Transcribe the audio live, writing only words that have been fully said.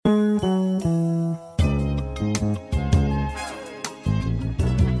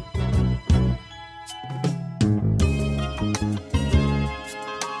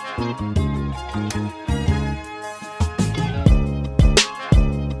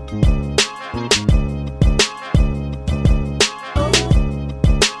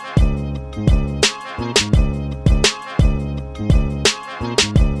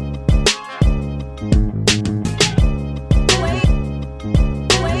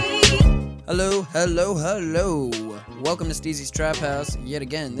Hello, hello, hello. Welcome to Steezy's Trap House. Yet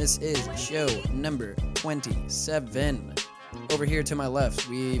again, this is show number 27. Over here to my left,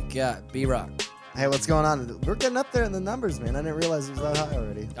 we've got B-Rock. Hey, what's going on? We're getting up there in the numbers, man. I didn't realize it was that high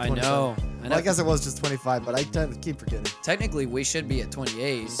already. I know. Well, I guess it was just 25, but I tend to keep forgetting. Technically, we should be at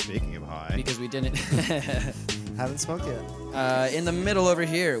 28. Speaking of high. Because we didn't. Haven't smoked yet. In the middle over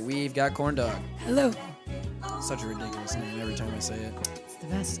here, we've got Corn Dog. Hello. Such a ridiculous name every time I say it. It's the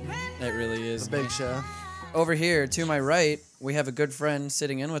best name. It really is. It's a big show. Over here, to my right, we have a good friend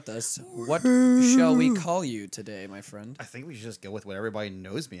sitting in with us. What shall we call you today, my friend? I think we should just go with what everybody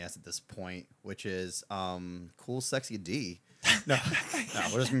knows me as at this point, which is Cool Sexy D. No,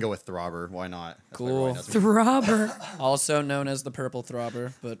 we're just gonna go with Throbber. Why not? That's Cool. Throbber. Also known as the Purple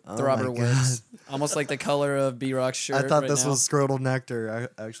Throbber, but Throbber works. Almost like the color of B-Rock's shirt. I thought right this now. was scrotal nectar,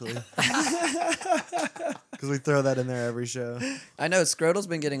 actually. Because we throw that in there every show. I know, Scrotal's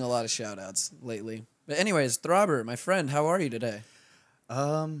been getting a lot of shout-outs lately. But anyways, Throbber, my friend, how are you today?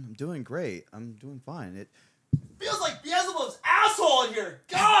 I'm doing great. I'm doing fine. It feels like Beelzebub's asshole in here.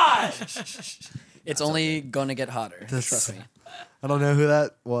 God! It's only gonna get hotter. Trust me. I don't know who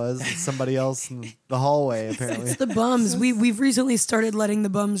that was. It's somebody else in the hallway, apparently. It's the bums. We've recently started letting the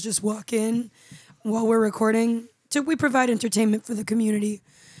bums just walk in while we're recording. We provide entertainment for the community.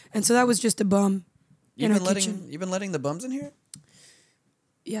 And so that was just a bum in our kitchen. You've been letting the bums in here?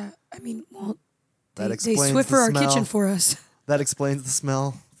 Yeah, I mean, well, That they explains Swiffer the our smell. kitchen for us That explains the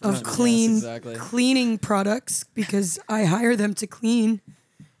smell. of Yes, clean exactly. cleaning products because I hire them to clean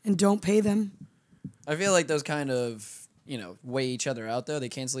and don't pay them. I feel like those kind of, weigh each other out, though. They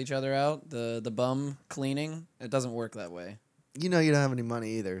cancel each other out. The bum cleaning, it doesn't work that way. You know you don't have any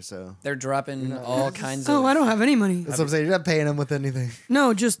money either, so... They're dropping all kinds of... Oh, I don't have any money. That's what I'm saying. You're not paying them with anything.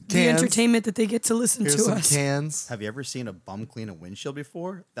 No, just the Cans. entertainment that they get to listen Here's to some us. cans. Have you ever seen a bum clean a windshield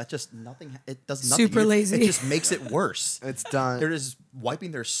before? That just nothing. It does nothing. Super lazy. It just makes it worse. It's done. They're just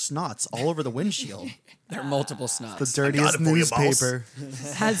wiping their snots all over the windshield. There are multiple snots. The dirtiest it for you, boss. newspaper.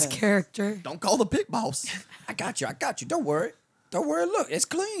 Has character. Don't call the pig boss. I got you. Don't worry. Look, it's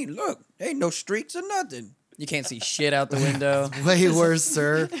clean. Look, ain't no streaks or nothing. You can't see shit out the window. Way worse,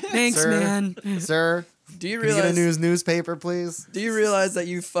 sir. Thanks, Sir. man. Sir, Do you can you get a realize? newspaper, please? Do you realize that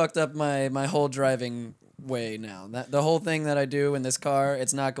you fucked up my whole driving way now? That the whole thing that I do in this car,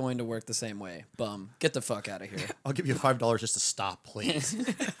 it's not going to work the same way. Bum, get the fuck out of here. I'll give you $5 just to stop, please.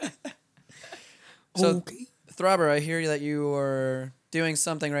 So, Okay. Throbber, I hear that you are doing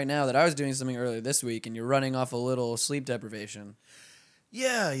something right now that I was doing something earlier this week, and you're running off a little sleep deprivation.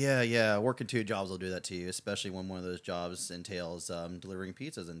 Yeah. Working two jobs will do that to you, especially when one of those jobs entails delivering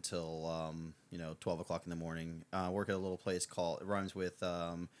pizzas until 12 o'clock in the morning. Work at a little place called, it rhymes with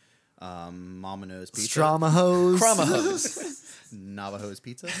Mama Knows Pizza. Stramahose. Cromahose. Navajo's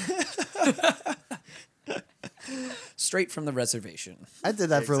Pizza. Straight from the reservation. I did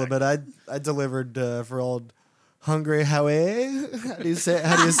that for a little bit. I delivered for old Hungry Howie. How do you say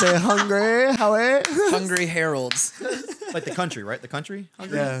Hungry Howie? Hungry Heralds. Like the country, right? The country?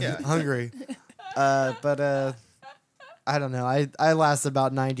 Hungry? Yeah, hungry. But I don't know. I lasted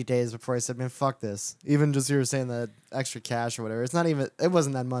about 90 days before I said, man, fuck this. Even just you were saying that extra cash or whatever. It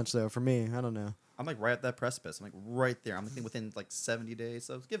wasn't that much though for me. I don't know. I'm like right at that precipice. I'm like right there. I'm thinking within like 70 days.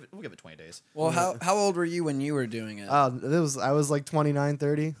 So we'll give it 20 days. Well, how old were you when you were doing it? I was like 29,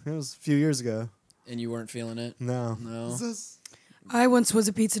 30. It was a few years ago. And you weren't feeling it? No. I once was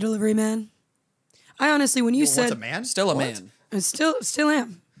a pizza delivery man. I honestly, when you What's said a man? Still a What? man. I still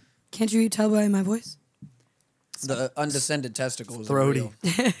am. Can't you tell by my voice? The undescended testicles. are Throaty. real.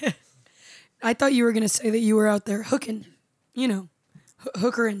 I thought you were gonna say that you were out there hooking,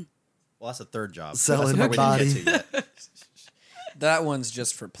 hookering. Well, that's the third job. Selling that's the part the we didn't get to yet. That one's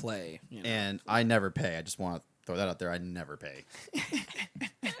just for play. And I never pay. I just want to throw that out there. I never pay.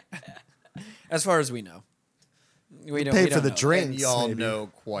 As far as we know. We don't Pay we for don't the know. drink. And y'all maybe. know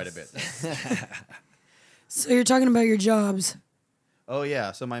quite a bit. So you're talking about your jobs. Oh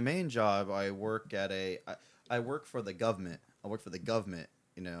yeah. So my main job, I work for the government. I work for the government.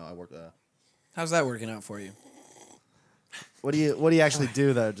 I work. How's that working out for you? What do you actually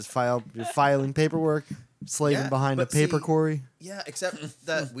do though? Just you're filing paperwork, slaving Yeah, behind a but paper see- quarry. Yeah, except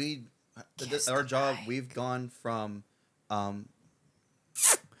that our job, we've gone from,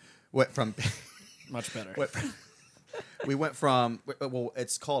 Much better. we went from, well,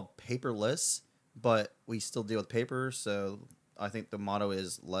 it's called paperless, but we still deal with paper. So I think the motto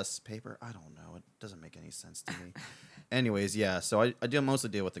is less paper. I don't know. It doesn't make any sense to me. Anyways, yeah. So I mostly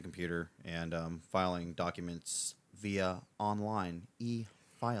deal with the computer and filing documents via online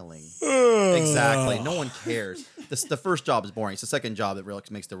e-filing. Exactly. No one cares. The first job is boring. It's the second job that really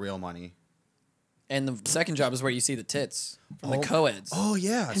makes the real money. And the second job is where you see the tits from the co-eds. Oh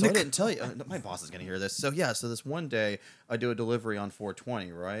yeah, so I didn't tell you. My boss is gonna hear this. So yeah, so this one day I do a delivery on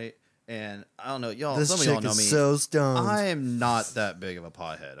 420, right? And I don't know, y'all. This Some of chick y'all know is me. so stoned. I am not that big of a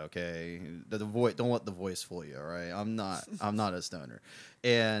pothead. Okay, the voice. Don't let the voice fool you. All right, I'm not. I'm not a stoner.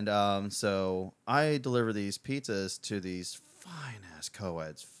 And so I deliver these pizzas to these fine ass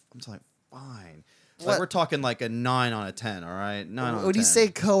co-eds. I'm telling you, fine. Like we're talking like a 9 out of 10, all right? 9 out of 10. When you say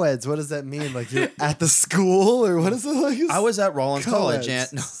co-eds, what does that mean? Like you're at the school, or what is it like? I was at Rollins College, and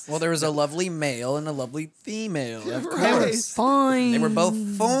Co-eds. Well, there was a lovely male and a lovely female. Of Right. course. Fine. They were both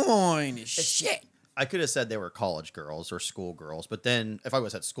fine as shit. I could have said they were college girls or school girls, but then if I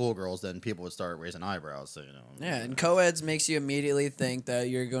was at school girls, then people would start raising eyebrows. So, you know. Yeah, and co-eds makes you immediately think that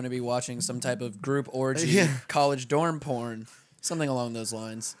you're going to be watching some type of group orgy, Yeah. college dorm porn, something along those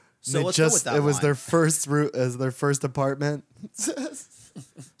lines. So They let's go with that it was line. their first route as their first apartment. So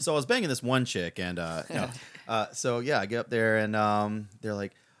I was banging this one chick, and so yeah, I get up there, and they're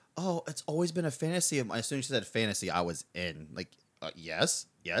like, "Oh, it's always been a fantasy of mine." As soon as she said fantasy, I was in. Like, yes,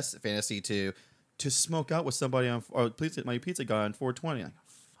 fantasy to smoke out with somebody on, or please get my pizza guy on 420. Like,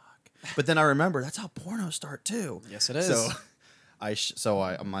 fuck. But then I remember that's how pornos start too. Yes, it is. So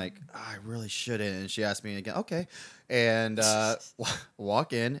I'm like, I really shouldn't. And she asked me again, okay. And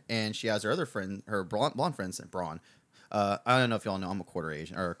walk in, and she has her other friend, her blonde friend, Braun. I don't know if y'all know, I'm a quarter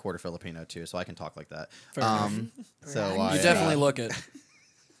Asian or a quarter Filipino too, so I can talk like that. Fair enough. So You I, definitely look it.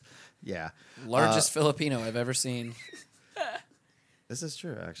 yeah. Largest Filipino I've ever seen. This is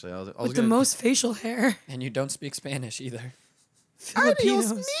true, actually. I was With the most facial hair. And you don't speak Spanish either.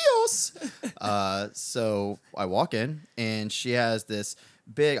 Filipinos. So I walk in, and she has this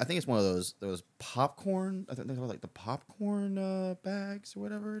big, I think it's one of those popcorn, I think they're like the popcorn bags or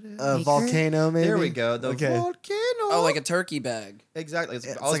whatever it is. A volcano, maybe. There we go. The volcano. Oh, like a turkey bag. Exactly. It's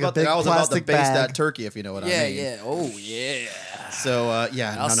I was like a about big to base plastic that bag. turkey, if you know what I Yeah, mean. yeah. Oh, yeah. So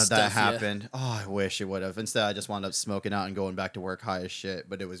yeah, I'll none of that stuff ya. happened. Oh, I wish it would have. Instead, I just wound up smoking out and going back to work high as shit.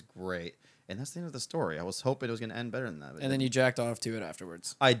 But it was great, and that's the end of the story. I was hoping it was going to end better than that. But And then you jacked off to it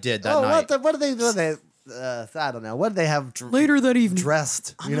afterwards. I did that Oh, night. what do they? I don't know. What did they have Later that evening.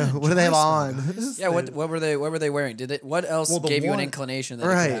 dressed? You know, what do they have on? Yeah, what were they wearing? What else Well, the gave you an one- inclination that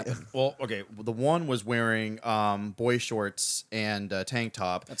Right. it could happen? Well, okay. The one was wearing boy shorts and a tank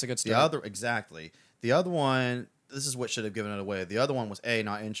top. That's a good The start. other, exactly. The other one, this is what should have given it away. The other one was A,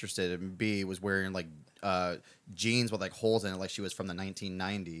 not interested, and B, was wearing like jeans with like holes in it, like she was from the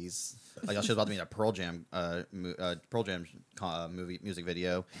 1990s. Like she was about to be in a Pearl Jam movie music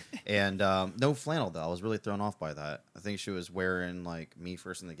video, and no flannel though. I was really thrown off by that. I think she was wearing like Me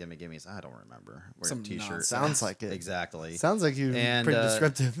First and the Gimme Gimmes. I don't remember. Wearing Some a t-shirt. nonsense. Sounds like it. Exactly. Sounds like you And pretty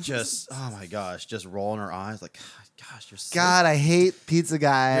descriptive. just oh my gosh, just rolling her eyes like, gosh, you're so God, I hate pizza you're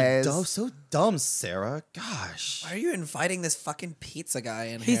guys. so dumb, Sarah. Gosh. Why are you inviting this fucking pizza guy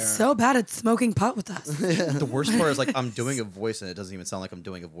in He's here? so bad at smoking pot with us. The worst part is like I'm doing a voice and it doesn't even sound like I'm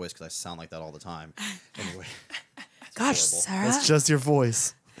doing a voice because I sound like that all the time. Anyway, Gosh, horrible. Sarah. It's just your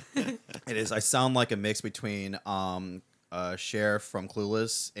voice. it is. I sound like a mix between Sheriff from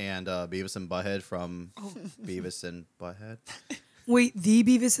Clueless and Beavis and Butthead from Beavis and Butthead. Wait, the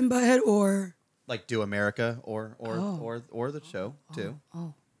Beavis and Butthead or... Like Do America or the show too.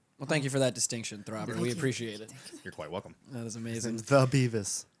 Well, thank you for that distinction, Throbber. We appreciate it. You're quite welcome. That is amazing. The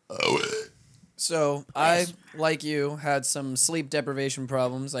Beavis. So, I, like you, had some sleep deprivation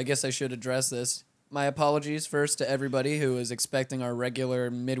problems. I guess I should address this. My apologies first to everybody who was expecting our regular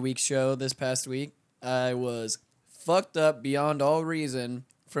midweek show this past week. I was fucked up beyond all reason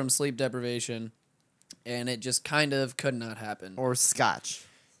from sleep deprivation, and it just kind of could not happen. Or Scotch.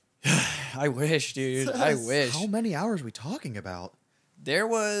 I wish, dude. I wish. How many hours are we talking about? There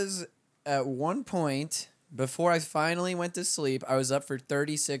was, at one point, before I finally went to sleep, I was up for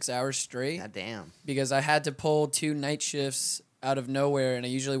 36 hours straight. God damn. Because I had to pull 2 night shifts out of nowhere, and I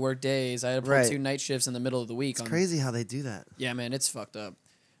usually work days. I had to pull Right. 2 night shifts in the middle of the week. It's crazy how they do that. Yeah, man, it's fucked up.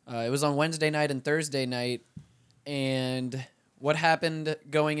 It was on Wednesday night and Thursday night, and what happened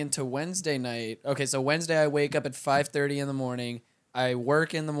going into Wednesday night? Okay, so Wednesday I wake up at 5:30 in the morning. I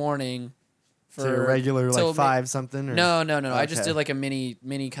work in the morning for So your regular till like 5 something? Or? No. I just Okay. did like a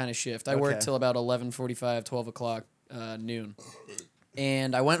mini kind of shift. I worked Okay. till about 11:45, 12 o'clock noon.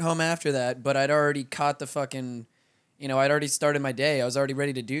 And I went home after that, but I'd already caught the fucking, I'd already started my day. I was already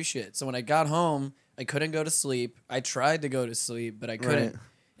ready to do shit. So when I got home, I couldn't go to sleep. I tried to go to sleep, but I couldn't. Right.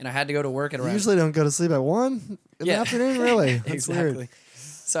 And I had to go to work at You around... usually don't go to sleep at 1 in the afternoon, really? That's exactly. weird.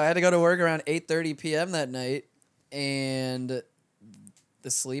 So I had to go to work around 8:30 p.m. that night, and the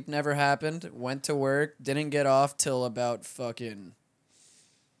sleep never happened. Went to work, didn't get off till about fucking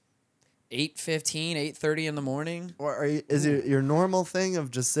 8:15, 8:30 in the morning. Or is it your normal thing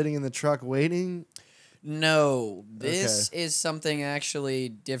of just sitting in the truck waiting? No, this is something actually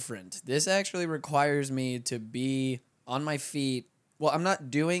different. This actually requires me to be on my feet. Well, I'm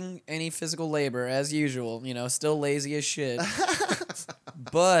not doing any physical labor as usual, still lazy as shit.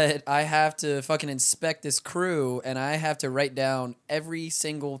 But I have to fucking inspect this crew and I have to write down every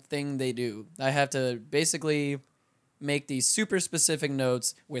single thing they do. I have to basically make these super specific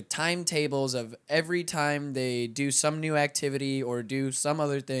notes with timetables of every time they do some new activity or do some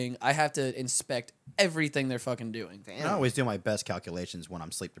other thing. I have to inspect everything they're fucking doing. I always do my best calculations when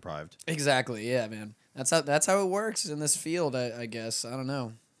I'm sleep deprived. Exactly, yeah, man. That's how it works in this field, I guess. I don't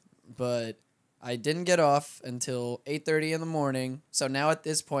know. But I didn't get off until 8:30 in the morning. So now at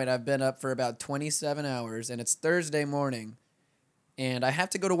this point, I've been up for about 27 hours, and it's Thursday morning. And I have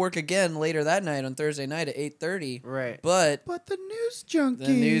to go to work again later that night on Thursday night at 8:30. Right. But the news junkie.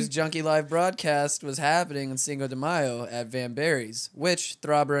 the News Junkie live broadcast was happening on Cinco de Mayo at Van Barry's, which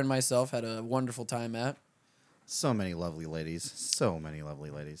Throbber and myself had a wonderful time at. So many lovely ladies. So many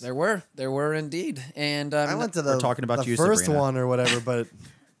lovely ladies. There were indeed. And I went to We're talking about the you, first Sabrina. one or whatever, but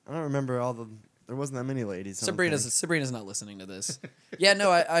I don't remember there wasn't that many ladies. I don't think. Sabrina's not listening to this. Yeah, no,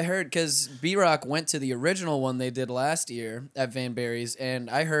 I heard because B-Rock went to the original one they did last year at Van Barry's, and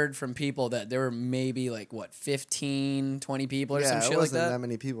I heard from people that there were maybe 15, 20 people or some shit it like wasn't that. that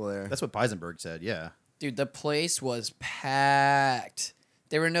many people there. That's what Peisenberg said, yeah. Dude, the place was packed.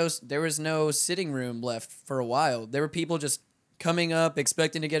 There was no sitting room left for a while. There were people just coming up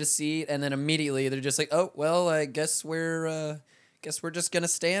expecting to get a seat, and then immediately they're just like, "Oh, well, I guess we're just gonna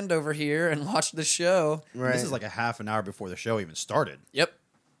stand over here and watch the show." Right. This is like a half an hour before the show even started. Yep.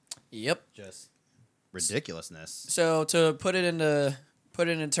 Just ridiculousness. So to put it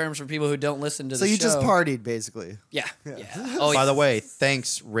in terms for people who don't listen to So the show. you just partied, basically. Yeah. Oh, By the way,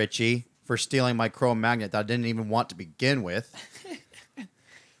 thanks, Richie, for stealing my chrome magnet that I didn't even want to begin with.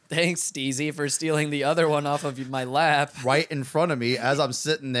 thanks, Steezy, for stealing the other one off of my lap. Right in front of me as I'm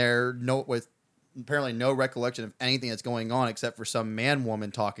sitting there with apparently no recollection of anything that's going on except for some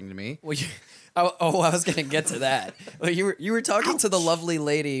man-woman talking to me. Well, I was gonna get to that. Well, you were talking to the lovely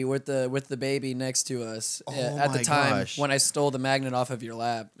lady with the baby next to us at the my time gosh. when I stole the magnet off of your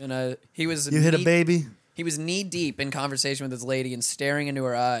lap, and he was You hit a baby. He was knee deep in conversation with this lady and staring into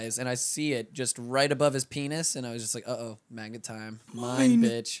her eyes, and I see it just right above his penis, and I was just like, "Uh-oh, magnet time, mine,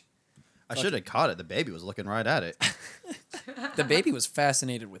 bitch." I should have caught it. The baby was looking right at it. The baby was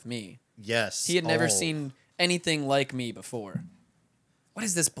fascinated with me. Yes. He had never Oh. seen anything like me before. What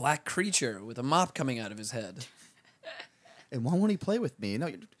is this black creature with a mop coming out of his head? And why won't he play with me?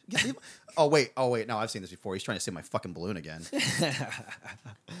 No. Oh wait. No, I've seen this before. He's trying to steal my fucking balloon again.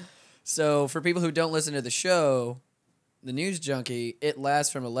 So for people who don't listen to the show, the News Junkie, it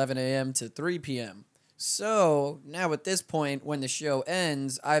lasts from 11 a.m. to 3 p.m. So now at this point, when the show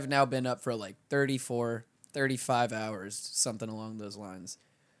ends, I've now been up for 34, 35 hours, something along those lines.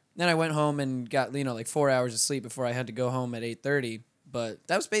 Then I went home and got 4 hours of sleep before I had to go home at 8:30. But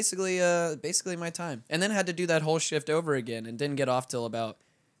that was basically my time. And then had to do that whole shift over again and didn't get off till about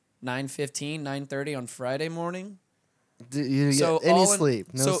 9:15, 9:30 on Friday morning. Did you So get any all in-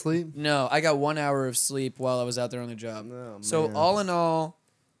 sleep? No so- sleep? No, I got 1 hour of sleep while I was out there on the job. Oh, So man. all in all,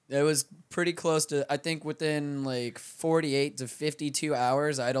 it was pretty close to, I think within 48 to 52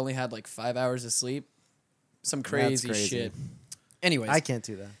 hours, I'd only had 5 hours of sleep. Some crazy, crazy. shit. Anyways, I can't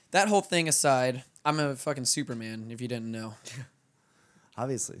do that. that whole thing aside, I'm a fucking Superman, if you didn't know.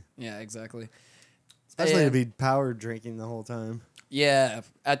 Obviously. Yeah, exactly. Especially to And- be power drinking the whole time. Yeah,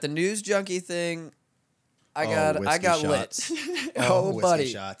 at the News Junkie thing, I got whiskey lit. shots. Oh, whiskey buddy.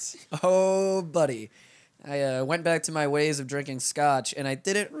 shots. Oh, buddy. I went back to my ways of drinking scotch, and I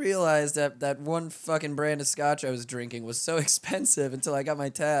didn't realize that one fucking brand of scotch I was drinking was so expensive until I got my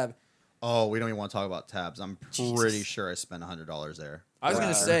tab. Oh, we don't even want to talk about tabs. I'm pretty sure I spent $100 there. I was going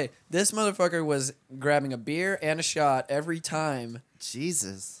Wow. to say, this motherfucker was grabbing a beer and a shot every time.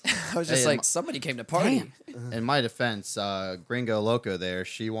 Jesus. I was just Hey, like, somebody came to party. In my defense, Gringo Loco there,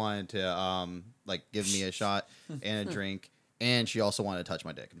 she wanted to give me a shot and a drink, and she also wanted to touch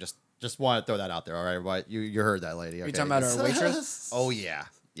my dick. Just want to throw that out there, all right? Everybody? You heard that lady? Are Okay? you talking about our waitress? Oh yeah,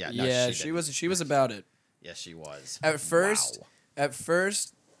 yeah. No, Yeah, she she didn't. was about it. Yes, she was. At first,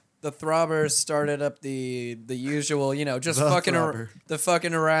 the throbber started up the usual, just The the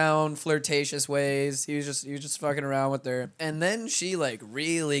fucking around, flirtatious ways. He was just fucking around with her, and then she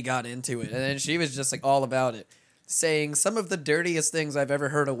really got into it, and then she was just all about it. saying some of the dirtiest things I've ever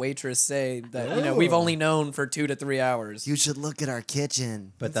heard a waitress say that we've only known for 2 to 3 hours. You should look at our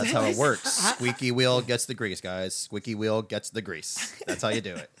kitchen. But that's how it works. Squeaky wheel gets the grease, guys. Squeaky wheel gets the grease. That's how you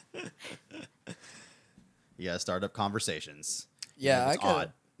do it. You gotta start up conversations. Yeah, It's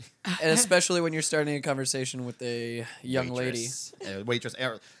odd. And especially when you're starting a conversation with a young lady. Waitress,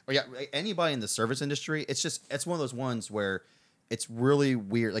 or yeah, anybody in the service industry. It's one of those ones where it's really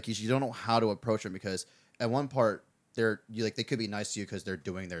weird. Like you don't know how to approach them because at one part they could be nice to you because they're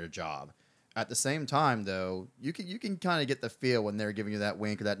doing their job. At the same time, though, you can kind of get the feel when they're giving you that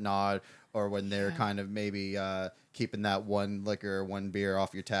wink or that nod, or when they're kind of maybe keeping that one liquor, one beer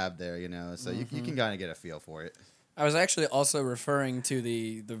off your tab there. So you can kind of get a feel for it. I was actually also referring to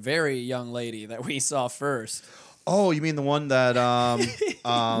the very young lady that we saw first. Oh, you mean the one that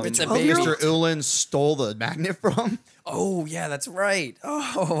It's a baby. Mr. Ullin stole the magnet from? Oh, yeah, that's right.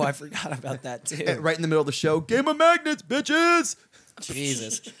 Oh, I forgot about that, too. Right in the middle of the show. Game of magnets, bitches!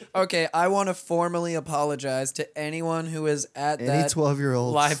 Jesus. Okay, I want to formally apologize to anyone who is at Any that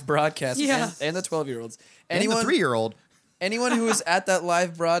 12-year-olds. live broadcast. Yeah. And the 12-year-olds. And the 3-year-old. Anyone who was at that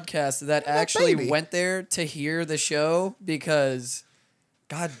live broadcast that actually went there to hear the show because,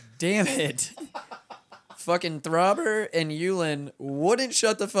 god damn it, fucking Throbber and Yulin wouldn't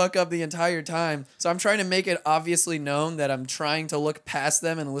shut the fuck up the entire time. So I'm trying to make it obviously known that I'm trying to look past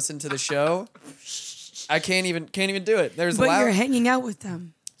them and listen to the show. I can't even do it. There's But loud. you're hanging out with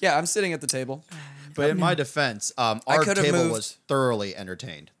them. Yeah, I'm sitting at the table. But in my defense, our could've table moved. was thoroughly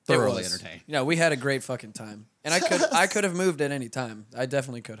entertained. It Thoroughly was. entertained. You know, we had a great fucking time. And I could have moved at any time. I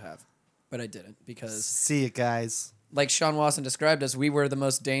definitely could have. But I didn't because, See you guys. like Sean Wasson described us, we were the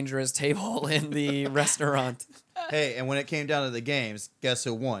most dangerous table in the restaurant. Hey, and when it came down to the games, guess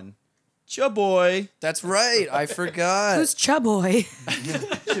who won? Cha-boy. That's right. I forgot. Who's Chaboy?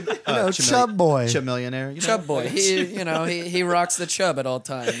 Chub boy. Cha-millionaire. Chub boy. He rocks the chub at all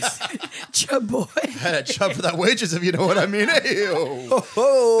times. Chaboy. Had a chub for that wages, if you know what I mean. Hey-o.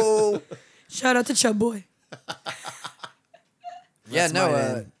 Oh. Shout out to Chaboy. Yeah, That's no.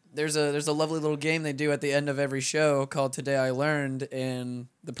 my name. There's a lovely little game they do at the end of every show called Today I Learned, and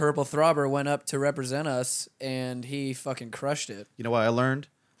the Purple Throbber went up to represent us, and he fucking crushed it. You know what I learned?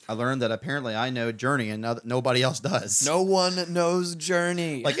 I learned that apparently I know Journey and nobody else does. No one knows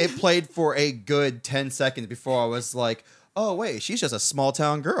Journey. Like, it played for a good 10 seconds before I was like, oh, wait, she's just a small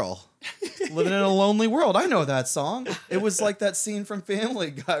town girl living in a lonely world. I know that song. It was like that scene from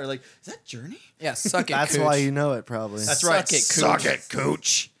Family Guy. We're like, is that Journey? Yeah, suck it, That's Cooch. why you know it, probably. That's Suck right. it, Cooch. Suck it,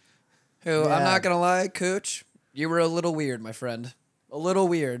 Cooch. Who, I'm Yeah. not going to lie, Cooch, you were a little weird, my friend. A little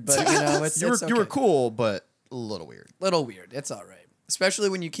weird, but, it's, You were, it's okay. you were cool, but a little weird. Little weird. It's all right. Especially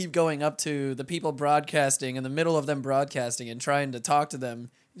when you keep going up to the people broadcasting in the middle of them broadcasting and trying to talk to them.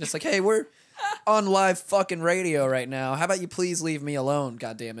 Just like, hey, we're on live fucking radio right now. How about you please leave me alone,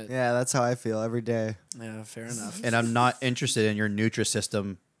 goddammit. Yeah, that's how I feel every day. Yeah, fair enough. And I'm not interested in your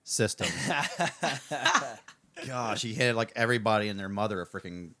Nutrisystem system. Gosh, he handed like everybody and their mother a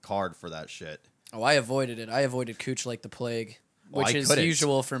freaking card for that shit. Oh, I avoided it. I avoided Cooch like the plague, Well, which I is couldn't.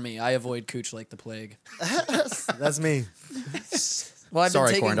 usual for me. I avoid Cooch like the plague. That's me. Well, I've Sorry,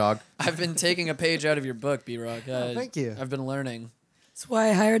 been taking, corn dog. I've been taking a page out of your book, B-Rock. thank you. I've been learning. That's why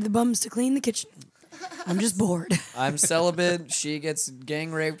I hired the bums to clean the kitchen. I'm just bored. I'm celibate. She gets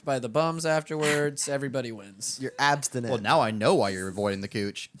gang raped by the bums afterwards. Everybody wins. You're abstinent. Well, now I know why you're avoiding the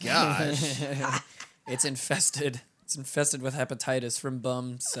Cooch. Gosh. It's infested. It's infested with hepatitis from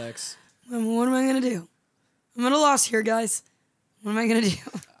bum sex. What am I going to do? I'm at a loss here, guys. What am I going to do?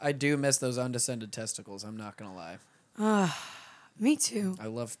 I do miss those undescended testicles. I'm not gonna lie. Me too. I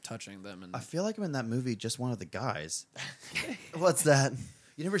love touching them. And I feel like I'm in that movie, Just One of the Guys. What's that?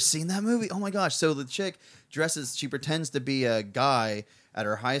 You never seen that movie? Oh my gosh. So the chick she pretends to be a guy at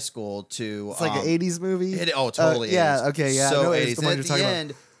her high school to... It's like an 80s movie? Totally is. Yeah, okay, yeah. So I know 80s. it's the one And you're at talking the about.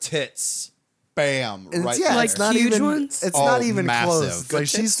 end, tits. Bam. And right yeah, there. Like it's not huge even. ones? It's Oh, not even massive. close. Good Like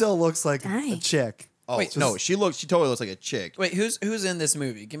she tits? still looks like a Dang. chick. Oh, Wait, no. She totally looks like a chick. wait, who's in this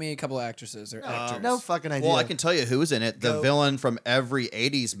movie? Give me a couple actresses or actors. No fucking idea. Well, I can tell you who's in it. The Go. villain from every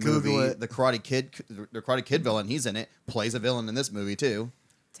 80s Google movie, it. the Karate Kid villain, he's in it. Plays a villain in this movie, too.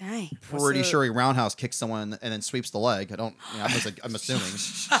 Dang. Pretty sure he roundhouse kicks someone and then sweeps the leg. I'm assuming.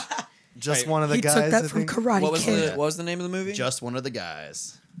 Just Wait, one of the He guys. took that I from think. Karate What was Kid. the what was the name of the movie? Just one of the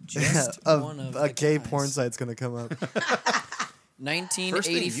guys. Just Yeah, one of a the gay guys. porn site's gonna come up.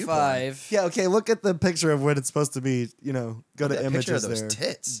 1985. Yeah, okay. Look at the picture of what it's supposed to be. Go to That picture of images those there.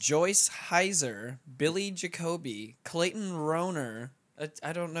 tits. Joyce Heiser, Billy Jacoby, Clayton Roner.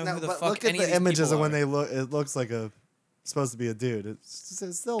 I don't know No, who the but fuck look at any of the these images people of when are. they look. It looks like a supposed to be a dude. It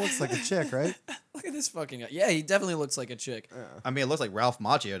still looks like a chick, right? Look at this fucking guy. Yeah, he definitely looks like a chick. I mean, it looks like Ralph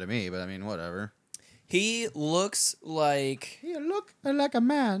Macchio to me, but I mean, whatever. He looks like You look like a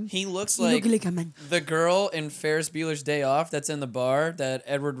man. he looks You like look like a man. the girl in Ferris Bueller's Day Off that's in the bar that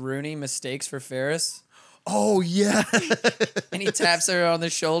Edward Rooney mistakes for Ferris, Oh yeah. and he taps her on the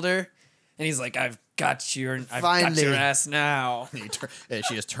shoulder, and he's like, "I've got your Finally. ass now." And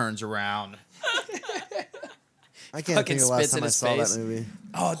she just turns around. I can't Fucking think of the last spits in time I his saw face. that movie.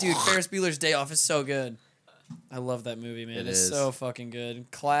 Oh, dude, Ferris Bueller's Day Off is so good. I love that movie, man. It It's is. so fucking good.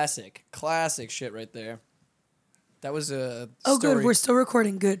 Classic shit right there. That was a Oh, good. We're still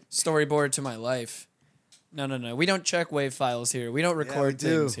recording. Good. storyboard to my life. No. We don't check wave files here. We don't record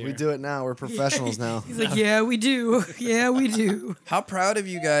things here. We do it now. We're professionals now. He's like, yeah, we do. Yeah, we do. How proud of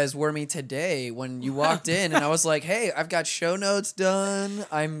you guys were me today when you walked in and I was like, "Hey, I've got show notes done.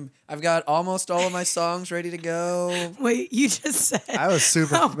 I've got almost all of my songs ready to go." Wait, you just said I was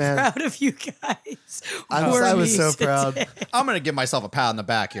super how man. proud of you guys. I were was me so today. proud. I'm gonna give myself a pat on the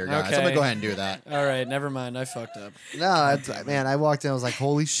back here, guys. I'm Okay. gonna go ahead and do that. All right, never mind. I fucked up. No, man, I walked in. I was like,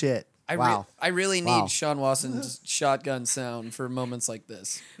 holy shit! Wow. I really Wow. need Sean Watson's shotgun sound for moments like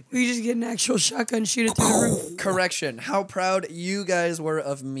this. We just get an actual shotgun, shoot it through the roof. Correction. How proud you guys were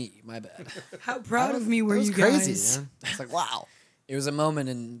of me. My bad. How proud of me were That was you crazy, guys? man. It's like, wow. It was a moment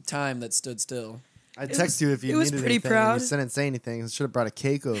in time that stood still. I'd text you if you it was needed pretty anything. And proud. you didn't say anything. I should have brought a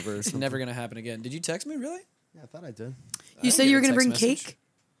cake over or It's something. never gonna happen again. Did you text me? Really? Yeah, I thought I did. You said get you a were gonna text bring message. cake.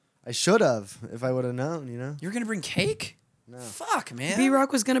 I should have if I would have known. You know. You were gonna bring cake? No. Fuck, man. B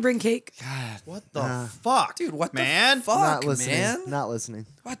Rock was gonna bring cake. God. What the Nah. fuck, Dude, what man? the fuck, Not listening. man? Not listening.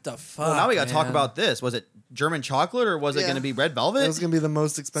 What the fuck? Well, now we gotta talk man? about this. Was it German chocolate or was it Yeah. gonna be red It velvet? was gonna be the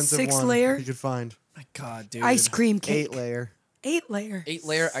most expensive 6 one layer? you could find. My God, dude. Ice cream cake. 8-layer. 8-layer.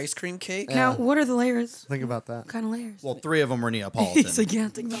 8-layer ice cream cake. Yeah. Now, what are the layers? Think about that. What kind of layers? Well, 3 of them were Neapolitan. He's like, yeah,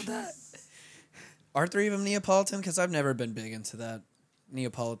 think about that. Are 3 of them Neapolitan? Because I've never been big into that.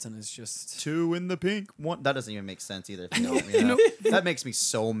 Neapolitan is just 2 in the pink, 1. That doesn't even make sense either. If you know, that makes me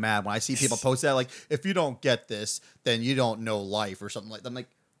so mad when I see people post that. Like, if you don't get this, then you don't know life or something like that. I'm like,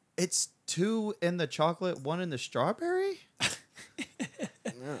 it's 2 in the chocolate, 1 in the strawberry.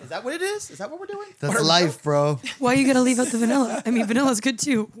 Is that what it is? Is that what we're doing? That's life, bro. Why you gotta leave out the vanilla? I mean, vanilla's good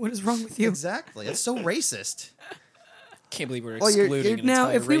too. What is wrong with you? Exactly. It's so racist. can't believe we're Well, excluding you're- an Now,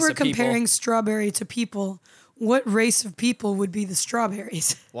 entire if we race were of people. comparing strawberry to people, what race of people would be the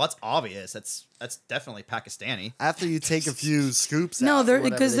strawberries? Well, that's obvious. That's definitely Pakistani. After you take a few scoops, No, out, they're- or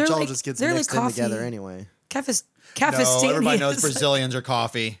whatever, because it they're all like- just gets they're like mixed in coffee. together anyway. No, Cafestani everybody knows is- Brazilians are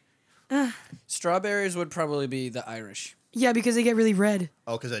coffee. Strawberries would probably be the Irish. Yeah, because they get really red.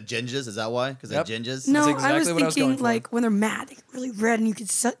 Oh, because of gingers? Is that why? Because Yep. of gingers? No, exactly I was what I was thinking going for. like when they're mad, they get really red, and you could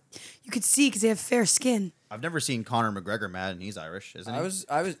see because they have fair skin. I've never seen Conor McGregor mad, and he's Irish, isn't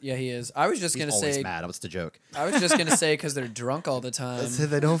he? Yeah, he is. I was just He's gonna always say, mad. What's the joke? I was just gonna say because they're drunk all the time. So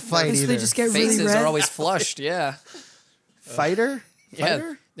they don't fight So either. they just get Faces really red. are always flushed. Yeah, Fighter? yeah.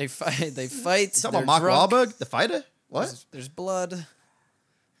 Fighter? They fight. They fight. You talking they're about Mark drunk. Wahlberg, the fighter? What? There's blood.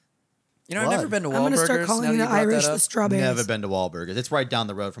 You know, I've Blood. never been to Wahlburgers. I'm gonna start calling now the that you brought Irish that the up. strawberries. Never been to Wahlburgers. It's right down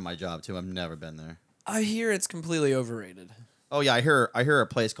the road from my job too. I've never been there. I hear it's completely overrated. Oh yeah, I hear a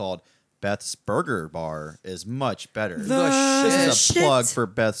place called Beth's Burger Bar is much better. The This is a shit. plug for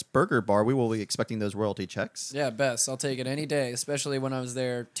Beth's Burger Bar. We will be expecting those royalty checks. Yeah, best. I'll take it any day, especially when I was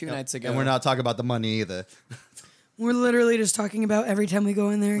there 2 nights ago. And we're not talking about the money either. We're literally just talking about every time we go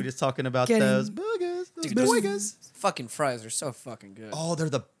in there. We're just talking about Getting- those burgers. Those Dude, those burgers. fucking fries are so fucking good. Oh, they're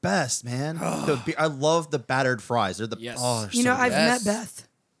the best, man. I love the battered fries. They're the Yes. oh, they're You so know, good. I've Yes. met Beth.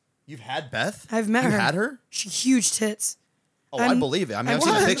 You've had Beth? I've met you her. had her? She huge tits. Oh, I I'm- believe it. I mean, I'm I've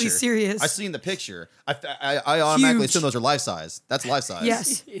seen the completely picture. serious. I've seen the picture. I automatically Huge. assume those are life size. That's life size.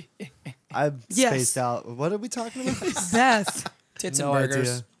 Yes, I'm Yes. spaced out. What are we talking about? Beth. Tits No and burgers.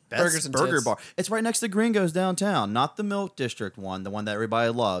 idea. Beth's Burgers and Burger tits. Bar. It's right next to Gringo's downtown, not the Milk District one, the one that everybody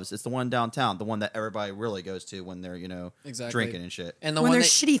loves. It's the one downtown, the one that everybody really goes to when they're, Exactly. drinking and shit. And the When one they're that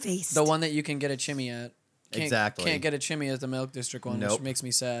shitty faced. the one that you can get a chimney at. Exactly. Can't get a chimney at the Milk District one, which Nope. makes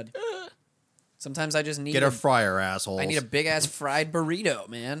me sad. Sometimes I just need Get a fryer, asshole. I need a big ass fried burrito,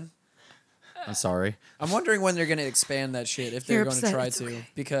 man. I'm sorry. I'm wondering when they're gonna expand that shit if they're You're going to upset. try It's to okay.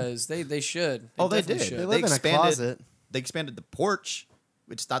 because they should. Oh, they definitely did. should. They live in a expanded- closet. They expanded the porch,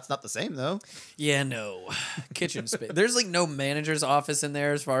 which that's not the same though. Yeah, no. Kitchen space. There's like no manager's office in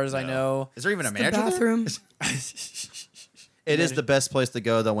there as far as I know. Is there even a the manager there? bathroom. It is the best place to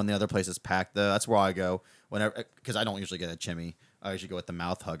go though when the other place is packed though. That's where I go whenever because I don't usually get a chimney. I usually go with the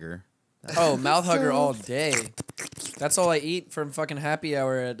mouth hugger. Oh, mouth hugger all day. That's all I eat from fucking happy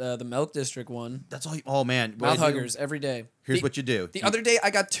hour at the Milk District one. That's all. Oh man, Mouth huggers every day. Here's what you do. The other day,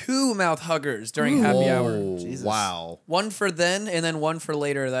 I got 2 mouth huggers during happy hour. Jesus. Wow. One for then, and then one for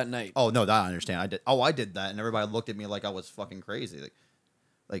later that night. Oh no, that I understand. I did. Oh, I did that, and everybody looked at me like I was fucking crazy.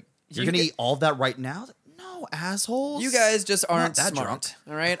 Like you're You gonna get- eat all that right now? No, assholes. You guys just aren't that smart. drunk.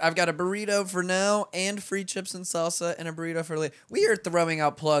 All right, I've got a burrito for now, and free chips and salsa, and a burrito for later. We are throwing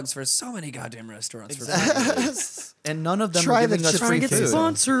out plugs for so many goddamn restaurants. For free. And none of them Try are the giving us chicken free Trying to get food.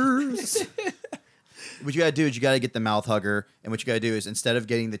 sponsors. What you gotta do is you gotta get the mouth hugger, and what you gotta do is instead of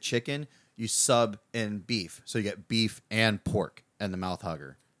getting the chicken, you sub in beef. So you get beef and pork and the mouth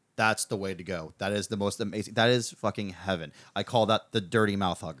hugger. That's the way to go. That is the most amazing. That is fucking heaven. I call that the dirty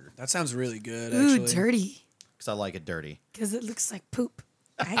mouth hugger That sounds really good. Ooh, Actually. dirty. because I like it dirty. Because it looks like poop.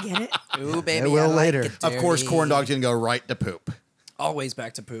 I get it. Ooh, baby, will I like later. it Of course, dirty. corn dog's gonna go right to poop. Always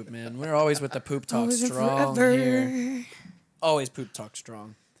back to poop, man. We're always with the poop talk Always and strong forever. here. Always poop talk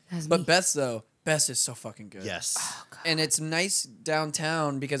strong. That's But me. Beth's though, Beth's is so fucking good. Yes. And it's nice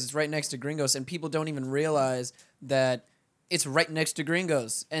downtown because it's right next to Gringos, and people don't even realize that it's right next to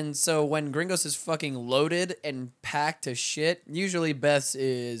Gringos. And so when Gringos is fucking loaded and packed to shit, usually Beth's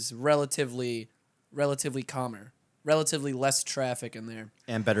is relatively calmer, relatively less traffic in there.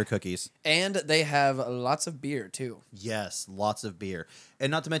 And better cookies. And they have lots of beer too. Yes, lots of beer. And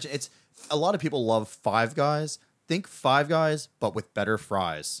not to mention, it's a lot of people love Five Guys. Think Five Guys, but with better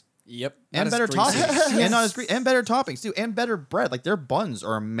fries. Yep. And Not better as greasy. toppings. And not as and better toppings too. And better bread. Like their buns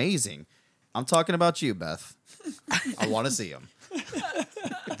are amazing. I'm talking about you, Beth. I want to see them.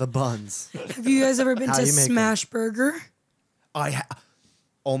 The buns. Have you guys ever been How to you make 'em? Smash Burger?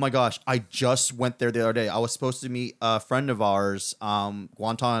 Oh my gosh, I just went there the other day. I was supposed to meet a friend of ours,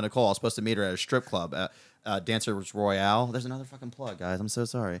 Guantana Nicole. I was supposed to meet her at a strip club at Dancers Royale. There's another fucking plug, guys. I'm so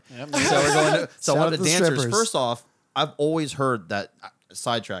sorry. Yep. So we're going to. So Shout I out went to to the Dancers. strippers. First off, I've always heard that.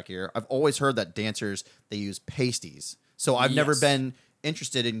 Sidetrack here. I've always heard that dancers they use pasties. So I've never Yes. been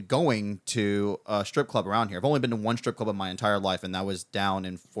interested in going to a strip club around here. I've only been to one strip club in my entire life, and that was down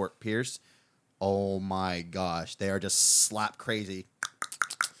in Fort Pierce. Oh my gosh, they are just slap crazy.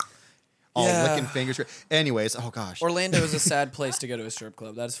 All Yeah. licking fingers. Anyways, oh gosh. Orlando is a sad place to go to a strip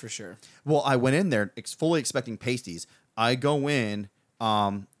club. That's for sure. Well, I went in there fully expecting pasties. I go in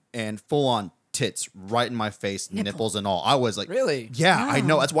and full on tits right in my face, nipples and all. I was like, Really? Yeah, I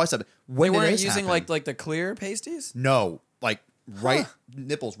know. That's why I said, when They did weren't this using happen? like the clear pasties. No, like right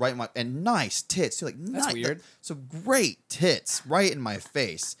nipples right in my and nice tits. Too, like That's nice, weird. So great tits right in my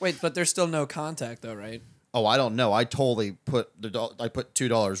face. Wait, but there's still no contact though, right? Oh, I don't know. I totally put I put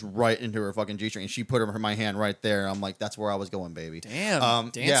 $2 right into her fucking G-string, and she put my hand right there. I'm like, that's where I was going, baby. Damn. Yeah,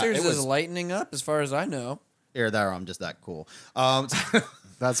 Dancers it was is lightening up as far as I know. either that or I'm just that cool.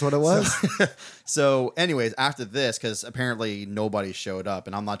 That's what it was. So, anyways, after this, because apparently nobody showed up,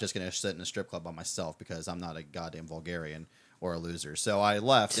 and I'm not just gonna sit in a strip club by myself because I'm not a goddamn Bulgarian or a loser. So I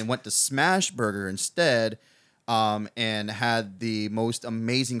left and went to Smash Burger instead. And had the most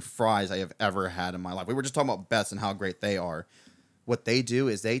amazing fries I have ever had in my life. We were just talking about Beth's and how great they are. What they do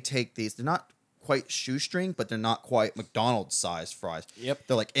is they take these, they're not quite shoestring, but they're not quite McDonald's sized fries. Yep.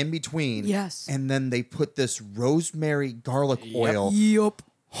 They're like in between. Yes. And then they put this rosemary garlic oil. Yup.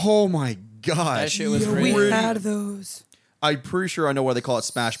 Oh my gosh. That shit was Yeah, great. we had those. I'm pretty sure I know why they call it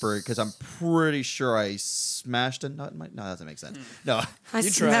Smash Burger because I'm pretty sure I smashed a nut in my. No, that doesn't make sense. No. I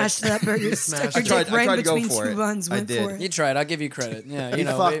You tried. smashed that burger. Stuck your I tried- dick I right tried to go between for two it. buns. I Went did. for You it. tried. I'll give you credit. Yeah, you He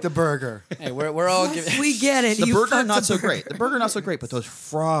know. fucked the burger. Hey, we're all giving. We get it. The You burger fucked not the so burger. great. The burger not so great, but those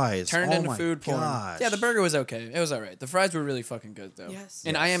fries Turned oh into my food porn. gosh. Yeah, the burger was okay. It was all right. The fries were really fucking good though. Yes.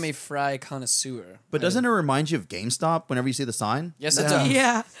 And I am a fry connoisseur. But doesn't it remind you of GameStop whenever you see the sign? Yes, it Yeah. does.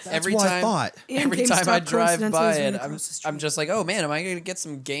 Yeah. Every what I time, thought. And every time I GameStop drive coincidentally by is right it, across the street. I'm just like, oh man, am I gonna get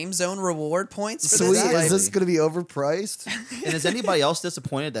some Game Zone reward points for Sweet. this? Exactly. Is this going to be overpriced? And is anybody else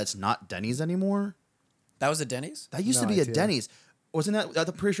disappointed that's not Denny's anymore? That was a Denny's. That used No to be a idea. Denny's. Wasn't that?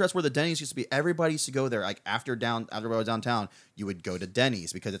 I'm pretty sure that's where the Denny's used to be. Everybody used to go there. Like after I was downtown, you would go to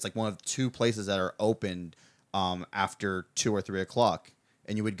Denny's because it's like one of two places that are opened after 2 or 3 o'clock,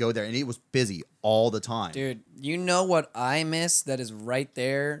 and you would go there, and it was busy all the time. Dude, you know what I miss that is right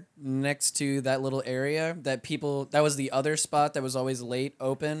there next to that little area that was the other spot that was always late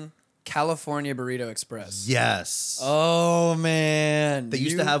open? California Burrito Express. Yes. Oh man. They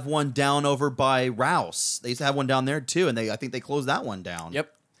used to have one down over by Rouse. They used to have one down there too, and I think they closed that one down.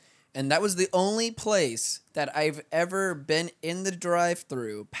 Yep. And that was the only place that I've ever been in the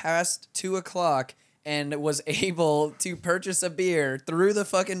drive-thru past 2 o'clock and was able to purchase a beer through the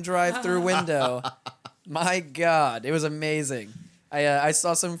fucking drive-thru window. My God, it was amazing. I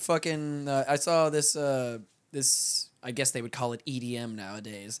saw some fucking I saw this this I guess they would call it EDM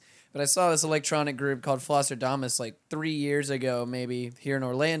nowadays. But I saw this electronic group called Flosserdamus like 3 years ago, maybe here in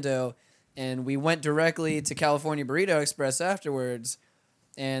Orlando, and we went directly to California Burrito Express afterwards.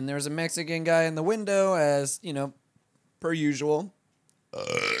 And there was a Mexican guy in the window, as you know, per usual.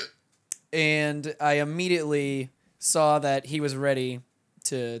 And I immediately saw that he was ready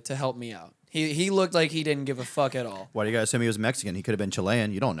to help me out. He looked like he didn't give a fuck at all. Why do you guys assume he was Mexican? He could have been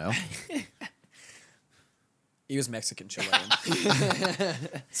Chilean. You don't know. He was Mexican Chilean.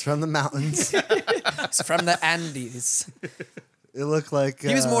 It's from the mountains. It's from the Andes. It looked like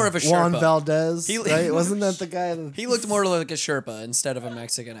He was more of a Juan Sherpa. Valdez, right? Wasn't that the guy? He looked more like a Sherpa instead of a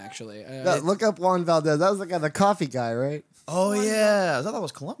Mexican, actually. Look up Juan Valdez. That was the guy, the coffee guy, right? Oh, yeah. I thought that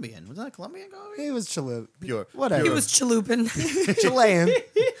was Colombian. Was that a Colombian guy? He was Chilean. Pure. Whatever. He was chalupin. Chilean.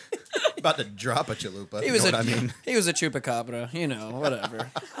 About to drop a chalupa. He was you know what I mean? He was a chupacabra, you know,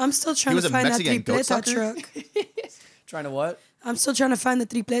 whatever. I'm still trying was to a find Mexican that goat tripleta sucker? truck. Trying to what? I'm still trying to find the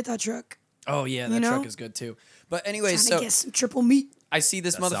tripleta truck. Oh yeah, that You know? truck is good too. But anyway, Trying so to get some triple meat. I see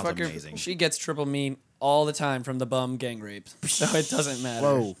this That sounds motherfucker. amazing. She gets triple meat all the time from the bum gang rape, so it doesn't matter.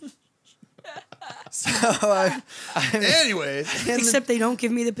 Whoa. So I'm Anyways. Except they don't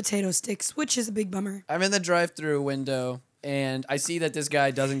give me the potato sticks, which is a big bummer. I'm in the drive-through window, and I see that this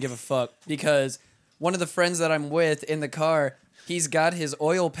guy doesn't give a fuck because one of the friends that I'm with in the car, he's got his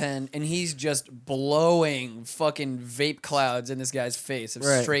oil pen, and he's just blowing fucking vape clouds in this guy's face of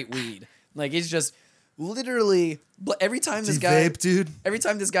Right. straight weed. Like, he's just literally every time this Do guy you vape, dude? every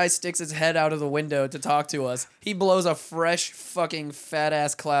time this guy sticks his head out of the window to talk to us, he blows a fresh fucking fat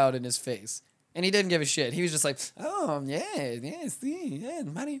ass cloud in his face. And he didn't give a shit. He was just like, "Oh yeah, sí, yeah,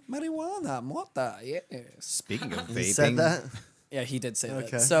 marijuana, mota, yeah." Speaking of He vaping. said that? Yeah, he did say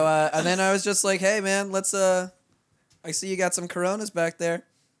Okay. that. So and then I was just like, "Hey man, let's I see you got some Coronas back there.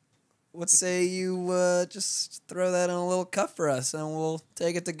 What say you just throw that in a little cup for us, and we'll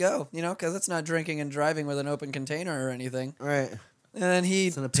take it to go, you know, because it's not drinking and driving with an open container or anything." Right. And then he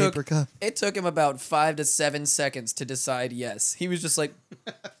It's in a paper cup. It took him about 5 to 7 seconds to decide yes. He was just like,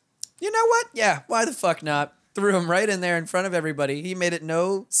 "You know what? Yeah, why the fuck not?" Threw him right in there in front of everybody. He made it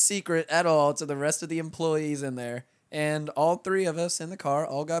no secret at all to the rest of the employees in there. And all three of us in the car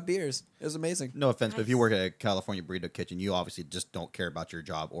all got beers. It was amazing. No offense, but if you work at a California burrito kitchen, you obviously just don't care about your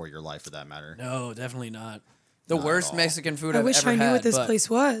job or your life for that matter. No, definitely not. The Not at worst all. Mexican food I I've wish ever I knew had, what this but place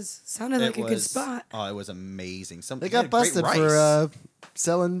was. Sounded like a good spot. Oh, it was amazing. They got busted for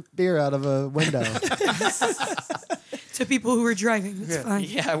selling beer out of a window. To people who were driving, it's fine.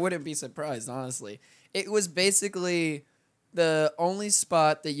 Yeah, I wouldn't be surprised, honestly. It was basically the only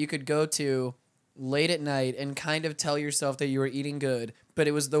spot that you could go to late at night and kind of tell yourself that you were eating good, but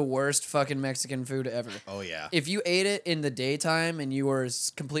it was the worst fucking Mexican food ever. Oh, yeah. If you ate it in the daytime and you were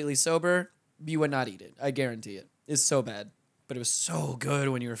completely sober, you would not eat it. I guarantee it. It's so bad. But it was so good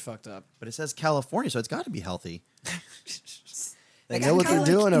when you were fucked up. But it says California, so it's got to be healthy. They know what they're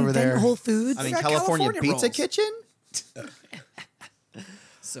Kinda doing like over there. Whole Foods. I mean, got California, California Pizza rolls. Kitchen?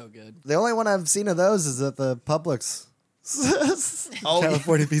 So good. The only one I've seen of those is at the Publix. Oh,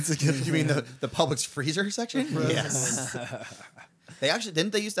 California Pizza Kitchen. You mean the Publix freezer section? Yes. They actually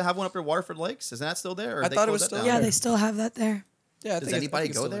didn't they used to have one up at Waterford Lakes? Isn't that still there? Or I they thought it closed was that still down? Yeah, there. they still have that there. Yeah, I Does think anybody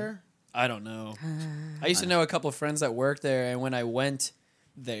it's go still there? I don't know. I used to know a couple of friends that worked there, and when I went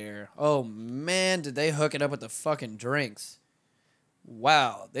there, oh man, did they hook it up with the fucking drinks.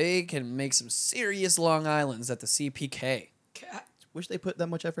 Wow, they can make some serious Long Islands at the CPK. Wish they put that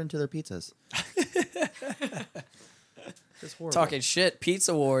much effort into their pizzas. It's horrible. Talking shit,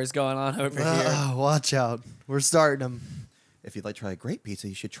 pizza wars going on over here. Watch out. We're starting them. If you'd like to try a great pizza,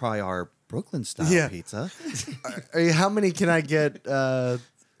 you should try our Brooklyn style Yeah. pizza. How many can I get?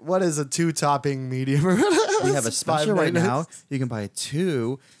 What is a 2-topping medium? We have a special right $5.99. now. You can buy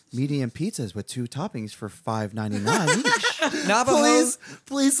 2 medium pizzas with 2 toppings for $5.99 each. Navajo,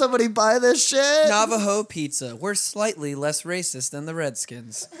 Please, somebody buy this shit. Navajo pizza. We're slightly less racist than the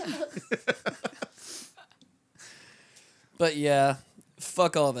Redskins. But yeah,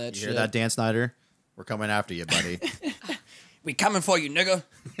 fuck all that You shit. hear that, Dan Snyder? We're coming after you, buddy. We coming for you, nigga.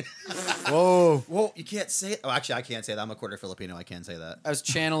 Whoa. Well, you can't say it. Oh, actually, I can't say that. I'm a quarter Filipino. I can't say that. I was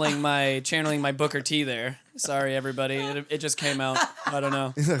channeling my Booker T there. Sorry, everybody. It just came out. I don't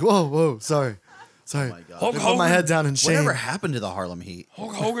know. He's like, whoa, sorry. Oh my God. Hulk I put my head down in shame. Whatever happened to the Harlem Heat?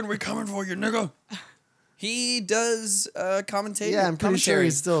 Hulk Hogan, we coming for you, nigga. He does commentate. Yeah, I'm pretty sure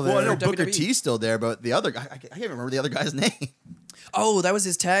he's still there. Well, I know for Booker WWE. T's still there, but the other guy, I can't remember the other guy's name. Oh, that was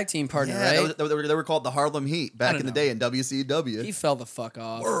his tag team partner, right? They were called the Harlem Heat back in the know. day in WCW. He fell the fuck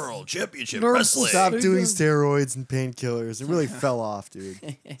off. World Championship Stop Wrestling. doing steroids and painkillers. It really fell off, dude.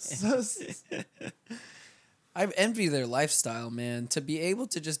 I envy their lifestyle, man. To be able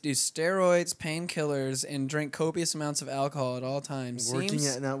to just do steroids, painkillers, and drink copious amounts of alcohol at all times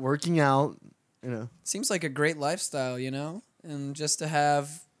Working out, you know. seems like a great lifestyle, you know? And just to have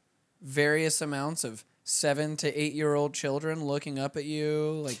various amounts of 7 to 8-year-old children looking up at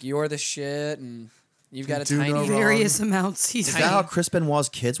you like you're the shit, and you've got a Do no tiny wrong. Various amounts. Is that how Chris Benoit's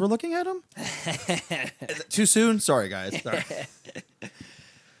kids were looking at him? Too soon? Sorry, guys. Sorry.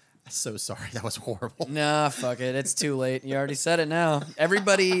 So sorry. That was horrible. Nah, fuck it. It's too late. You already said it now.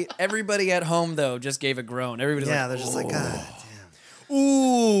 Everybody at home though just gave a groan. Everybody's Yeah, like, they're just like, God damn.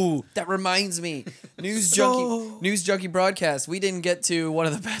 ooh, that reminds me. News junkie broadcast. We didn't get to one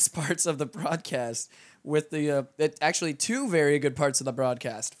of the best parts of the broadcast with the actually two very good parts of the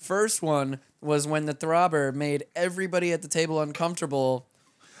broadcast. First one was when the throbber made everybody at the table uncomfortable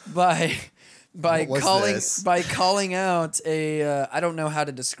by calling out a I don't know how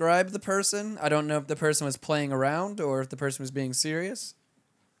to describe the person. I don't know if the person was playing around or if the person was being serious.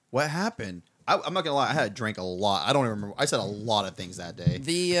 What happened? I'm not gonna lie. I had to drink a lot. I don't even remember. I said a lot of things that day.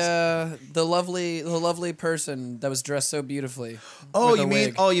 The lovely person that was dressed so beautifully. Oh, with a you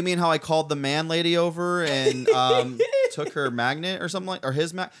mean wig. you mean how I called the man lady over and took her magnet or something like, or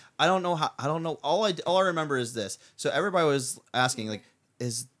his mag? I don't know how. I don't know. All I remember is this. So everybody was asking like,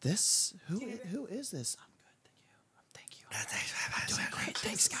 is this who is this? I'm good. Thank you. I'm doing great.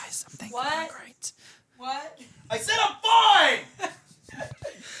 Thanks, guys. I'm What? great. What? I said I'm fine.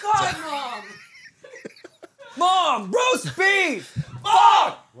 God, Mom. Mom, roast beef.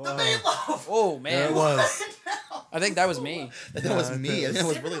 Fuck the meatloaf. Oh There man, it was. I think that was me. I think it was me. I think it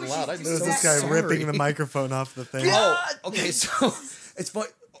was really loud. I'm There was so this guy sorry. ripping the microphone off the thing. Oh, okay. So it's fun.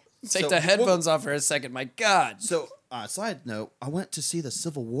 Take So, the headphones off for a second. My God. So, side note, I went to see the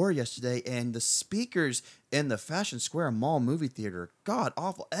Civil War yesterday, and the speakers in the Fashion Square Mall movie theater, god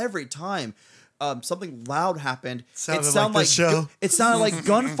awful. Every time something loud happened, Sounded like this show. It sounded like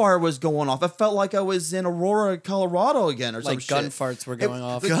gunfire was going off. It felt like I was in Aurora, Colorado again, or Like some gun shit. farts were going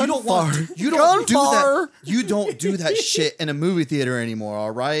off. Like, you don't do that. You don't do that shit in a movie theater anymore.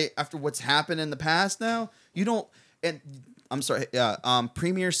 All right, after what's happened in the past, now you don't. And I'm sorry. Yeah.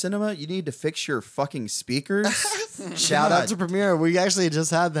 Premiere Cinema, you need to fix your fucking speakers. Shout out to Premiere. We actually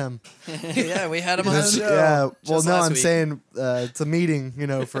just had them. Yeah, we had him on the show. Yeah. Well, just no, last I'm week. saying it's a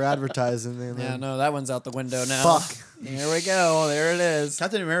meeting, for advertising. And Yeah, then- no, that one's out the window now. Fuck. There we go. There it is.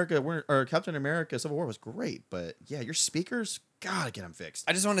 Captain America Civil War was great, but yeah, your speakers, gotta get them fixed.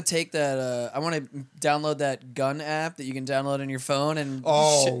 I just want to take that. I want to download that gun app that you can download on your phone and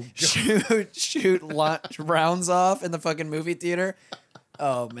shoot rounds off in the fucking movie theater.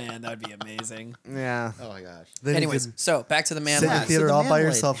 Oh man, that'd be amazing. Yeah. Oh my gosh. Then you Anyways, could so back to the man sit in the lab. theater the all man by lady.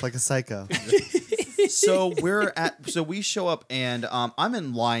 yourself like a psycho. So we show up and I'm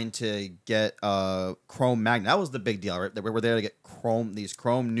in line to get chrome magnet. That was the big deal, right? We were there to get these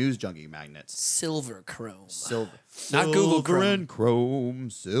chrome news junkie magnets. Silver chrome. Silver. Not Google Chrome. and chrome,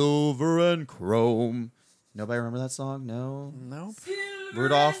 silver and chrome. Nobody remember that song? No. Nope.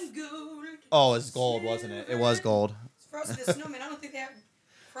 Rudolph? And gold. Oh, it's gold, wasn't it? It was gold. Frosty the Snowman. I don't think they have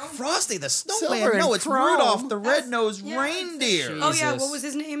chrome. Frosty the Silver Snowman. No, and it's chrome. Rudolph the That's- red-nosed yeah, it's- reindeer. Oh yeah, Jesus. what was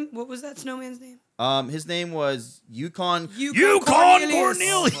his name? What was that snowman's name? His name was Yukon. Yukon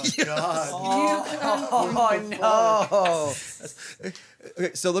Cornelius. Oh no!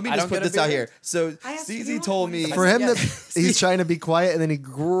 Okay, so let me I just don't put get a this out beer? here. So I asked you CZ what told one. me. For him, Yes. he's trying to be quiet, and then he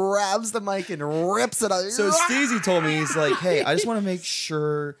grabs the mic and rips it out. So Steezy told me, he's like, hey, I just want to make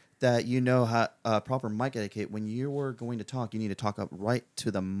sure that you know how proper mic etiquette. When you are going to talk, you need to talk up right to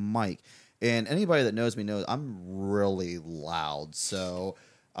the mic. And anybody that knows me knows I'm really loud. So,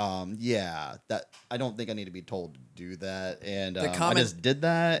 yeah, that I don't think I need to be told to do that. And I just did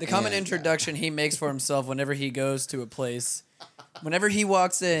that. The common and, introduction he makes for himself whenever he goes to a place, whenever he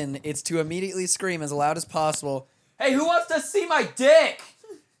walks in, it's to immediately scream as loud as possible, "Hey, who wants to see my dick?"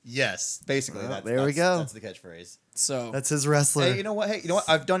 Yes, basically. Well, there we go. That's the catchphrase. So That's his wrestler. Hey, you know what?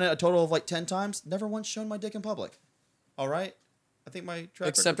 I've done it a total of like 10 times. Never once shown my dick in public. All right? I think my track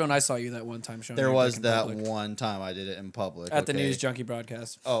except record- when I saw you that one time showing there your was dick in that public. one time I did it in public. At the okay? News Junkie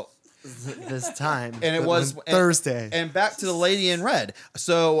broadcast. Oh, this time. and it but was on Thursday. And back to the lady in red.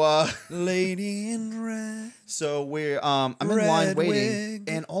 So Lady in red. so we're I'm in Red line waiting wig.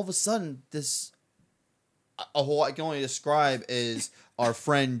 and all of a sudden this a whole I can only describe is our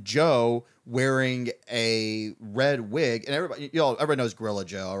friend Joe wearing a red wig, and everybody knows Gorilla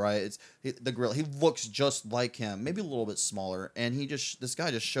Joe, right? The gorilla. He looks just like him, maybe a little bit smaller, and this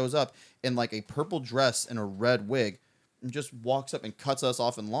guy just shows up in like a purple dress and a red wig, and just walks up and cuts us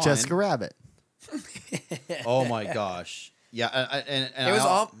off in line. Jessica Rabbit. Oh my gosh. Yeah, and It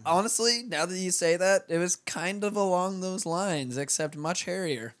was honestly, now that you say that, it was kind of along those lines, except much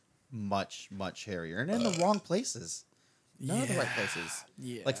hairier. much hairier and in the wrong places. None of the right places.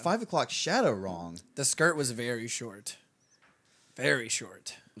 Yeah. Like 5 o'clock shadow wrong. The skirt was very short. Very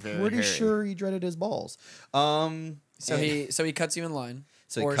short. Pretty sure he dreaded his balls. So he cuts you in line.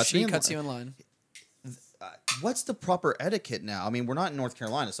 So he or cuts she me in cuts line. you in line. What's the proper etiquette now? I mean, we're not in North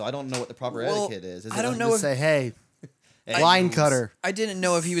Carolina, so I don't know what the proper etiquette is. I don't know Just say, hey, Hey, line cutter. I didn't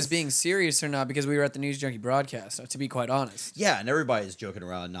know if he was being serious or not because we were at the News Junkie broadcast, to be quite honest. Yeah, and everybody's joking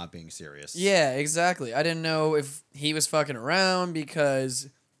around, not being serious. Yeah, exactly. I didn't know if he was fucking around because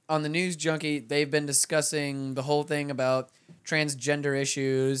on the News Junkie, they've been discussing the whole thing about transgender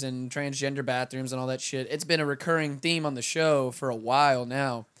issues and transgender bathrooms and all that shit. It's been a recurring theme on the show for a while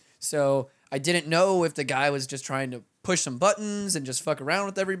now. So I didn't know if the guy was just trying to push some buttons and just fuck around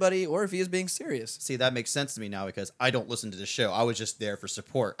with everybody or if he was being serious. See, that makes sense to me now because I don't listen to the show. I was just there for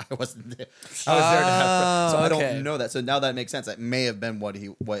support. I wasn't there. I was there to have fun. So I don't know that. So now that makes sense. That may have been what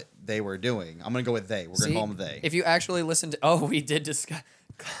they were doing. I'm going to go with they. We're going to call them they. If you actually listen to... we did discuss...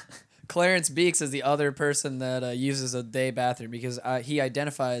 Clarence Beeks is the other person that uses a they bathroom because he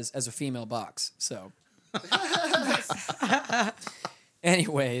identifies as a female box. So...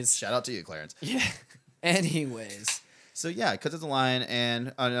 Anyways. Shout out to you, Clarence. Yeah. Anyways. So yeah, cut to the line,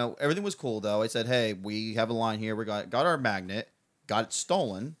 and I know everything was cool though. I said, "Hey, we have a line here. We got our magnet, got it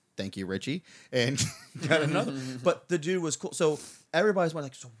stolen. Thank you, Richie, and got another." But the dude was cool. So everybody's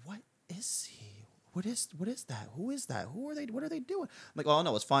like, "So what is he? What is that? Who is that? Who are they? What are they doing?" I'm like, "Oh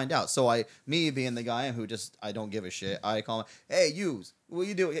no, let's find out." So me being the guy who I don't give a shit, I call him, "Hey, yous, what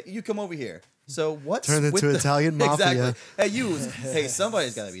you doing? You come over here." So what's Turn into with Italian mafia. Exactly. Hey, yous. Hey,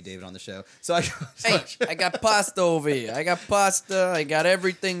 somebody's got to be David on the show. So I got pasta over here. I got pasta. I got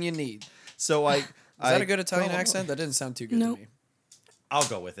everything you need. So Is that a good Italian accent? That didn't sound too good to me. I'll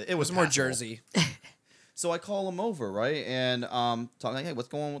go with it. It was more passable. Jersey. So I call him over, right? And talking like, hey, what's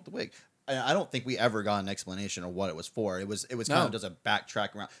going on with the wig? I don't think we ever got an explanation of what it was for. It was kind of just a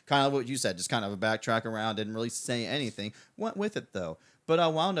backtrack around. Kind of what you said, just kind of a backtrack around. Didn't really say anything. Went with it, though. But I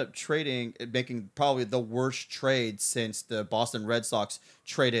wound up making probably the worst trade since the Boston Red Sox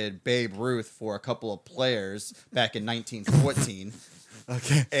traded Babe Ruth for a couple of players back in 1914.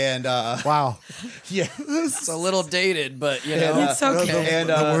 Okay. And wow. Yeah. It's a little dated, but you know. It's okay. And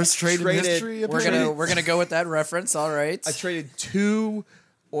the worst trade in history. We're gonna go with that reference. All right. I traded two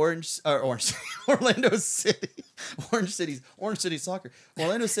Orlando City soccer.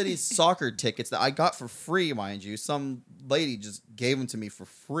 Orlando City's soccer tickets that I got for free, mind you. Some lady just gave them to me for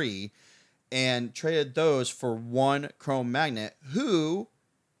free and traded those for one chrome magnet who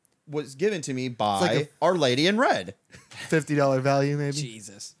was given to me by Our Lady in Red. $50 value, maybe?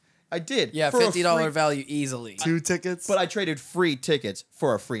 Jesus. I did. Yeah, for $50 value easily. 2 tickets? But I traded free tickets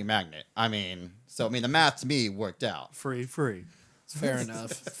for a free magnet. The math to me worked out. Free. Fair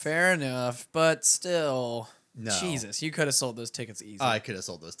enough. Fair enough. But still, No. Jesus, you could have sold those tickets easily. I could have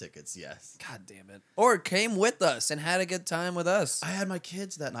sold those tickets, yes. God damn it. Or came with us and had a good time with us. I had my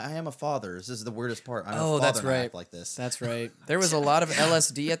kids that night. I am a father. This is the weirdest part. I'm a father that's and I right. act like this. That's right. There was a lot of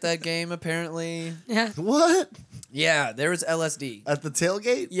LSD at that game, apparently. Yeah. What? Yeah, there was LSD. At the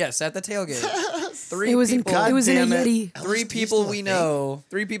tailgate? Yes, at the tailgate. It was in a Yeti. Three LSD people still a we thing? know.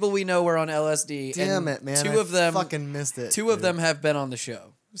 3 people we know were on LSD. Damn and it, man. Two of them fucking missed it. Two of them have been on the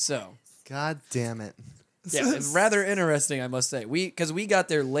show. So God damn it. yeah, it's rather interesting, I must say. Because we got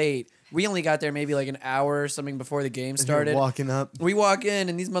there late. We only got there maybe like an hour or something before the game started. Walking up. We walk in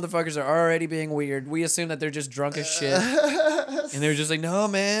and these motherfuckers are already being weird. We assume that they're just drunk as shit. And they're just like, no,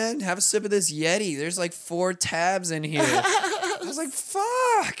 man, have a sip of this Yeti. There's like 4 tabs in here. I was like,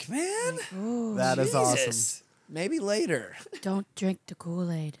 fuck, man. That is awesome. Jesus. Maybe later. Don't drink the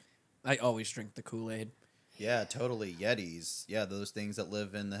Kool-Aid. I always drink the Kool-Aid. Yeah, totally. Yetis. Yeah, those things that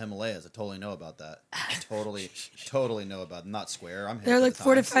live in the Himalayas. I totally know about that. totally know about them. Not square. I'm hip There are at like the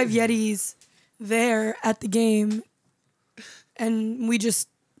 4 to time. 5 Yetis there at the game. And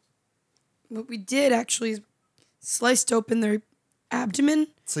what we did actually is sliced open their abdomen.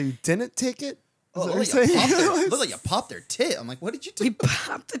 So you didn't take it? Oh, Is look that like what you're saying? look like you popped their tit. I'm like, what did you do? We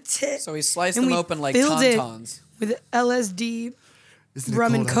popped the tit So we sliced And them we open like filled it. tauntauns. with LSD, Isn't it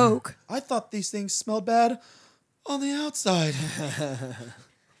rum and cold out here? Coke. I thought these things smelled bad on the outside.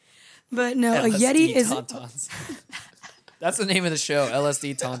 But no, a LSD Yeti is tauntauns. That's the name of the show,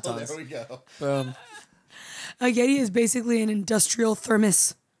 LSD Tauntauns. There we go. Boom. A Yeti is basically an industrial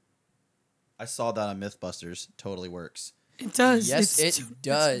thermos. I saw that on MythBusters. Totally works. It does. Yes, it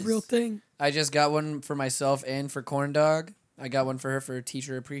does. It's a real thing. I just got one for myself and for Corn Dog. I got one for her for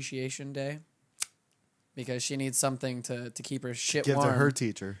Teacher Appreciation Day. Because she needs something to keep her shit Give warm. to her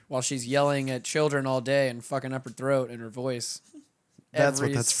teacher. While she's yelling at children all day and fucking up her throat and her voice. That's every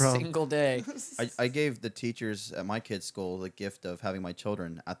what that's from. single day. I gave the teachers at my kids' school the gift of having my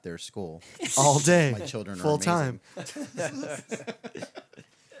children at their school. All day. My children are Full amazing. time.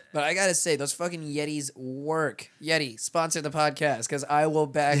 But I gotta say, those fucking Yetis work. Yeti, sponsor the podcast because I will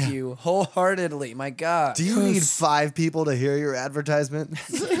back you wholeheartedly. My God. Do you need 5 people to hear your advertisement?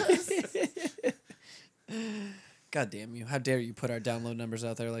 God damn you. How dare you put our download numbers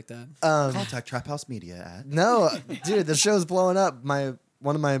out there like that? Contact Trap House Media at. No, dude, the show's blowing up.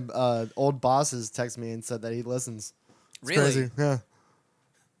 One of my old bosses texted me and said that he listens. It's Really? crazy. Yeah.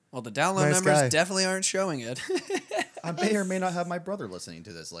 Well, the download Nice numbers guy. definitely aren't showing it. I may or may not have my brother listening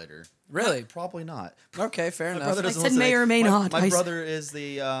to this later. Really? Probably not. Okay, fair My enough. brother I doesn't said listen may to- or may not. My I s- brother is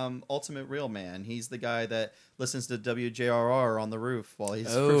the ultimate real man. He's the guy that listens to WJRR on the roof while he's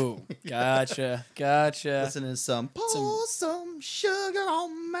Oh, gotcha. Gotcha. listening to some pour some sugar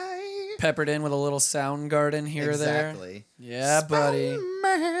on me. Peppered in with a little sound garden here or there. Exactly. Yeah, buddy.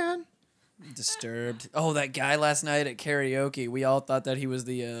 Man. Disturbed. Oh, that guy last night at karaoke. We all thought that he was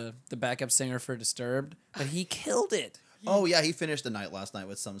the backup singer for Disturbed, but he killed it. Oh yeah, he finished the night last night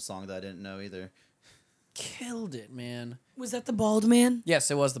with some song that I didn't know either. Killed it, man. Was that the bald man?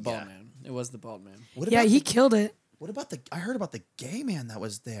 Yes, it was the bald Yeah. man. It was the bald man. What Yeah, about he the- killed it. What about the? I heard about the gay man that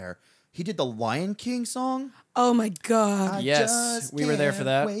was there. He did the Lion King song. Oh my god, Yes, just we were there for can't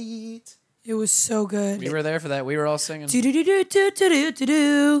that. Wait. it was so good. We were there for that. We were all singing. Do do do do do do do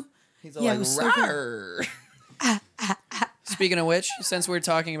do. He's Yeah, it like, was so good. "Rawr." Speaking of which, since we're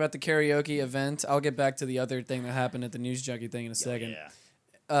talking about the karaoke event, I'll get back to the other thing that happened at the News Junkie thing in a second.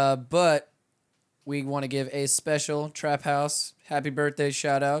 But we want to give a special Trap House happy birthday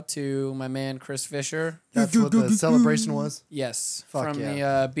shout out to my man Chris Fisher. That's what the celebration was. Yes, Fuck from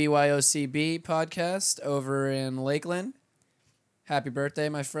yeah. the BYOCB podcast over in Lakeland. Happy birthday,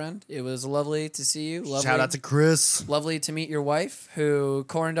 my friend. It was lovely to see you. Lovely, Shout out to Chris. lovely to meet your wife, who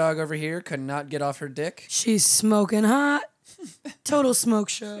Corn Dog over here could not get off her dick. She's smoking hot. Total smoke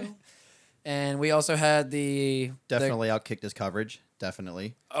show. And we also had the Definitely outkicked his coverage.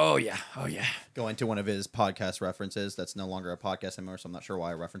 Definitely. oh yeah. Going to one of his podcast references. That's no longer a podcast anymore, so I'm not sure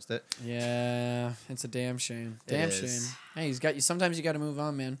why I referenced it. Yeah, it's a damn shame. It Damn is. shame. Hey, he's got you. Sometimes you got to move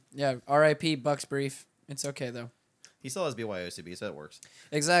on, man. Yeah. R.I.P. Bucks Brief. It's okay though. He still has BYOCB, so it works.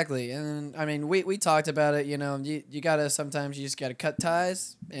 Exactly. And I mean, we talked about it. You know, you gotta sometimes you just gotta cut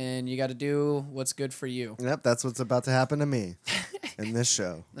ties, and you gotta do what's good for you. Yep, that's what's about to happen to me in this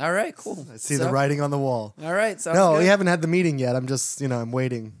show. All right, cool. I see the writing on the wall. All right. Sounds No, good. we haven't had the meeting yet. I'm just, I'm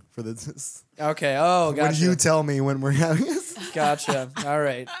waiting for the. Okay. Oh, When gotcha. you tell me when we're having this. Gotcha. All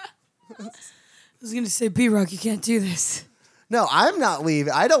right. I was gonna say, B-Rock, you can't do this. No, I'm not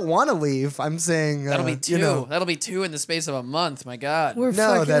leaving. I don't want to leave. I'm saying That'll be two. You know, That'll be two in the space of a month. My God. We're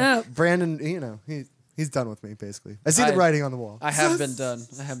no, fucking that up. Brandon. He's done with me basically. I see the writing on the wall. I have been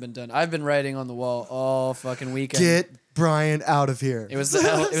done. I've been writing on the wall all fucking weekend. Get Brian out of here. It was the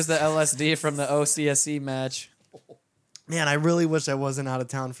LSD from the OCSC match. Man, I really wish I wasn't out of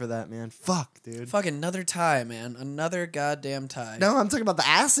town for that, man. Fuck, dude. Fucking another tie, man. Another goddamn tie. No, I'm talking about the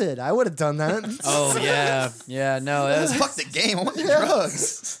acid. I would have done that. Oh yeah. No, that was Fuck the game. I want the Yeah.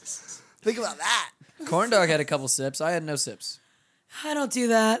 drugs. Think about that. Corn Dog had a couple sips. I had no sips. I don't do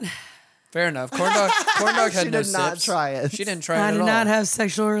that. Fair enough. Corn Dog had She no did not sips. try it. She didn't try I it did at not all. have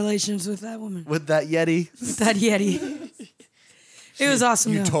sexual relations with that woman. With that Yeti. With that Yeti. It was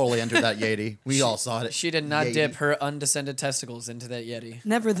awesome. You though. totally entered that Yeti. We all saw it. She did not Yeti. dip her undescended testicles into that Yeti.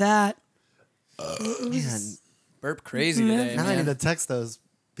 Never that. Man, Burp crazy today, now I need man. to text those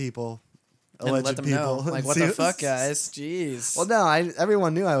people. And Alleged let them people. know. Like, what See the fuck, guys? Jeez. Well, no,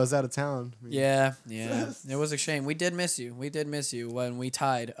 everyone knew I was out of town. Yeah. It was a shame. We did miss you. We did miss you when we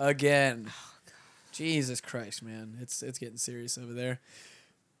tied again. Jesus Christ, man. It's getting serious over there.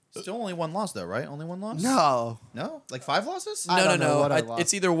 Still only one loss, though, right? Only one loss? No. No? Like 5 losses? I don't know No. what I lost.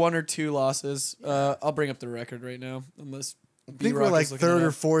 It's either 1 or 2 losses. I'll bring up the record right now, unless I think we're like third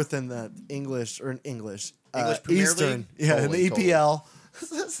or fourth in the English Premier Eastern. League? Yeah, in Holy the EPL.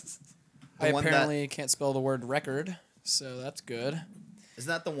 I The one apparently can't spell the word record, so that's good. Isn't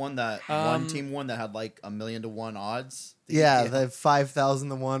that the one that one team won that had like 1,000,000 to 1 odds? Yeah, the 5,000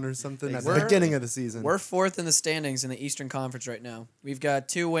 to 1 or something at the We're- beginning of the season. We're fourth in the standings in the Eastern Conference right now. We've got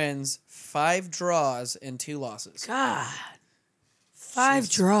 2 wins, 5 draws, and 2 losses. God. 5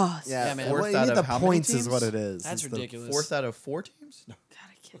 draws. yeah, man. Fourth well, you out need of the how many points is teams? what it is. That's It's the- ridiculous. 4th out of 4 teams? No.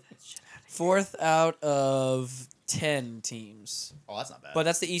 Gotta get that shit out of here. 4th out of 10 teams. Oh, that's not bad. But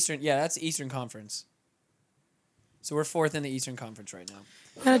that's the Eastern. Yeah, that's the Eastern Conference. So we're 4th in the Eastern Conference right now.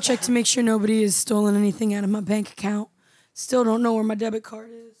 Gotta check to make sure nobody has stolen anything out of my bank account. Still don't know where my debit card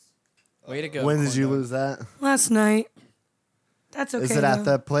is. Way to go. When did corn you dog. lose that? Last night. That's okay. Is it at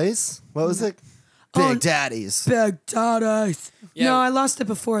though. the place? What was it? Oh, Big Daddy's. Big Daddies. Yeah. No, I lost it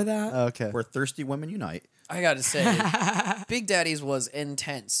before that. Okay. Where thirsty women unite. I gotta say, Big Daddy's was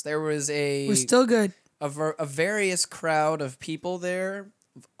intense. There was We're still good. a various crowd of people there,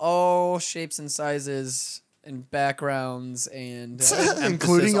 of all shapes and sizes and backgrounds and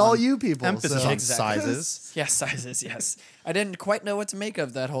Including all on- you people. Emphasis so- on Exactly. sizes. yeah, sizes. Yes, I didn't quite know what to make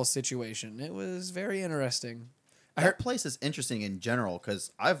of that whole situation. It was very interesting. That place is interesting in general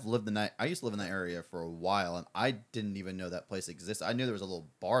because I've lived in that. I used to live in that area for a while, and I didn't even know that place existed. I knew there was a little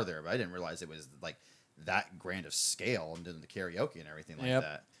bar there, but I didn't realize it was like that grand of scale and doing the karaoke and everything like Yep.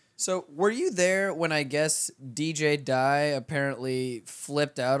 that. So, were you there when I guess DJ Die apparently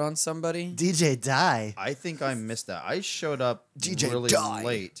flipped out on somebody? DJ Die. I think I missed that. I showed up DJ really died.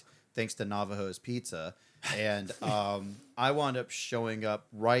 late thanks to Navajo's Pizza, and I wound up showing up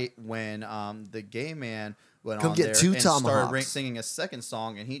right when the gay man went Come on get there 2 and started tomahawks. singing a second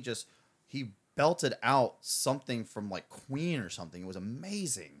song, and he belted out something from like Queen or something. It was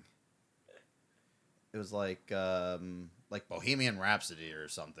amazing. It was like Bohemian Rhapsody or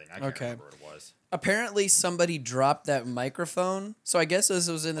something. I can't Okay. remember what it was. Apparently, somebody dropped that microphone. So, I guess this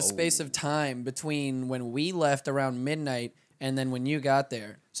was in the space Oh. of time between when we left around midnight and then when you got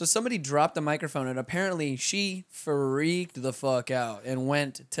there. So, somebody dropped the microphone, and apparently, she freaked the fuck out and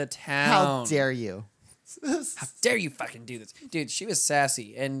went to town. How dare you? How dare you fucking do this? Dude, she was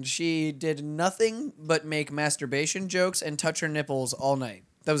sassy, and she did nothing but make masturbation jokes and touch her nipples all night.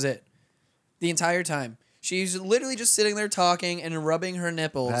 That was it. The entire time. She's literally just sitting there talking and rubbing her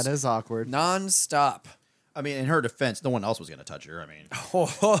nipples That is awkward. non-stop. I mean, in her defense, no one else was going to touch her. I mean, Ho,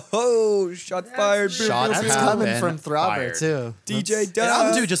 ho, ho, shot fired. rude. shots That's have coming been from Throbber, fired. too. DJ And I'll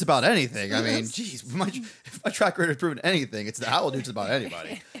Duff. do just about anything. I mean, jeez, if my track record has proven anything, it's that I will do just about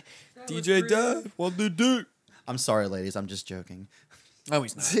anybody. DJ Duff. What do do? I'm sorry, ladies. I'm just joking. No,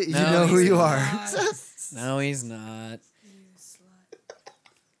 he's not. You No, know who he's you not. are. No, he's not.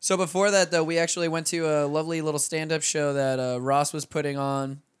 So before that, though, we actually went to a lovely little stand-up show that Ross was putting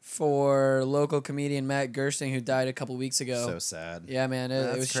on for local comedian Matt Gersting, who died a couple weeks ago. So sad. Yeah, man, it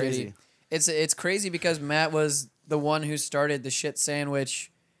That's was crazy. shitty. It's crazy because Matt was the one who started the Shit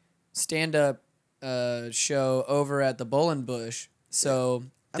Sandwich stand-up show over at the Bolin Bush. So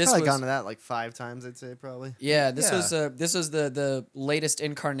I've this probably was gone to that like 5 times, I'd say, probably. yeah, this Yeah. was the latest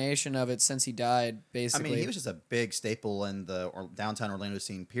incarnation of it since he died. I Basically, mean, he was just a big staple in the downtown Orlando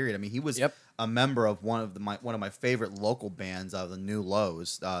scene. Period. I mean, he was Yep. a member of one of my favorite local bands, the New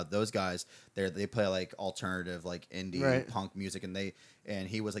Lows. Those guys, they play like alternative, like indie Right. punk music, and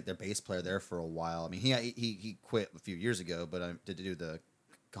he was like their bass player there for a while. I mean, he quit a few years ago, but to do the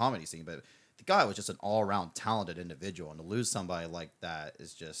comedy scene, but. The guy was just an all-around talented individual, and to lose somebody like that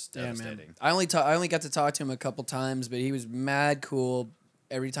is just devastating. man. I only got to talk to him a couple times, but he was mad cool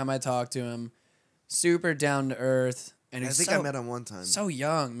every time I talked to him. Super down to earth, and I he's think so, I met him one time. so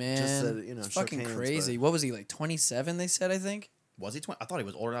young, man. Just said, you know, It's shook fucking hands, crazy. but- What was he like? 27? They said, I think. Was he 20? I thought he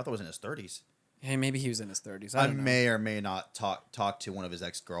was older. I thought he was in his 30s. Hey, maybe he was in his 30s. I don't know. may or may not talk to one of his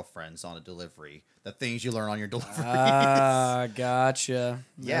ex-girlfriends on a delivery. The things you learn on your delivery. Ah, gotcha.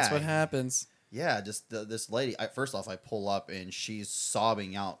 That's Yeah. what happens. Yeah, just this lady. First off, I pull up and she's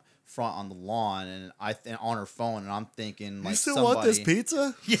sobbing out front on the lawn, and on her phone, and I'm thinking like, You still somebody, want this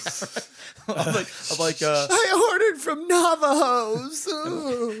pizza? Yeah, I'm like, I ordered from Navajo's.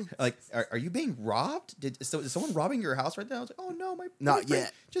 Ooh. like, are you being robbed? Is someone robbing your house right now? I was like, oh no, my Not boyfriend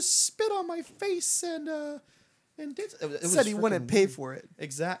yet. just spit on my face and did. It was Said he wouldn't freaking pay weird. for it.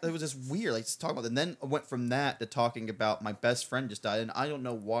 Exactly. It was just weird. Like, just talking about it. And then I went from that to talking about my best friend just died. And I don't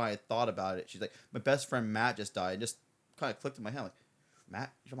know why I thought about it. She's like, my best friend Matt just died. And just kind of clicked in my head. Like,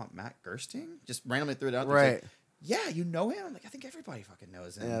 Matt? You're talking about Matt Gersting? Just randomly threw it out there. She's Right. like, yeah, you know him? I'm like, I think everybody fucking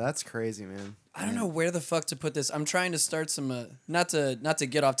knows him. Yeah, that's crazy, man. I don't know where the fuck to put this. I'm trying to start some not to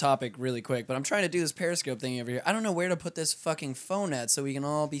get off topic really quick, but I'm trying to do this Periscope thing over here. I don't know where to put this fucking phone at so we can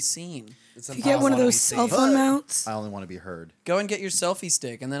all be seen. If you get one of wanna those be cell seen. phone mounts, I only want to be heard. Go and get your selfie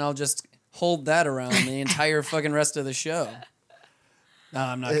stick, and then I'll just hold that around the entire fucking rest of the show. No,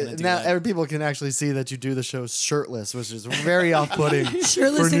 I'm not gonna do now that. every people can actually see that you do the show shirtless, which is very off-putting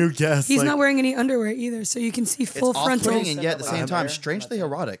Shirtless for new guests. He's Like, not wearing any underwear either, so you can see full It's frontal. off-putting and yet at the same time Underwear? strangely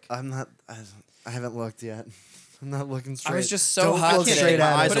erotic. I'm not. I haven't looked yet. I'm not looking straight. I was just so Don't hot look today. straight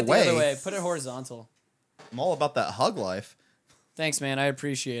at My it. Put it the away. other way. Put it horizontal. I'm all about that hug life. Thanks, man. I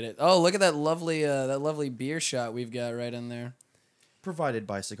appreciate it. Oh, look at that lovely beer shot we've got right in there. Provided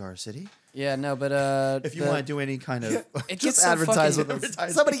by Cigar City. Yeah, no, but If you want to do any kind of it gets Just so advertise fucking, with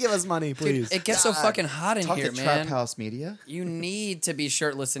us. Somebody give us money, please. It gets so fucking hot in talk here, to man. Trap House Media. You need to be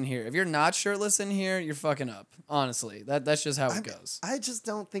shirtless in here. If you're not shirtless in here, you're fucking up. Honestly, that's just how it goes. I just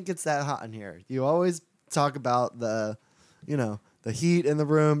don't think it's that hot in here. You always talk about the heat in the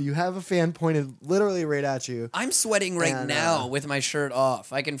room. You have a fan pointed literally right at you. I'm sweating right And, now with my shirt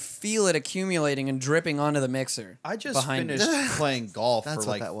off. I can feel it accumulating and dripping onto the mixer. I just behind me. finished playing golf That's for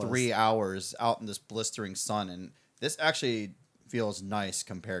what like that was. 3 hours out in this blistering sun, and this actually feels nice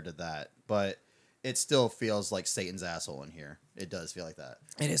compared to that. But it still feels like Satan's asshole in here. It does feel like that.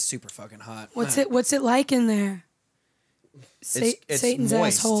 It is super fucking hot. What's it like in there? It's Satan's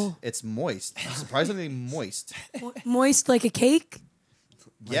moist. asshole. It's moist. Surprisingly moist. Moist like a cake?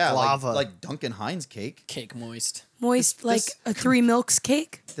 Yeah, lava. like Duncan Hines cake. Cake moist. Moist like a Three Milks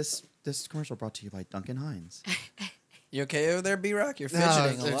cake? This commercial brought to you by Duncan Hines. You okay over there, B-Rock? You're No,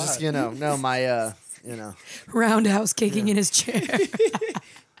 fidgeting a they're lot. just my Roundhouse kicking in his chair.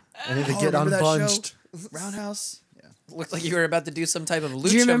 I need to get remember that unbunched. Roundhouse. Yeah. Looked like you were about to do some type of lucha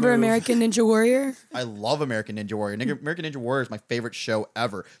Do you remember move. American Ninja Warrior? I love American Ninja Warrior. American Ninja Warrior is my favorite show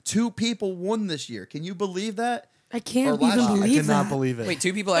ever. 2 people won this year. Can you believe that? I can't Or last even year. I believe cannot that. believe it. Wait,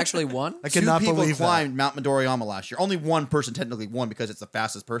 2 people actually won? I 2 cannot people believe climbed Mount Midoriyama last year. Only one person technically won because it's the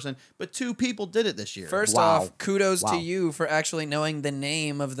fastest person, but 2 people did it this year. First Wow. off, kudos Wow. to you for actually knowing the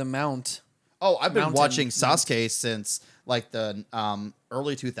name of the mount. Oh, I've been Mountain- watching Sasuke since like the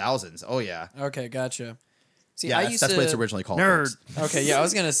early 2000s. Oh yeah. Okay, gotcha. See, Yeah, I that's, used that's to... what it's originally called. Nerd. folks. Okay, yeah, I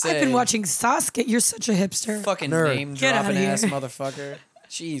was gonna say. I've been watching Sasuke. You're such a hipster. Fucking Nerd. name Get dropping outta ass here. motherfucker.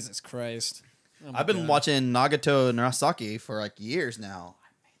 Jesus Christ. Oh my I've been God. watching Nagato Narasaki for like years now.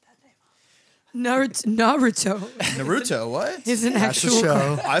 Naruto Naruto, what? is an That's a actual.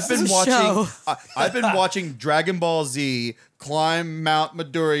 show. I've been It's a watching. show. I've been watching Dragon Ball Z climb Mount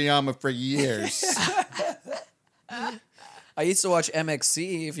Midoriyama for years. I used to watch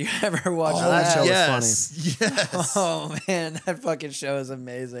MXC. If you ever watched that show was yes, yes. Oh man, that fucking show is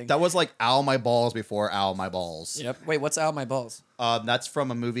amazing. That was like Ow My Balls before Ow My Balls. Yep. Wait, what's out my balls? That's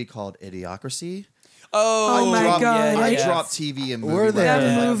from a movie called Idiocracy. Oh my Drop- God, I yeah. dropped TV and movie. We're there.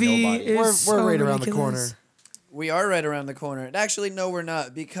 references That like movie nobody. is We're so right around the ridiculous. corner. We are right around the corner. And actually, no, we're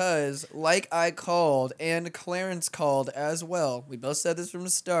not, because like I called and Clarence called as well. We both said this from the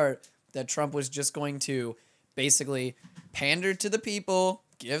start that Trump was just going to basically pander to the people,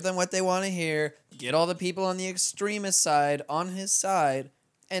 give them what they want to hear, get all the people on the extremist side on his side,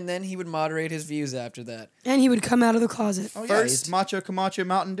 and then he would moderate his views after that. And he would come out of the closet. Oh, yeah, First- it's Macho Camacho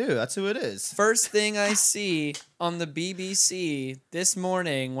Mountain Dew. That's who it is. First thing I see on the BBC this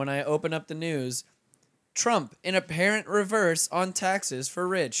morning when I open up the news, Trump in apparent reverse on taxes for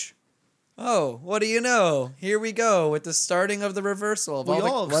rich. Oh, what do you know? Here we go with the starting of the reversal of We all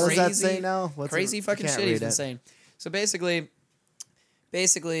all- the What crazy, does that say now? What's crazy it? fucking Can't shit. read He's it. insane. So basically,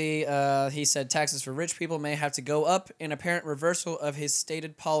 he said taxes for rich people may have to go up in apparent reversal of his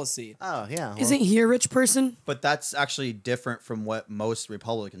stated policy. Oh yeah. Isn't he a rich person? But that's actually different from what most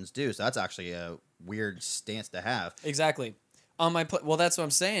Republicans do. So that's actually a weird stance to have. Exactly. On my well, that's what I'm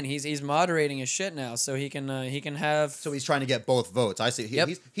saying. He's moderating his shit now, so he can have. So he's trying to get both votes. I see. Yep.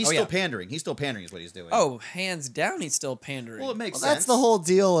 He's Oh, still yeah. pandering. He's still pandering is what he's doing. Oh, hands down, he's still pandering. well, it makes Well, sense. that's the whole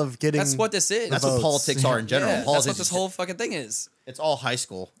deal of getting. That's what this is. That's what votes. politics are in general. Yeah, that's Politics what this is- whole fucking thing is. It's all high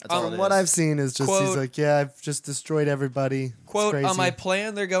school. That's all From it what is. I've seen is just Quote- he's like, yeah, I've just destroyed everybody. It's Quote, crazy. on my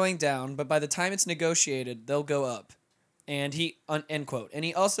plan, they're going down, but by the time it's negotiated, they'll go up. And end quote. And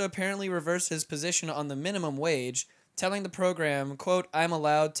he also apparently reversed his position on the minimum wage, telling the program, quote, I'm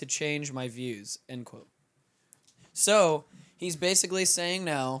allowed to change my views, end quote. So he's basically saying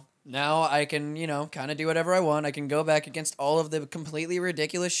now I can, kind of do whatever I want. I can go back against all of the completely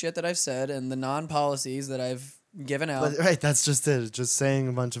ridiculous shit that I've said and the non-policies that I've given out. But, right, that's just it. Just saying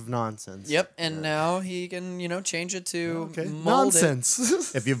a bunch of nonsense. Yep, and now he can, change it to Okay. mold it.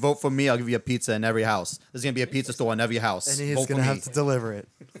 Nonsense. If you vote for me, I'll give you a pizza in every house. There's gonna be a pizza store in every house. and he's Vote for gonna have me. to deliver it.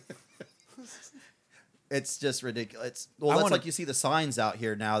 It's just ridiculous. I That's wanna- like you see the signs out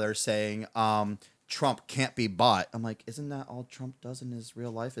here now. They're saying Trump can't be bought. I'm like, isn't that all Trump does in his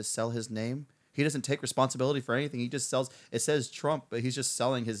real life is sell his name? He doesn't take responsibility for anything. He just sells. It says Trump, but he's just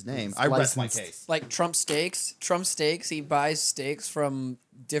selling his name. I rest my case. Like Trump steaks. He buys steaks from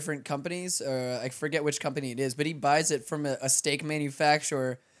different companies. I forget which company it is, but he buys it from a steak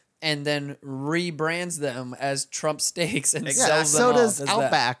manufacturer and then rebrands them as Trump steaks and sells them so off does as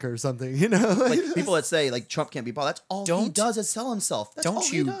Outback or something, you know? Like people that say like Trump can't be bought. That's all he does is sell himself. That's all Don't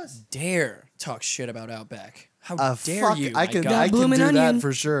he you does. dare talk shit about Outback. How dare fuck, you? I my can God. I can Bloomin' do onion. that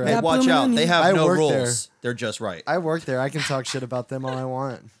for sure. Hey, That watch bloomin' out. onion. They have I no work rules. there. They're just right. I work there. I can talk shit about them all I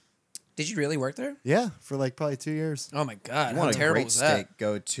want. Did you really work there? Yeah, for like probably 2 years. Oh my God! You How want a terrible great was that? steak?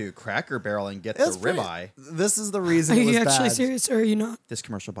 Go to Cracker Barrel and get It's the pretty- ribeye. This is the Are reason it was you actually bad. serious or are you not? This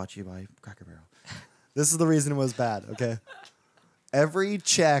commercial brought to you by Cracker Barrel. This is the reason it was bad, okay? Every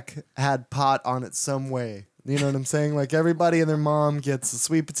check had pot on it some way. You know what I'm saying? Like everybody and their mom gets a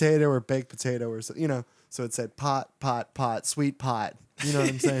sweet potato or baked potato or so, you know. So it said pot, sweet pot. You know what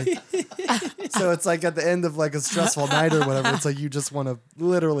I'm saying? So it's like at the end of like a stressful night or whatever, it's like you just want to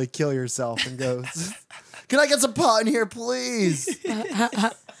literally kill yourself and go, "Can I get some pot in here, please?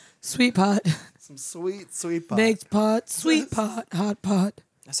 Sweet pot, Some sweet pot." baked pot, sweet pot, hot pot.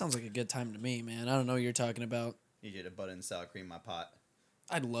 That sounds like a good time to me, man. I don't know what you're talking about. You get a butter and sour cream in my pot.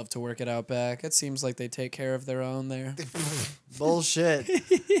 I'd love to work at Outback. It seems like they take care of their own there. Bullshit.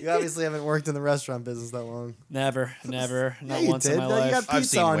 You obviously haven't worked in the restaurant business that long. Never, not you once in did. my No, you life. got I've pizza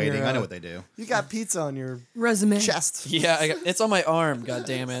seen on waiting. your, I know what they do. You got pizza on your Resume. chest. Yeah, it's on my arm. God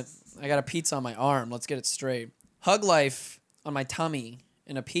damn it! I got a pizza on my arm. Let's get it straight. Hug life on my tummy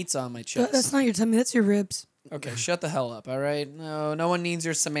and a pizza on my chest. That's not your tummy. That's your ribs. Okay, shut the hell up. All right. No one needs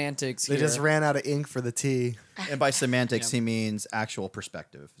your semantics They here. just ran out of ink for the T. And by semantics, Yeah. he means actual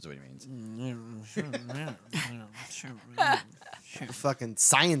perspective, is what he means. Fucking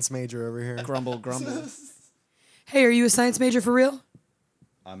science major over here. grumble. Hey, are you a science major for real?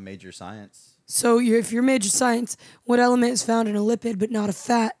 I'm major science. So if you're major science, what element is found in a lipid but not a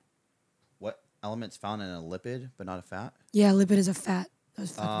fat? What element's found in a lipid but not a fat? Yeah, lipid is a fat.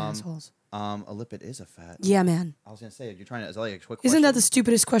 Those fucking assholes. A lipid is a fat. Yeah, man. I was gonna say, you're trying to. Is that like a quick Isn't that question? the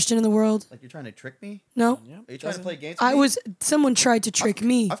stupidest question in the world? Like you're trying to trick me? No? Are you trying to play games? With me? Someone tried to trick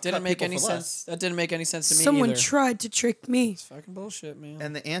me. I've Didn't cut make people any for less. sense. That didn't make any sense to me Someone either. tried to trick me. It's fucking bullshit, man.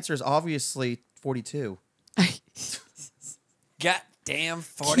 And the answer is obviously 42. Goddamn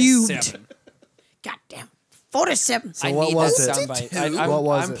 47. Goddamn. 47. So I what need was that it? soundbite. What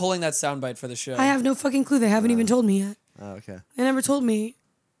was I'm it? pulling that soundbite for the show. I have no fucking clue. They haven't even told me yet. Oh, okay. They never told me.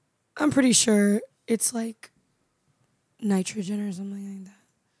 I'm pretty sure it's like nitrogen or something like that.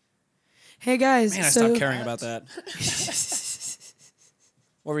 Hey guys, Man, I so stopped caring about that.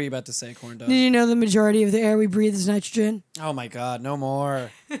 What were you about to say, Corn Dog? did you know the majority of the air we breathe is nitrogen? Oh my God, no more.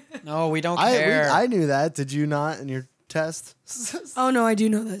 No, we don't I care. I knew that. Did you not in your test? Oh no, I do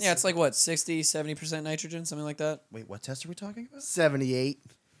know this. Yeah, it's like what, 60, 70% nitrogen, something like that? Wait, what test are we talking about? 78.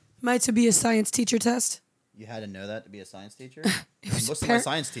 Might to be a science teacher test. You had to know that to be a science teacher? was Most of my appar-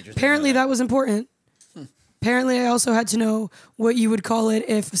 science teachers didn't Apparently know that was important. Apparently I also had to know what you would call it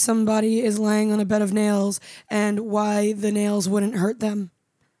if somebody is laying on a bed of nails and why the nails wouldn't hurt them.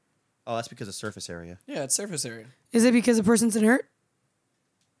 Oh, that's because of surface area. Yeah, it's surface area. Is it because a person's inert?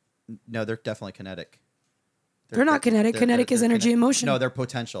 No, they're definitely kinetic. They're not kinetic. Kinetic is energy and motion. No, they're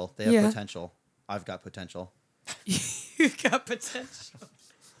potential. They have Yeah. potential. I've got potential. You've got potential.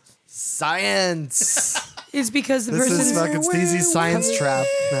 Science. It's because the This person is fucking Steezy's science trap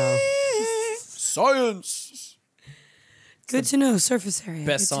now. Science. Good to know. Surface area.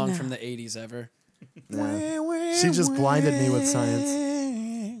 Best Good to song know. from the 80s ever. Yeah. She just blinded me with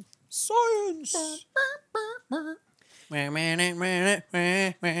science. Science.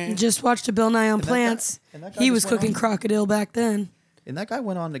 Just watched a Bill Nye on Plants. and that guy He just was went cooking on- crocodile back then. And that guy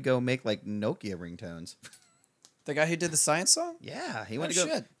went on to go make like Nokia ringtones. The guy who did the science song? Yeah, he went Oh, to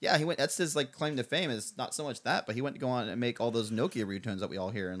go. shit. Yeah, he went. That's his like claim to fame. Is not so much that, but he went to go on and make all those Nokia ringtones that we all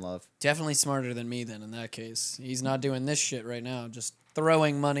hear and love. Definitely smarter than me then in that case. He's not doing this shit right now, just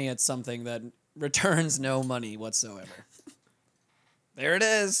throwing money at something that returns no money whatsoever. There it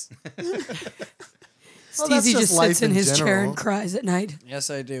is. Well, that's Steezy just just life sits in in his chair general. and cries at night. Yes,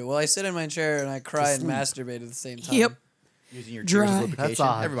 I do. Well, I sit in my chair and I cry and masturbate at the same time. Yep. Using your Dry. tears as lubrication. That's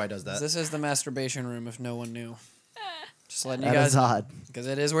odd. Everybody does that. This is the masturbation room if no one knew. Just letting you That guys is odd. because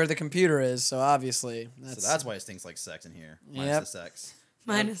it is where the computer is, so obviously So that's why it stinks like sex in here. Minus Yep. the sex.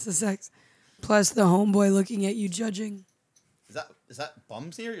 Minus the sex. Plus the homeboy looking at you judging. Is that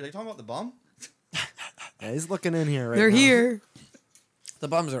bums here? Are you talking about the bum? Yeah, he's looking in here right They're now. here. the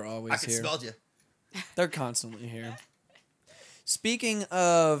bums are always I can here. smell you. They're constantly here. Speaking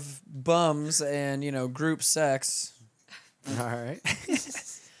of bums and, group sex, All right.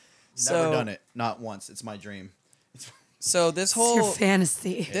 Never done it. Not once. It's my dream. So this It's your whole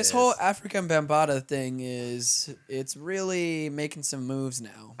fantasy. this whole African Bambaataa thing it's really making some moves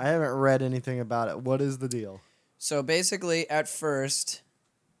now. I haven't read anything about it. What is the deal? So basically, at first,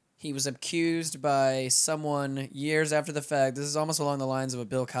 he was accused by someone years after the fact. This is almost along the lines of a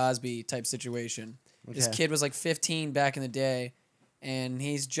Bill Cosby type situation. This Okay. kid was like 15 back in the day, and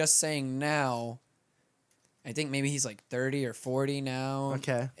he's just saying now, I think maybe he's like 30 or 40 now.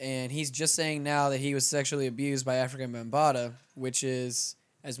 Okay. And he's just saying now that he was sexually abused by African Bambaataa, which is,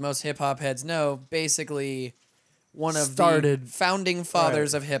 as most hip-hop heads know, basically one of the founding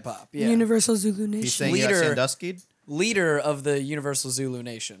fathers of hip-hop. Yeah. Universal Zulu Nation. He's saying he got Leader- Sandusky'd? Leader of the Universal Zulu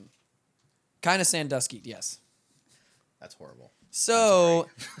Nation. Kind of Sandusky, yes. That's horrible. So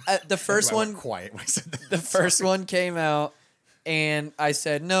the first I went one, quiet when I said that. the first one came out, and I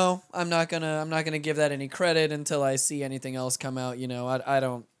said no, I'm not gonna give that any credit until I see anything else come out. You know,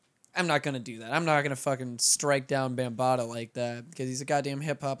 I'm not gonna do that. I'm not gonna fucking strike down Bambaataa like that because he's a goddamn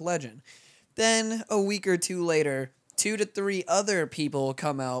hip hop legend. Then a week or two later, 2 to 3 other people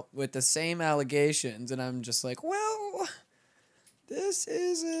come out with the same allegations, and I'm just like, well, this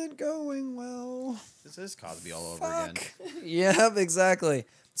isn't going well. This is Cosby all over again. Fuck. Yep, exactly.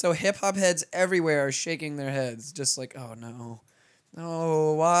 So hip hop heads everywhere are shaking their heads, just like, oh no.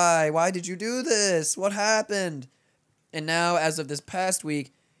 No, why? Why did you do this? What happened? And now, as of this past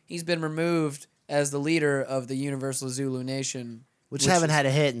week, he's been removed as the leader of the Universal Zulu Nation. Which haven't had a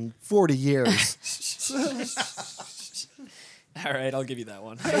hit in 40 years. All right, I'll give you that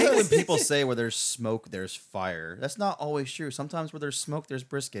one. I hate when people say where there's smoke, there's fire. That's not always true. Sometimes where there's smoke, there's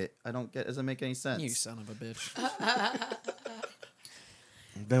brisket. I don't get. Doesn't make any sense. You son of a bitch.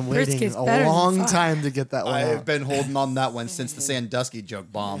 I've been waiting Brisket's a better than long fire. time to get that one I've out. been holding on that one since the Sandusky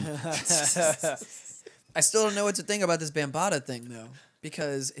joke bomb. I still don't know what to think about this Bambaataa thing, though,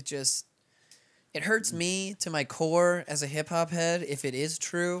 because it hurts me to my core as a hip hop head if it is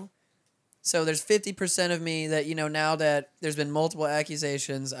true. So there's 50% of me that, you know, now that there's been multiple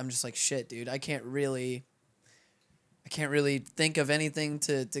accusations, I'm just like, shit, dude, I can't really think of anything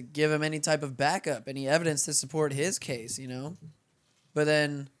to give him any type of backup, any evidence to support his case, you know? But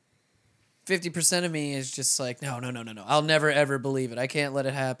then 50% of me is just like, no. I'll never, ever believe it. I can't let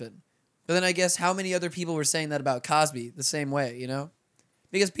it happen. But then I guess how many other people were saying that about Cosby the same way, you know?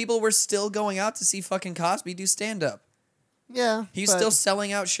 Because people were still going out to see fucking Cosby do stand-up. Yeah. He's but still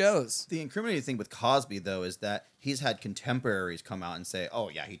selling out shows. The incriminating thing with Cosby, though, is that he's had contemporaries come out and say, "Oh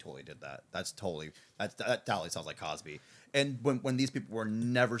yeah, he totally did that. That totally sounds like Cosby." And when these people were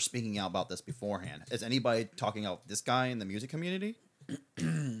never speaking out about this beforehand, is anybody talking about this guy in the music community?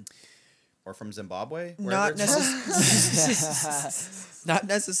 Or from Zimbabwe? Not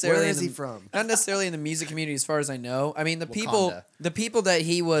necessarily. Where in is the- he from? Not necessarily in the music community, as far as I know. I mean, the Wakanda. people that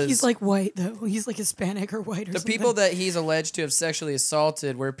he was, He's like white though. He's like Hispanic or white or the something. people that he's alleged to have sexually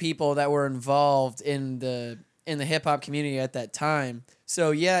assaulted were people that were involved in the hip hop community at that time.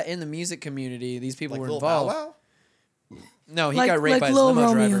 So yeah, in the music community, these people Like were Lil Bow involved. Wow? No, he like, got raped like by his Lil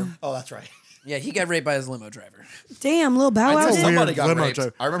limo Romeo. driver. Oh, that's right. Yeah, he got raped by his limo driver. Damn, Lil Bow I Wow know did? somebody Weird got limo raped.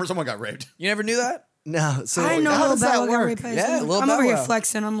 driver. I remember someone got raped. You never knew that? No. So I know how Lil does Bow that Wow got work? raped by his Yeah, limo. Lil I'm Bow over here Wow.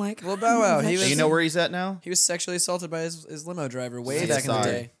 flexing. I'm like, Lil Bow Wow, he And was- you know where he's at now? He was sexually assaulted by his limo driver way back in the CSI.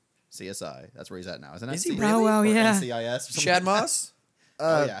 day. CSI. That's where he's at now, isn't it? Is he CSI? really? Wow, Or yeah. NCIS or something Chad like that? Moss?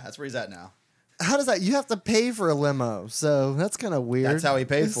 Oh yeah, that's where he's at now. How does that? You have to pay for a limo, so that's kind of weird. That's how he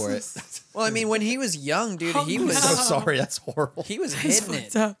paid for it. Well, I mean, when he was young, dude, he I'm was so sorry. That's horrible. he was That's hitting it.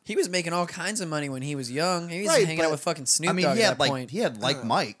 fucked up. He was making all kinds of money when he was young. He was Right, hanging out but- with fucking Snoop I mean, Dogg he at had that like point. he had like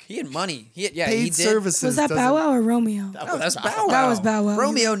Mike. He had money. He paid he did. services. was that doesn't- Bow Wow or Romeo? No, that's Bow Wow. That was Bow Wow.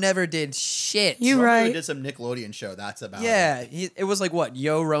 Romeo never did shit. You Romeo right. did some Nickelodeon show. That's about Yeah, it. it was like what,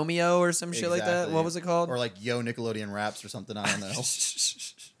 Yo Romeo or some shit like that. Exactly. What was it called? Or like Yo Nickelodeon Raps or something. I don't know.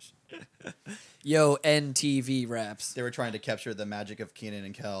 Yo NTV Raps. They were trying to capture the magic of Kenan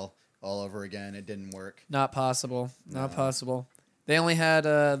and Kel all over again. It didn't work. Not possible. Not No. possible. They only had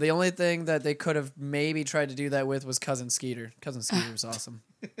the only thing that they could have maybe tried to do that with was Cousin Skeeter. Cousin Skeeter was awesome.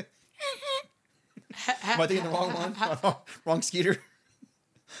 Am I thinking the wrong one? Wrong Skeeter?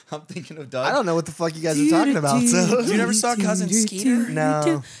 I'm thinking of Doug. I don't know what the fuck you guys are talking about. So You never saw Cousin Skeeter?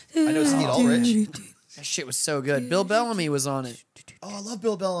 no. I know Skeet Ulrich. That shit was so good. Bill Bellamy was on it. Oh, I love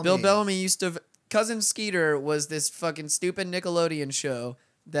Bill Bellamy. Bill Bellamy used to. Cousin Skeeter was this fucking stupid Nickelodeon show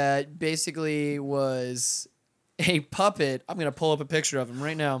that basically was a puppet. I'm gonna pull up a picture of him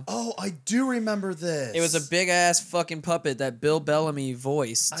right now. Oh, I do remember this. It was a big ass fucking puppet that Bill Bellamy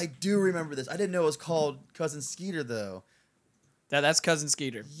voiced. I do remember this. I didn't know it was called Cousin Skeeter though. That's Cousin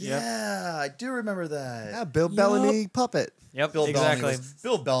Skeeter. Yep. Yeah, I do remember that. Yeah, Bill Bellamy puppet. Yep. Bill exactly.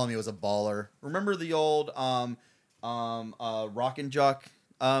 Bellamy was a baller. Remember the old Rock and Jock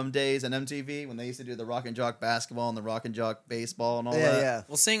days on MTV when they used to do the Rock and Jock basketball and the Rock and Jock baseball and all that? Yeah.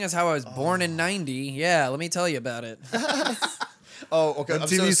 Well, seeing as how I was born in '90, yeah, let me tell you about it. Oh, okay. I'm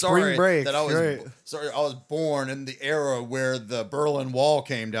MTV so sorry Spring Break, that I was right. sorry. I was born in the era where the Berlin Wall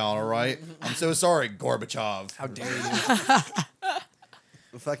came down. All right. I'm so sorry, Gorbachev. How dare you?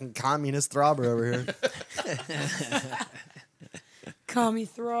 The fucking communist throbber over here. Commie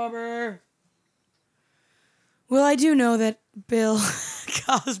throbber. Well, I do know that Bill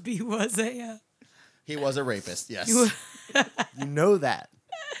Cosby was He was a rapist. Yes. You know that.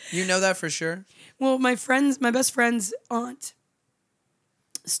 You know that for sure. Well, my best friend's aunt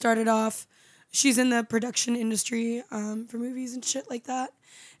started off. She's in the production industry for movies and shit like that,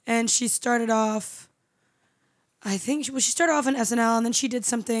 and she started off. I think she started off in SNL, and then she did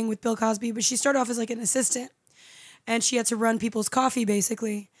something with Bill Cosby. But she started off as like an assistant, and she had to run people's coffee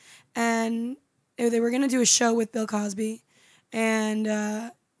basically, and they were gonna do a show with Bill Cosby, and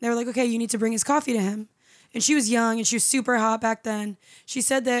they were like, okay, you need to bring his coffee to him. And she was young, and she was super hot back then. She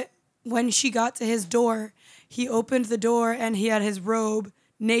said that when she got to his door, he opened the door, and he had his robe,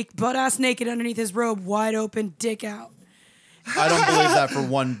 butt-ass naked underneath his robe, wide open, dick out. I don't believe that for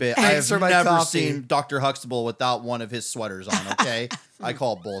one bit. I have for my never coffee. seen Dr. Huxtable without one of his sweaters on, okay? I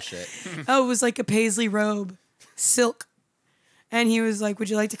call bullshit. Oh, it was like a paisley robe, silk. And he was like, would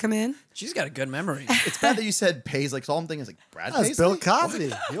you like to come in? She's got a good memory. It's bad that you said Paisley, because all I'm thinking is like Brad That's Paisley? Bill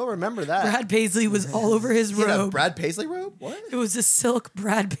Cosby. You'll remember that. Brad Paisley was all over his He had a robe. Brad Paisley robe? What? It was a silk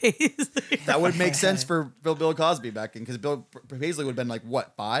Brad Paisley. That would make sense for Bill Cosby back in, because Bill Paisley would have been like,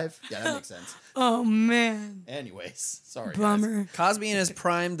 what, 5? Yeah, that makes sense. Oh, man. Anyways, sorry, guys. Bummer. Cosby in his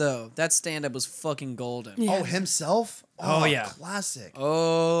prime, though, that stand-up was fucking golden. Yeah. Oh, himself? Oh, yeah. Classic.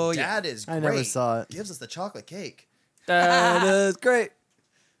 Oh, yeah. Dad is great. I never saw it. Gives us the chocolate cake. That is great.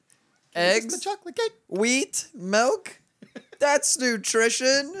 Gives us Eggs, the chocolate cake. wheat, milk. That's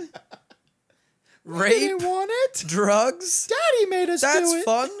nutrition. We Rape, didn't want it. drugs. Daddy made us do That's it.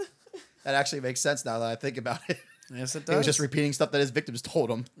 fun. That actually makes sense now that I think about it. Yes, it He was does. just repeating stuff that his victims told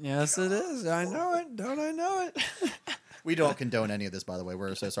him. Yes, it is. I know it. Don't I know it? We don't condone any of this, by the way.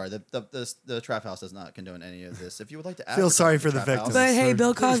 We're so sorry. The Trap House does not condone any of this. If you would like to Feel advertise sorry with for the Trap House, victims. But hey, Sorry.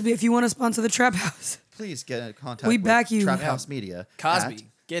 Bill Cosby, if you want to sponsor the Trap House, please get in contact We with back you. Trap Yeah. House Media. Cosby,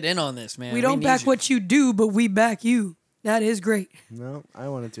 get in on this, man. we don't need back you. what you do, but we back you. That is great. No, I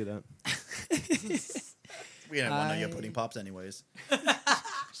want to do that. We didn't want to know you pudding pops anyways.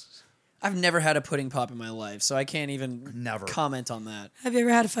 I've never had a pudding pop in my life, so I can't even Never. comment on that. Have you ever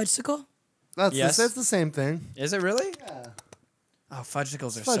had a fudgesicle? That's Yes. it's the same thing. Is it really? Yeah. Oh,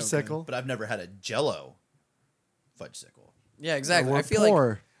 fudgesicles are so good. Fudgesicle. But I've never had a Jello fudgesicle. Yeah, exactly. We're I feel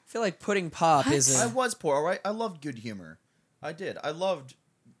poor. like pudding pop What? is I a was poor, all right? I loved good humor. I did. I loved...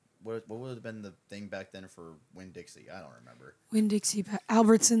 What would have been the thing back then for Winn-Dixie? I don't remember. Winn-Dixie,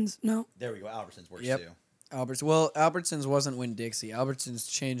 Albertsons, no. There we go. Albertsons works Yep. too. Alberts. Well, Albertsons wasn't Winn-Dixie. Albertsons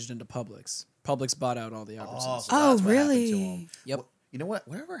changed into Publix. Publix bought out all the Albertsons. so Oh, that's what happened to really? 'em. Yep. Well, you know what?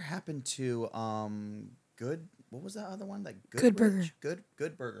 Whatever happened to Good? What was that other one? That Good Burger. Ridge?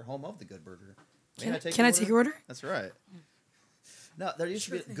 Good Burger. Home of the Good Burger. Can I take your order? That's right. No, there used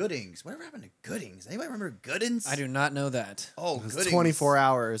to be Goodings. Whatever happened to Goodings? Anybody remember Goodings? I do not know that. Oh, It was Goodings. 24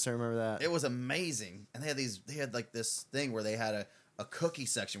 hours. I remember that. It was amazing, and they had like this thing where they had a cookie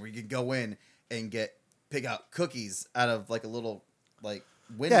section where you could go in and pick out cookies out of like a little like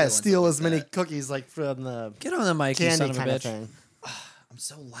window. Yeah, and steal stuff as like many that. cookies like from the Get on the mic, you candy son of a kind of bitch. thing. I'm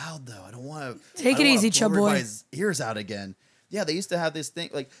so loud though. I don't want to Take it easy, chub boy. Everybody's ears out again. Yeah, they used to have this thing.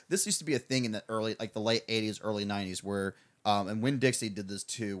 Like this used to be a thing in the late '80s, early '90s, where and Winn-Dixie did this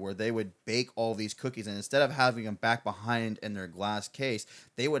too, where they would bake all these cookies, and instead of having them back behind in their glass case,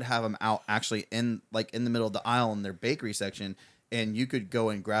 they would have them out actually in the middle of the aisle in their bakery section, and you could go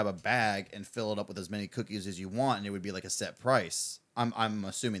and grab a bag and fill it up with as many cookies as you want, and it would be like a set price. I'm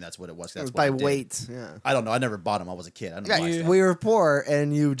assuming that's what it was. It That's was what by I did. weight. Yeah. I don't know. I never bought them. I was a kid. I don't know. why I Yeah, stopped. we were poor,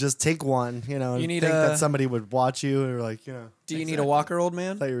 and you just take one, You and need think a- that somebody would watch you, or like, Do you need a walker, old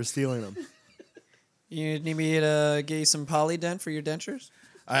man? thought you were stealing them. You need me to get you some Polydent for your dentures?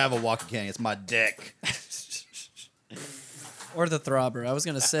 I have a walking cane. It's my dick. Or the throbber. I was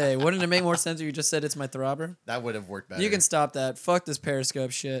going to say, wouldn't it make more sense if you just said it's my throbber? That would have worked better. You can stop that. Fuck this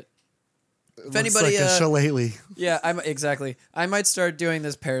Periscope shit. If anybody, like a shillelagh. Yeah, exactly. I might start doing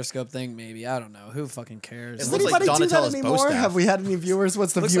this Periscope thing maybe. I don't know. Who fucking cares? It Does looks like anybody do that Donatella's anymore? post Have we had any viewers?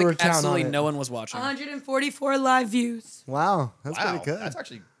 What's the Looks viewer like count absolutely on it? no one was watching. 144 live views. Wow, that's Wow, pretty good. that's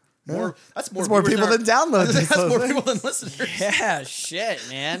actually That's More viewers people than downloads. That's more people than listeners. Yeah, shit,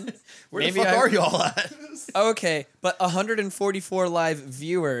 man. Where the fuck are you all at? Okay, but 144 live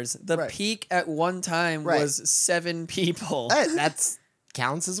viewers. The Right. peak at one time Right. was 7 people. Hey, that's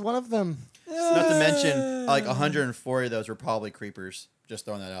counts as one of them. Not to mention, like 140 of those were probably creepers. Just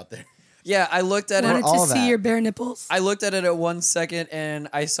throwing that out there. Yeah, I looked at Wanted it. all to see that. your bare nipples. I looked at it at 1 second, and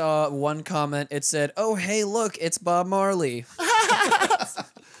I saw one comment. It said, "Oh, hey, look, it's Bob Marley."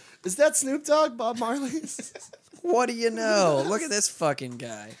 Is that Snoop Dogg, Bob Marley's? What do you know? Look at this fucking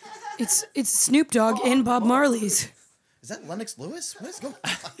guy. It's Snoop Dogg and Bob Marley's. Is that Lennox Lewis? What is going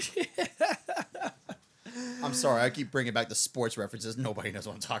on? I'm sorry, I keep bringing back the sports references. Nobody knows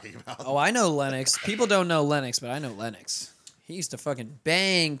what I'm talking about. Oh, I know Lennox. People don't know Lennox, but I know Lennox. He used to fucking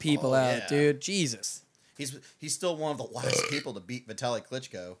bang people out, yeah. dude. Jesus. He's still one of the last people to beat Vitaly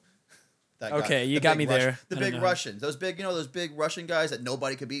Klitschko. That Okay, you the got big me there. The I don't big know. Russians, those big Russian guys that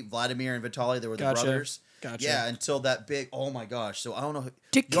nobody could beat. Vladimir and Vitaly, they were the Gotcha. brothers. Gotcha. Yeah, until that big. Oh my gosh! So I don't know.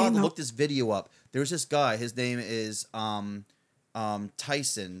 Dick You have to came look out. this video up. There's this guy. His name is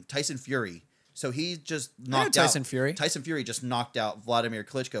Tyson Fury. So he just knocked out Tyson Fury. Tyson Fury just knocked out Vladimir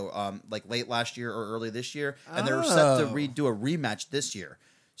Klitschko like late last year or early this year, and they're set to do a rematch this year.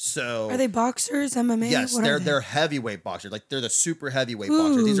 So Are they boxers, MMA? yes, What are they? they're heavyweight boxers. Like they're the super heavyweight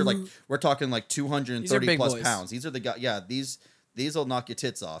boxers. These are like Ooh. we're talking like These are 230 big plus boys. pounds. These are the guys. Yeah, these will knock your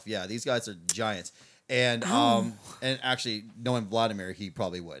tits off. Yeah, these guys are giants. And Oh. and actually knowing Vladimir, he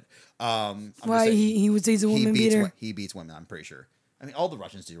probably would. I'm just Why saying, he's a woman beater. he beats women. I'm pretty sure. I mean, all the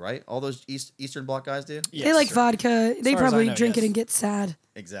Russians do, right? All those Eastern Bloc guys do. Yes, They like sir. vodka. They far as I probably know, drink it yes. and get sad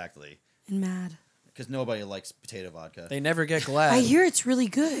Exactly, and mad. because nobody likes potato vodka. They never get glad. I hear it's really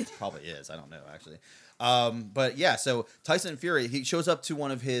good. Probably is. I don't know actually. But yeah, so Tyson Fury, he shows up to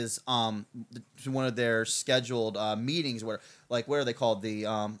one of his to one of their scheduled meetings where what are they called? The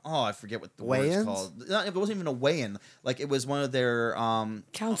I forget what the word's Weigh-ins? called. It wasn't even a weigh-in. Like it was one of their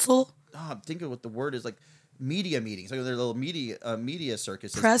Council, I'm thinking what the word is, like media meetings, like their little media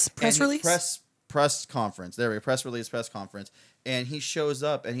circuses. Press And release? Press conference. There we go. Press conference. And he shows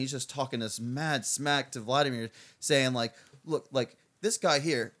up and he's just talking this mad smack to Vladimir, saying like, look, like this guy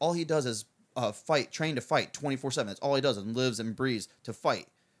here, all he does is train to fight 24/7. That's all he does and lives and breathes to fight.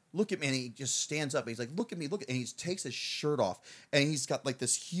 Look at me, and he just stands up. And he's like, look at me, and he takes his shirt off, and he's got like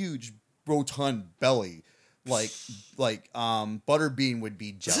this huge rotund belly, like Butterbean would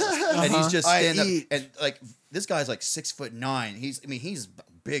be jealous. And he's just I standing eat. up, and like this guy's like 6'9". He's a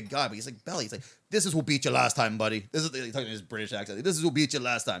big guy, but he's like belly. He's like, this is who beat you last time, buddy. This is he's talking in his British accent. Like, this is who beat you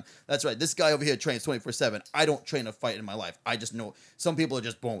last time. That's right. This guy over here trains 24/7. I don't train a fight in my life. I just know. Some people are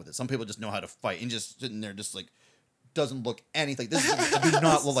just born with it. Some people just know how to fight, and just sitting there, just like doesn't look anything. This do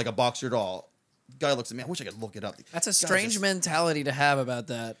not look like a boxer at all. Guy looks at me. I wish I could look it up. That's a Guy's strange just- mentality to have about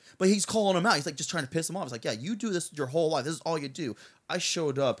that. But he's calling him out. He's like just trying to piss him off. He's like, yeah, you do this your whole life. This is all you do. I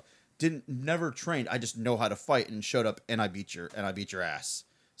showed up, never trained. I just know how to fight and showed up and I beat your ass.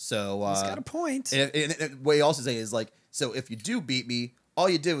 So He's got a point. and what he also say is like, so if you do beat me, all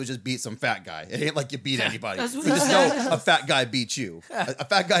you did was just beat some fat guy. It ain't like you beat anybody. That's You what just he know a fat guy beat you. A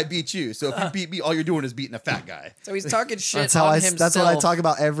fat guy beat you. So if you beat me, all you're doing is beating a fat guy. So he's talking shit That's how on I. himself. That's what I talk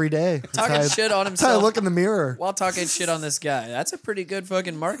about every day. That's Talking how I- shit on That's how I himself look in the mirror. while talking shit on this guy. That's a pretty good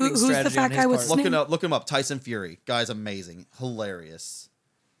fucking marketing Who's the strategy fat on his guy with part. Snake? Look him up. Tyson Fury. Guy's amazing. Hilarious.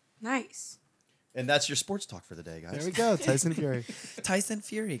 Nice. And that's your sports talk for the day, guys. There we go. Tyson Fury. Tyson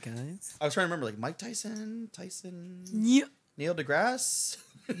Fury, guys. I was trying to remember, like Mike Tyson, Yeah. Neil deGrasse.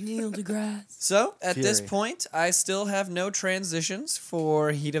 Neil deGrasse. So, at this Fury. point, I still have no transitions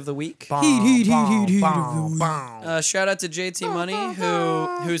for Heat of the Week. Heat. Shout out to JT Money,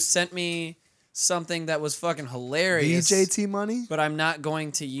 who sent me something that was fucking hilarious. VJT money. But I'm not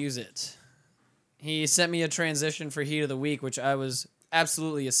going to use it. He sent me a transition for Heat of the Week, which I was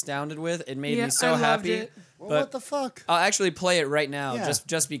absolutely astounded with. It made Yeah, me so I loved happy. it. Well, But what the fuck? I'll actually play it right now, Yeah.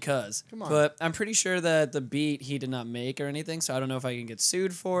 just because. Come on. But I'm pretty sure that the beat he did not make or anything, so I don't know if I can get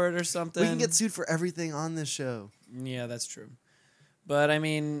sued for it or something. We can get sued for everything on this show. Yeah, that's true. But I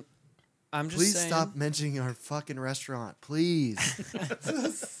mean, I'm just Please saying. stop mentioning our fucking restaurant, please.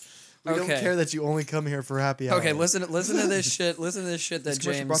 We don't Okay. care that you only come here for happy hour. Okay, listen to this shit. Listen to this shit that This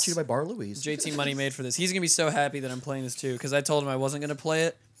commercial James brought to you by Bar Louise. JT Money made for this. He's gonna be so happy that I'm playing this too, because I told him I wasn't gonna play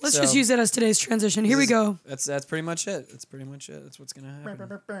it. Let's So just use it as today's transition. Here we go. That's pretty much it. That's pretty much it. That's what's gonna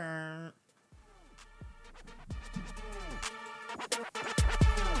happen.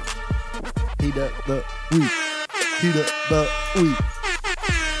 Heat up the week. Heat up the week.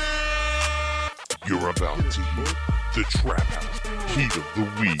 You're about to hear the Trap House Heat of the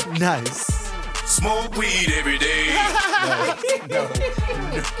Week. Nice. Smoke weed every day.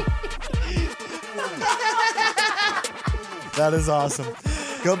 That is awesome.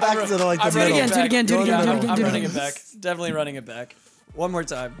 Go back to the I'm middle. running it back. Do it again. I'm running it back. Definitely running it back. One more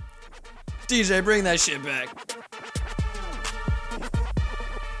time. DJ, bring that shit back.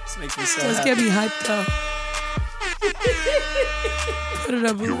 This makes me so Let's happy. get me hyped up. Put it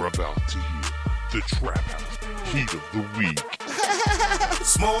up. You're about to hear the Trap House Heat of the Week.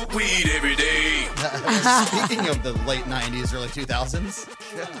 Smoke weed every day. Speaking of the late 90s, early 2000s.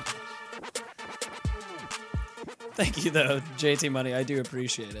 Thank you, though, JT Money. I do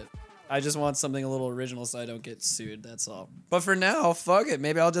appreciate it. I just want something a little original so I don't get sued. That's all. But for now, fuck it.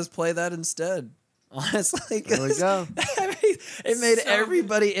 Maybe I'll just play that instead. Honestly, There we go. it made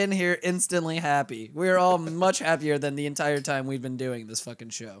everybody in here instantly happy. We're all much happier than the entire time we've been doing this fucking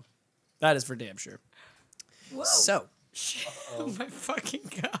show. That is for damn sure. Whoa. So, Oh my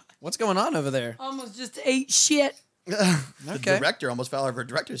fucking god. what's going on over there? Almost just ate shit. The Okay. director almost fell out of her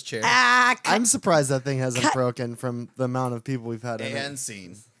director's chair. I'm surprised that thing hasn't broken from the amount of people we've had in And it.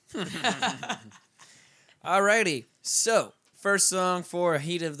 scene. Alrighty. So, first song for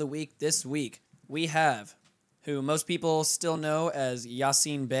Heat of the Week this week, we have who most people still know as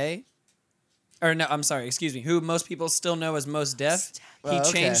Yasin Bey. Or no, I'm sorry, excuse me. Who most people still know as Mos Def. He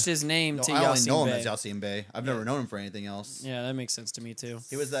okay. changed his name No, to I only know Yasin him Bey. as Yasin Bey. I've never known him for anything else. Yeah, that makes sense to me too.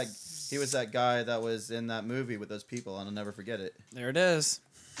 He was that guy that was in that movie with those people, and I'll never forget it. There it is.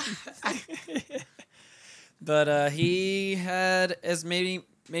 But he had, as maybe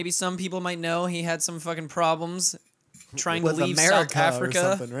some people might know, he had some fucking problems trying With to leave America South or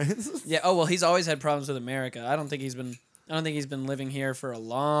Africa. something, right? Yeah. Oh well, he's always had problems with America. I don't think he's been living here for a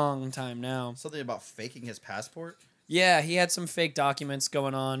long time now. Something about faking his passport. Yeah, he had some fake documents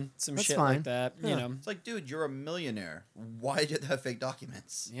going on, some That's shit fine. like that. You know. It's like, dude, you're a millionaire. Why did you have fake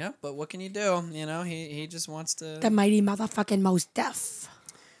documents? Yeah, but what can you do? You know, he just wants to. The mighty motherfucking Mos Def.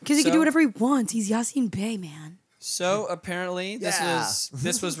 Because he can So- do whatever he wants. He's Yasin Bey, man. So apparently, Yeah.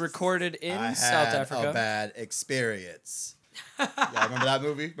 this was recorded in I South had Africa. a bad experience. Yeah, remember that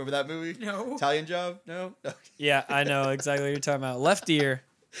movie? Remember that movie? No. Italian Job? No? Yeah, I know exactly what you're talking about. Left ear.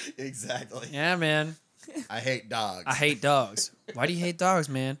 Exactly. Yeah, man. I hate dogs. I hate dogs. Why do you hate dogs,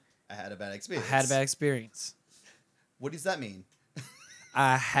 man? I had a bad I experience. had a bad experience. What does that mean?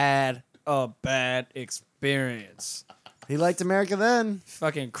 I had a bad experience. He liked America then.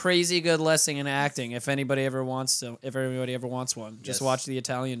 Fucking crazy good lesson in acting. If anybody ever wants one, just Yes. watch The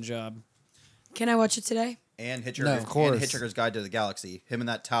Italian Job. Can I watch it today? And Hitchhiker, No, of course. and Hitchhiker's Guide to the Galaxy. Him and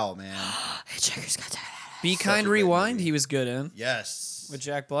that towel, man. Hitchhiker's got that. Be Such Kind a great Rewind. movie. He was good in Yes. with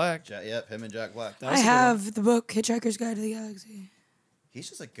Jack Black. Yep, him and Jack Black. That I was a good one. have the book Hitchhiker's Guide to the Galaxy. He's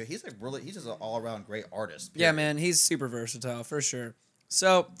just he's just an all around great artist. Yeah, period. man, he's super versatile for sure.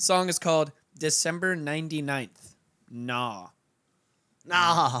 So, song is called December 99th. Nah.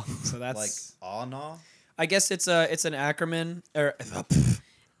 Nah. So that's Like, aw, nah. I guess it's an acronym or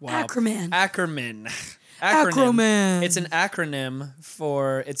wow. Ackerman. Acronym. Acronym. It's an acronym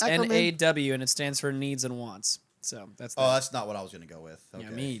for it's Acronym. NAW and it stands for needs and wants. So that's Oh, that. that's not what I was gonna go with. Okay. Yeah,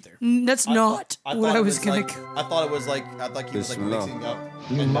 me either. That's not what thought I it was gonna. like, I thought it was like he was like mixing up.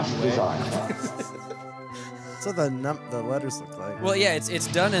 You must NWA. desire. That's what the letters look like. Well, yeah, it's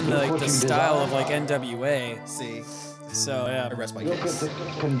done in the style of like NWA. See, So yeah. I rest my Look at case. the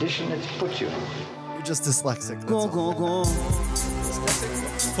condition it's put you in. You're just dyslexic. That's all.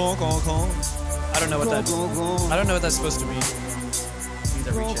 I don't know what that's supposed to mean. Need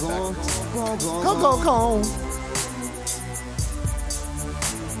to reach it backwards. Go.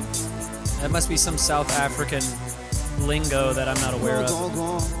 That must be some South African lingo that I'm not aware of.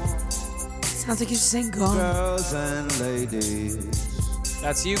 Sounds like you're just saying gone. Girls and ladies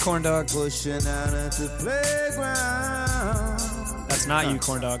That's you, corn dog. pushing out at the playground. That's not you,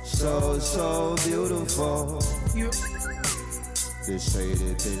 corn dog. So beautiful. You. They say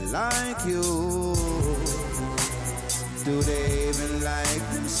that they like you. Do they even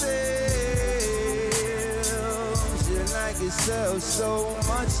like themselves? You like yourself so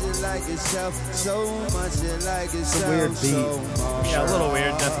much. You like yourself so much. You like yourself weird beat. so much. Yeah, a little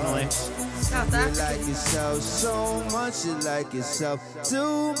weird, definitely. South You African. like yourself so much, you like yourself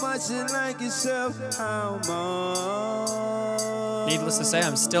too much, you like yourself how much? Needless to say,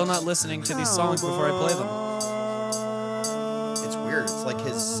 I'm still not listening to these songs before I play them. It's weird. It's like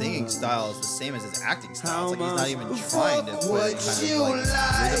his singing style is the same as his acting style. It's like he's not even trying to put kind of like rhythm or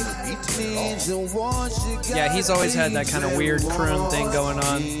beat to it at all. Yeah, he's always had that kind of weird croon thing going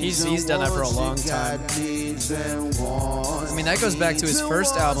on. He's done that for a long time. I mean, that goes back to his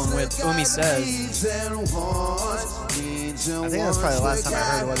first album with Umi Says. I think that's probably the last time I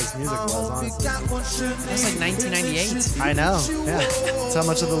heard what his music was, honestly. That's like 1998. I know. Yeah. That's how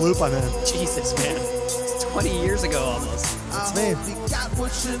much of the loop I'm in. Jesus, man. It's 20 years ago almost. That's me.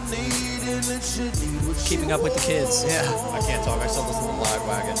 Keeping up with the kids. Yeah. I can't talk. I still listen to Live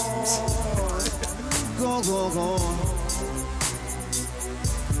Wagon. Go, go, go.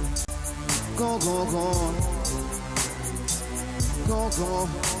 Go, go, go. Go, go,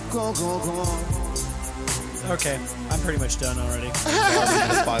 go, go, go. Okay, I'm pretty much done already.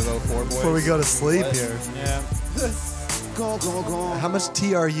 504 boys. Before we go to sleep here. Yeah. Go, go, go. How much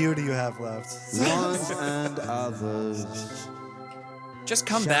TRU do you have left? Ones and others. Just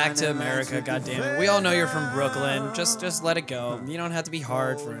come back to America, goddammit. We all know you're from Brooklyn. Just let it go. You don't have to be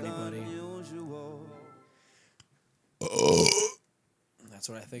hard for anybody. That's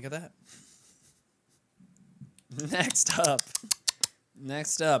what I think of that.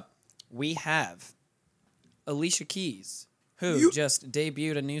 Next up, we have Alicia Keys, who just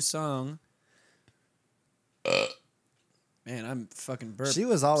debuted a new song. Man, I'm fucking burping. She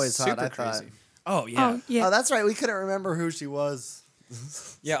was always hot, Super I thought. crazy. Oh yeah. Oh, yeah. Oh, that's right. We couldn't remember who she was.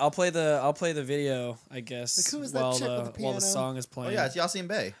 Yeah, I'll play the video, I guess, Like, who is that while chick with the while piano? the song is Oh playing. yeah, it's Yasin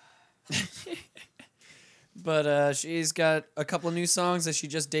Bey. But she's got a couple of new songs that she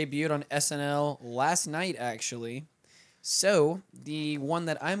just debuted on SNL last night, actually. So, the one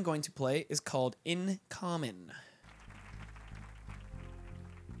that I'm going to play is called In Common.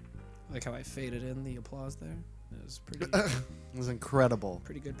 Like how I faded in the applause there? That was pretty It was incredible.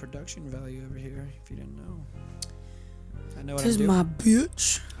 pretty good production value over here, if you didn't know. I know what This I'm is doing. my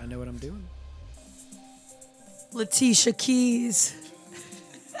bitch. I know what I'm doing. Letitia Keys.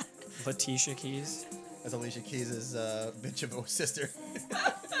 Letitia Keys. That's Alicia Keys' bitch of a sister.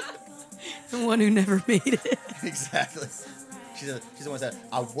 The one who never made it. Exactly. She's the one that said,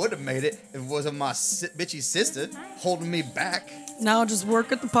 I would have made it if it wasn't my bitchy sister holding me back. Now I'll just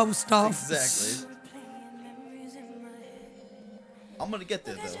work at the post office. Exactly. I'm gonna get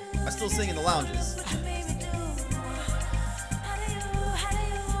there though. I still sing in the lounges.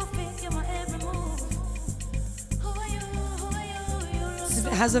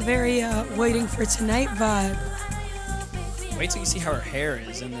 It has a very waiting for tonight vibe. Wait till you see how her hair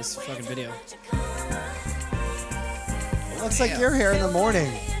is in this fucking video. Looks like your hair in the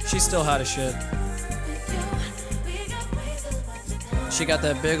morning. She's still hot as shit. She got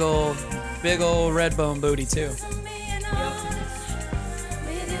that big old red bone booty too.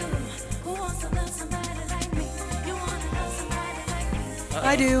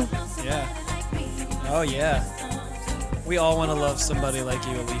 I do. Yeah. Oh yeah. We all want to love somebody like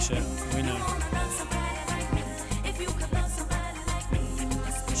you, Alicia. We know.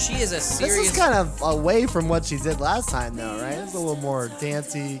 She is a This serious. is kind of away from what she did last time, though, right? It's a little more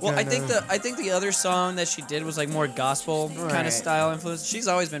dancey. Well, I kinda. think the other song that she did was like more gospel kind Right. of style influence. She's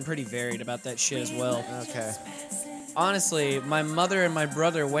always been pretty varied about that shit as well. Okay. Honestly, my mother and my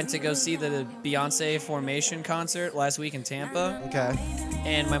brother went to go see the Beyonce Formation concert last week in Tampa, Okay.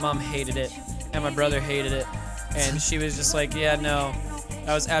 and my mom hated it, and my brother hated it, and she was just like, yeah, no,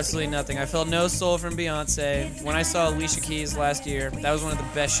 that was absolutely nothing. I felt no soul from Beyonce. When I saw Alicia Keys last year, that was one of the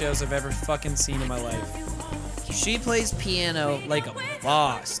best shows I've ever fucking seen in my life. She plays piano like a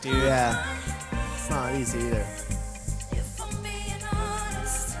boss, dude. Yeah. It's not easy either.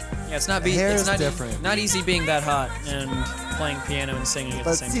 Yeah, it's not hair it's is not different. not easy being that hot and playing piano and singing at the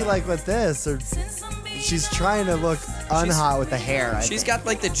But same see, time. like with this, she's trying to look unhot with the hair. I She's think. got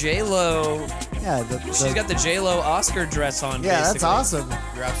like the J-Lo. Yeah. She's got the J-Lo Oscar dress on. Yeah, that's basically. awesome.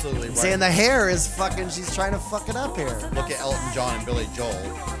 You're absolutely right. Saying the hair is fucking. She's trying to fuck it up here. Look at Elton John and Billy Joel.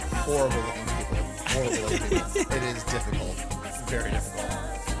 Horrible looking people. Horrible looking people. It is difficult. Very difficult.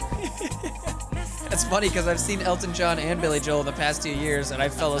 It's funny because I've seen Elton John and Billy Joel the past 2 years, and I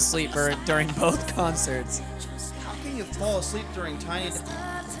fell asleep during both concerts. How can you fall asleep during tiny...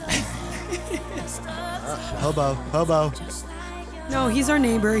 Hobo. No, he's our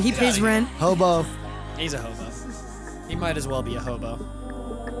neighbor. He pays rent. Hobo. He's a hobo. He might as well be a hobo.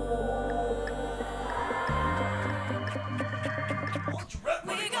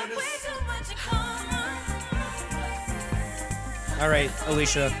 All right,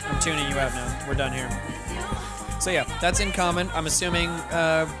 Alicia, I'm tuning you out now. We're done here. So yeah, that's In Common. I'm assuming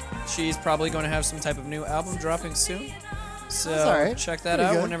she's probably going to have some type of new album dropping soon. So That's all right. check that Pretty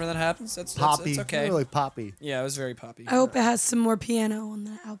out good. whenever that happens. That's Poppy. okay. Really poppy. Yeah, it was very poppy. I hope it has some more piano on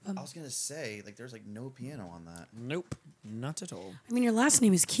the album. I was going to say, like, there's, like, no piano on that. Nope, not at all. I mean, your last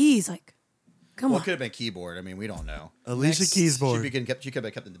name is Keys. Like, come Well, on. it could have been keyboard. I mean, we don't know. Alicia Next. Keysboard. She could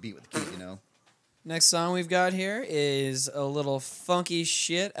have kept in the beat with the keys, you know? Next song we've got here is a little funky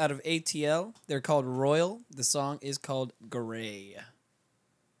shit out of ATL. They're called Royal. The song is called Gray.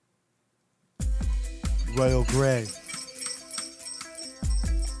 Royal Grey.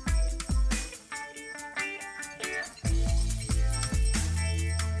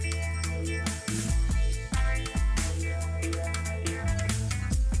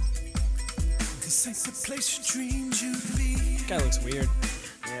 This ain't the place you dreamed you'd be. This guy looks weird.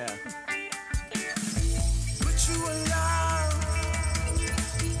 Yeah. But you alive.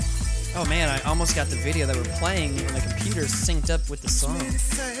 Oh man, I almost got the video that we're playing on the computer synced up with the song.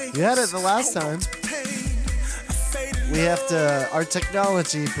 You had it the last time. We have to. Our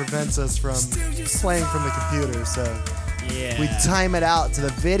technology prevents us from playing from the computer, so Yeah. we time it out to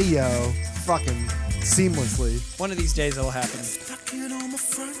the video, fucking seamlessly. One of these days it'll happen.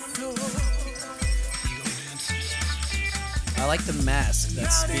 I like the mask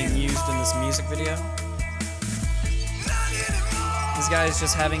that's being used in this music video. This guy is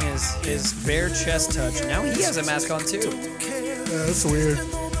just having his bare chest touch. Now he has a mask on too. Yeah, that's weird.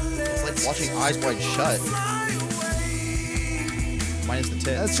 It's like watching Eyes Wide Shut. Minus the tits.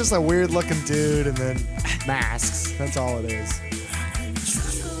 That's just a weird looking dude and then masks. That's all it is.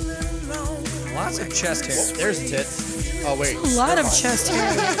 Lots of chest hair. There's the tits. Oh, wait. A lot of chest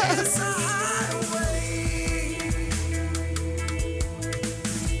hair.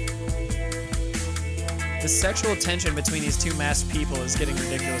 The sexual tension between these two masked people is getting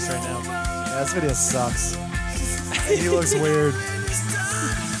ridiculous right now. Yeah, this video sucks. He looks weird.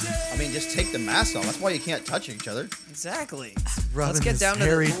 I mean, just take the mask off. That's why you can't touch each other. Exactly. Rubbing Let's get his down to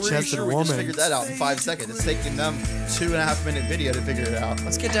hairy the Pretty chested sure we just woman. figured that out in 5 seconds. It's taking them 2.5 minute video to figure it out.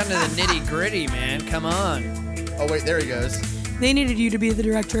 Let's get down to the nitty gritty, man. Come on. Oh, wait, there he goes. They needed you to be the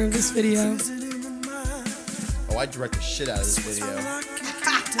director of this video. Oh, I direct the shit out of this video.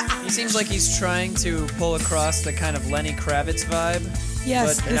 He seems like he's trying to pull across the kind of Lenny Kravitz vibe.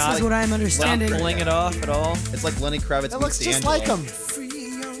 Yes, But this not is what I'm Not understanding. pulling it off at all. It's like Lenny Kravitz It looks meets just D'Angelo. like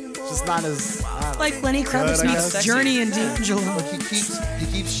him. Just not as. I don't know. Like Lenny Kravitz Good, I meets guess. Journey and D'Angelo. He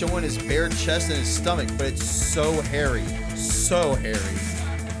keeps showing his bare chest and his stomach, but it's so hairy. So hairy.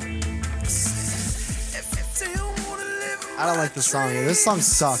 I don't like this song. This song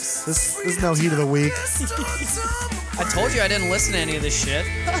sucks. This is no heat of the week. I told you I didn't listen to any of this shit.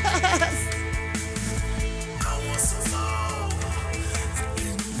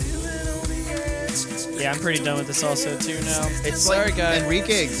 Yeah, I'm pretty done with this also too now. It's Sorry, like guys.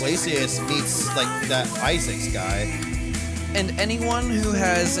 Enrique Iglesias meets like that Isaacs guy. And anyone who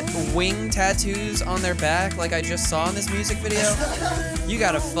has wing tattoos on their back, like I just saw in this music video, you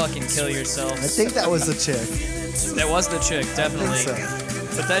gotta fucking kill yourself. I think that was the chick. That was the chick, definitely. so.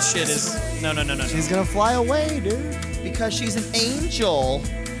 But that shit is no. She's gonna fly away, dude. Because she's an angel.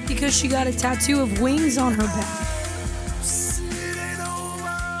 Because she got a tattoo of wings on her back.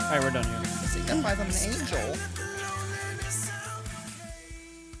 All right, we're done here. Signifies I'm an angel.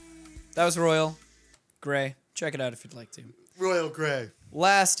 That was Royal Gray. Check it out if you'd like to. Royal Grey.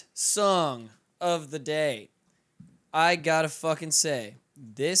 Last song of the day. I gotta fucking say,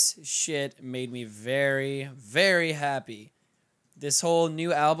 this shit made me very, very happy. This whole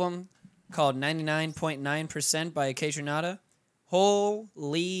new album called 99.9% by Occasionata.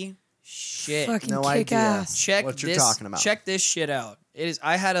 Holy shit. Fucking No kick idea. ass. Check what you're this, talking about. Check this shit out. It is.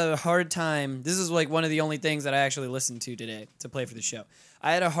 I had a hard time. This is like one of the only things that I actually listened to today to play for the show.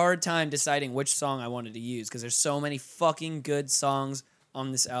 I had a hard time deciding which song I wanted to use because there's so many fucking good songs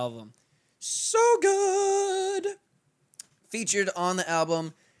on this album. So good. Featured on the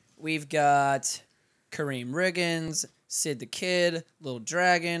album, we've got Kareem Riggins, Sid the Kid, Lil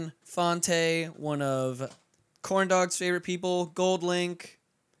Dragon, Fonte, one of Corndog's favorite people, Gold Link.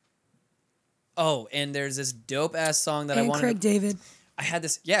 Oh, and there's this dope ass song that I And wanted. Craig David. I had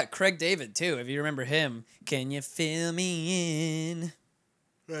this, yeah, Craig David too. If you remember him, can you fill me in?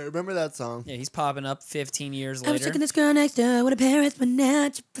 Right, remember that song? Yeah, he's popping up 15 years I was later. taking this girl next door with a parents, but now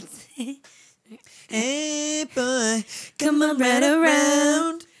Hey boy, come on right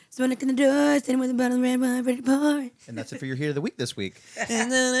around. So when I knock on the door, standing with a bottle of red wine ready to pour. And that's it for your Heat of the Week this week.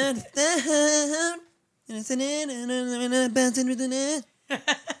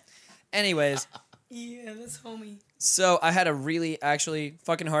 Anyways, Yeah, that's homie. so I had a really actually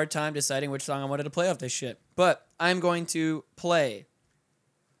fucking hard time deciding which song I wanted to play off this shit. But I'm going to play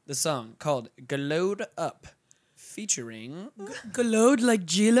the song called Glowed Up featuring Glowed like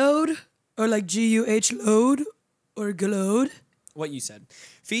G-load? Or like G-U-H load? Or glowed? what you said.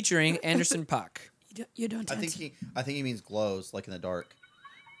 Featuring Anderson .Paak. You don't I think he means glows, like in the dark.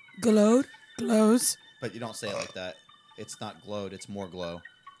 Glowed? Glows? But you don't say it like that. It's not glowed, it's more glow.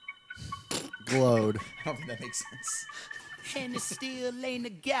 glowed. I don't think that makes sense. And it still ain't a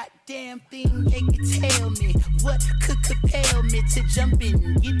goddamn thing they can tell me. What could compel me to jump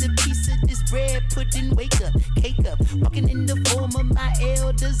in? Get a piece of this bread, pudding, wake up, cake up. Walking in the form of my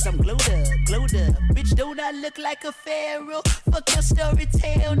elders, I'm glowed up, glowed up. Bitch, don't I look like a pharaoh? Fuck your story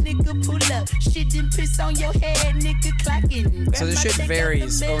tale, nigga, pull up. Shit and piss on your head, nigga, clocking. So this shit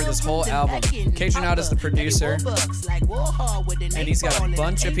varies over this whole album. Kajunada's the producer, and he's got a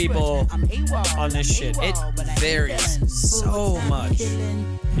bunch of people on this shit. It varies so much.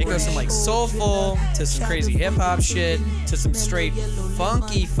 It goes from like soulful to some crazy hip hop shit to some straight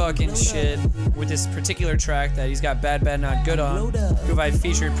funky fucking shit with this particular track that he's got Bad Bad Not Good on, who I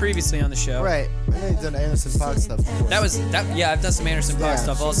featured previously on the show. Right. I know you've done Anderson .Paak stuff before. Yeah, I've done some Anderson .Paak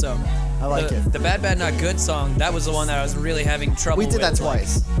stuff also. I like it. The Bad Bad Not Good song, that was the one that I was really having trouble with. We did that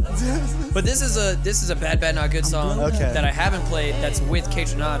twice. But this is a Bad Bad Not Good song that I haven't played that's with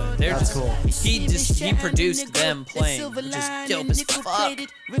Kajunada. They're That's just cool. He produced them playing, which is dope as fuck.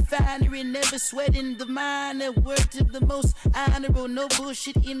 Refinery never sweating the minor word of the most honorable. No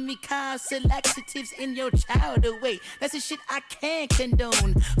bullshit in me, constant laxatives in your child away. That's the shit I can't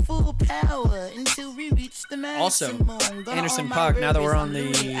condone. Full power until we reach the maximum. Also, Anderson .Paak. Now that we're on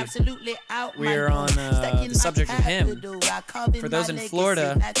the subject of him. For those in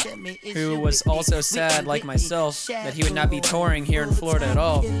Florida who was also sad, like myself, that he would not be touring here in Florida at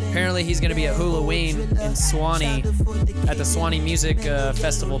all. Apparently, he's going to be at Halloween in Swanee at the Swanee Music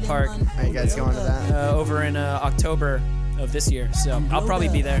Festival Park. Are you guys going to that? Over in October of this year. So I'll probably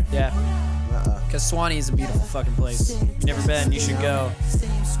be there. Yeah. Because Swanee is a beautiful fucking place. If you've never been, you should go.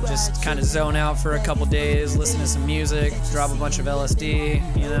 Just kind of zone out for a couple days, listen to some music, drop a bunch of LSD,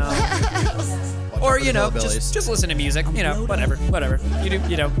 you know. Or, you know, just listen to music, you know, whatever. You do,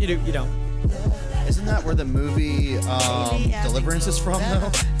 you don't, you do, you don't. Isn't that where the movie Deliverance is from,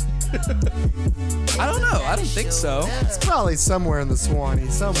 though? I don't know. I don't think so. It's probably somewhere in the Swanee,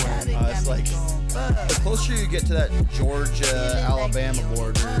 somewhere. It's like the closer you get to that Georgia-Alabama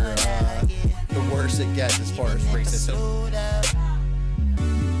border, the worse it gets as far as racism.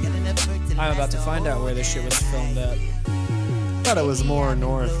 I'm about to find out where this shit was filmed at. I thought it was more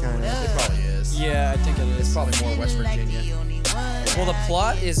north, kind of. It probably is. Yeah, I think it is. It's probably more West Virginia. Well, the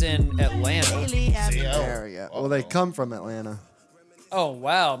plot is in Atlanta. There we go. Well, they come from Atlanta. Oh,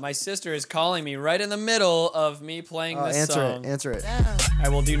 wow. My sister is calling me right in the middle of me playing this song. Answer it. I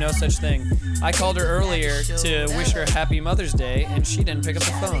will do no such thing. I called her earlier to wish her Happy Mother's Day, and she didn't pick up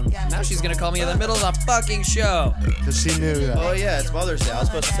the phone. Now she's going to call me in the middle of the fucking show. Because she knew that. Oh, yeah, it's Mother's Day. I was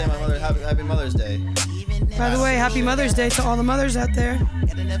supposed to say my mother Happy Mother's Day. By the way, Happy Mother's Day to all the mothers out there.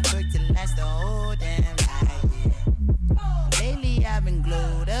 Lately I've been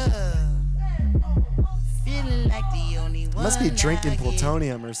glowed up. Feeling like the only one. Must be drinking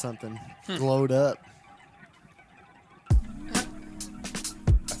plutonium or something. Glowed up.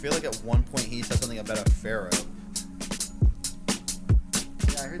 I feel like at one point he said something about a pharaoh.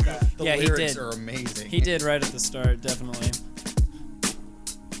 Yeah, I heard that. The Yeah, he lyrics did. are amazing. He did right at the start, definitely.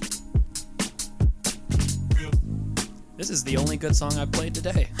 This is the only good song I've played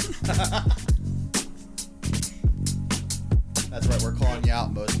today. That's right, we're calling you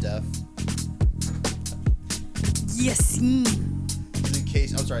out, Most Def. Yassine. In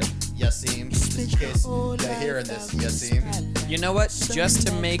case, I'm sorry, Yasim. Just in case you're hearing this, Yasim. You know what? Just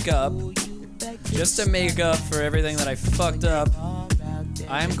to make up for everything that I fucked up,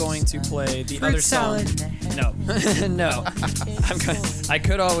 I am going to play the other song. No, no. I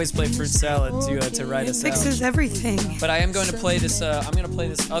could always play Fruit Salad to write us out. Fixes everything. But I am going to play this. I'm going to play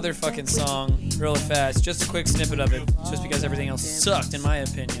this other fucking song really fast, just a quick snippet of it, just because everything else sucked in my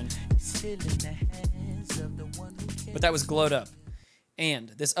opinion. But that was Glowed Up. And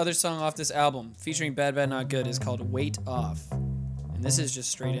this other song off this album, featuring Bad Bad Not Good, is called Weight Off. And this is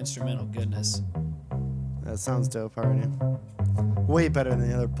just straight instrumental goodness. That sounds dope already. Way better than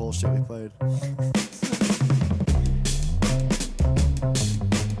the other bullshit we played.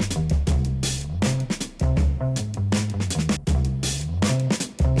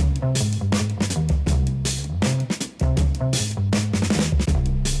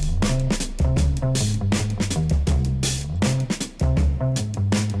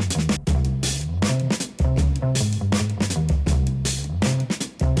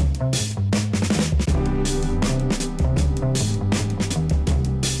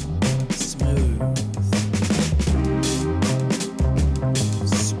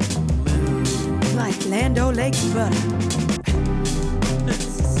 Land O'Lakes butter.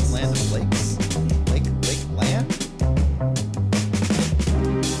 Land of Lakes? Lake land?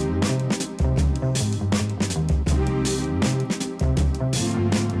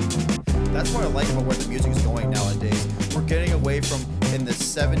 That's why a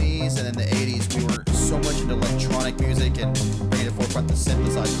 70s and in the 80s, we were so much into electronic music and bringing it forefront the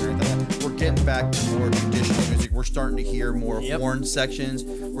synthesizer and everything like that. We're getting back to more traditional music. We're starting to hear more horn sections.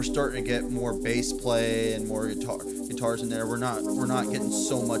 We're starting to get more bass play and more guitars in there. We're not getting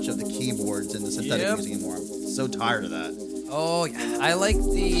so much of the keyboards and the synthetic music anymore. I'm so tired of that. Oh yeah, I like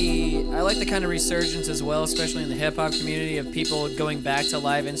the kind of resurgence as well, especially in the hip hop community, of people going back to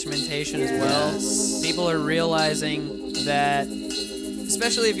live instrumentation as well. People are realizing that,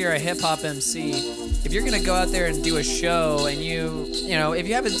 especially if you're a hip hop MC, if you're gonna go out there and do a show and you know, if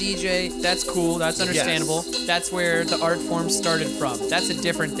you have a DJ, that's cool, that's understandable. Yes. That's where the art form started from. That's a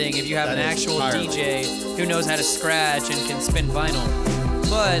different thing if you have an actual DJ who knows how to scratch and can spin vinyl.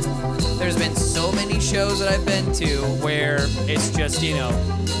 But there's been so many shows that I've been to where it's just, you know,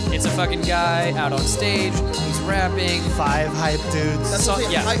 it's a fucking guy out on stage, he's rapping. 5 hype dudes. That's all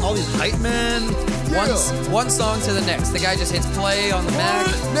these hype men. One song to the next. The guy just hits play on the Mac.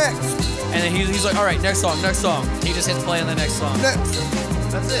 Next. And then he's like, all right, next song. He just hits play on the next song. Next.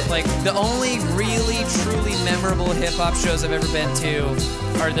 That's it. Like, the only really, truly memorable hip-hop shows I've ever been to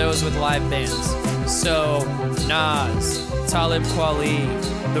are those with live bands. So, Nas, Talib Kweli,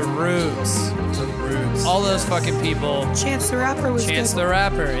 The Roots, all those fucking people. Chance the Rapper was Chance good. the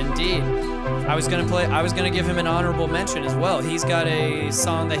Rapper, indeed. I was gonna give him an honorable mention as well. He's got a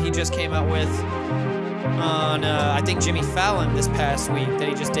song that he just came out with on, I think, Jimmy Fallon this past week that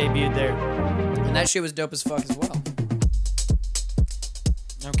he just debuted there. And that shit was dope as fuck as well.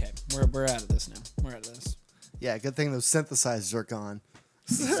 Okay, we're out of this now. We're out of this. Yeah, good thing those synthesizers are gone.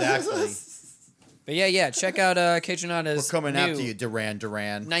 Exactly. But yeah, check out Kaytranada's We're coming new after you, Duran.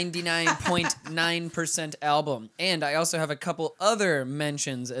 99.9% album. And I also have a couple other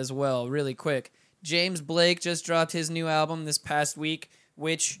mentions as well, really quick. James Blake just dropped his new album this past week,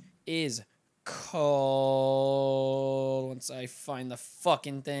 which is called... Once I find the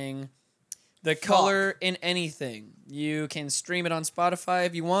fucking thing... The Color in Anything. You can stream it on Spotify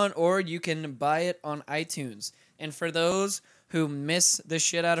if you want, or you can buy it on iTunes. And for those who miss the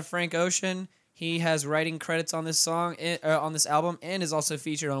shit out of Frank Ocean... He has writing credits on this song, on this album, and is also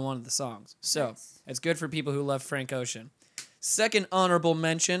featured on one of the songs. So it's good for people who love Frank Ocean. Second honorable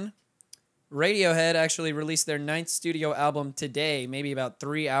mention, Radiohead actually released their 9th studio album today, maybe about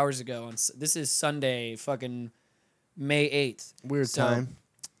 3 hours ago. This is Sunday, fucking May 8th. Weird time.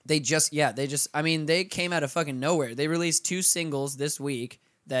 They came out of fucking nowhere. They released 2 singles this week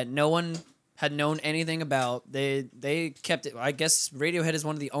that no one had known anything about. They kept it. I guess Radiohead is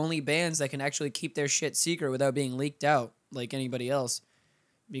one of the only bands that can actually keep their shit secret without being leaked out like anybody else.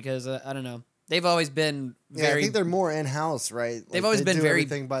 Because I don't know, they've always been very. I think they're more in house, right? Like, they've always they been do very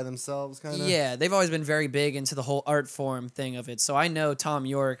everything by themselves, kind of. Yeah, they've always been very big into the whole art form thing of it. So I know Tom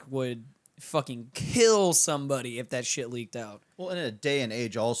York would fucking kill somebody if that shit leaked out. Well, in a day and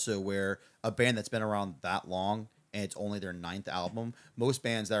age also where a band that's been around that long and it's only their 9th album. Most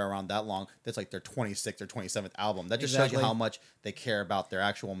bands that are around that long, that's like their 26th or 27th album. That just shows you how much they care about their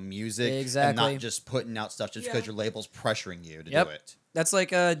actual music and not just putting out stuff just because your label's pressuring you to do it. That's like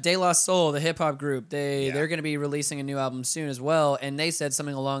De La Soul, the hip-hop group. They're going to be releasing a new album soon as well, and they said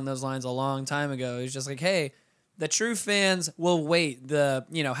something along those lines a long time ago. It's just like, hey, the true fans will wait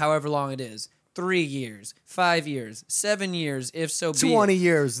however long it is. 3 years, 5 years, 7 years, if so be 20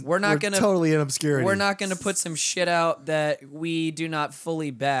 years. We're not gonna totally in obscurity. We're not gonna put some shit out that we do not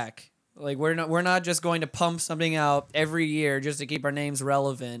fully back. Like we're not just going to pump something out every year just to keep our names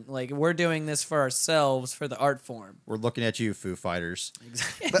relevant. Like we're doing this for ourselves, for the art form. We're looking at you, Foo Fighters.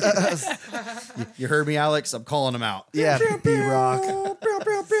 Exactly. you heard me, Alex. I'm calling them out. Yeah, B-Rock.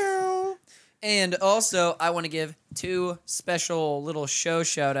 And also, I want to give 2 special little show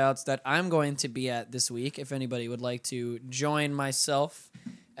shout-outs that I'm going to be at this week. If anybody would like to join myself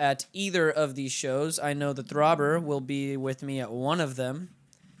at either of these shows, I know the Throbber will be with me at one of them.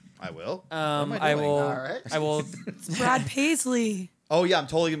 I will. I will. All right. I will. Brad Paisley. Oh yeah, I'm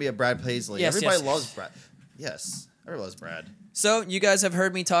totally gonna be a Brad Paisley. Yes, Everybody yes. loves Brad. Yes, everybody loves Brad. So, you guys have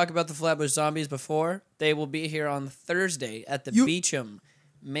heard me talk about the Flatbush Zombies before. They will be here on Thursday at the Beecham.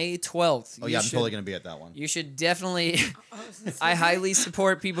 May 12th. Oh, yeah, I'm totally going to be at that one. You should definitely... I highly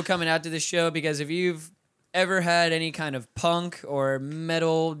support people coming out to this show because if you've ever had any kind of punk or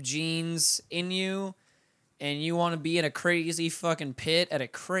metal genes in you and you want to be in a crazy fucking pit at a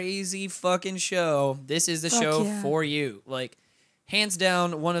crazy fucking show, this is the show for you. Like, hands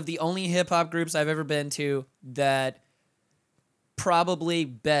down, one of the only hip-hop groups I've ever been to that probably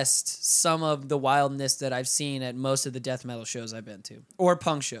best some of the wildness that I've seen at most of the death metal shows I've been to. Or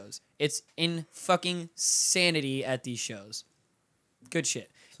punk shows. It's in fucking sanity at these shows. Good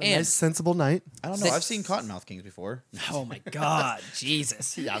shit. And Nice, sensible night. I don't know. I've seen Cottonmouth Kings before. oh my God,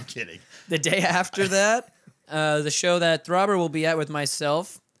 Jesus. Yeah, I'm kidding. The day after that, the show that Throbber will be at with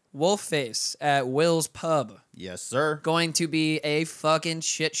myself, Wolfface at Will's Pub. Yes, sir. Going to be a fucking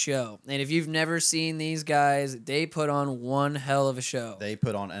shit show. And if you've never seen these guys, they put on one hell of a show. They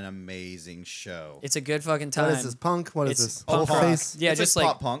put on an amazing show. It's a good fucking time. What is this, punk? What is It's this? punk Old rock. face? Yeah, It's just like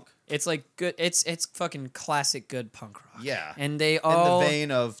like pop punk. it's like good. It's fucking classic good punk rock. Yeah. And they In all the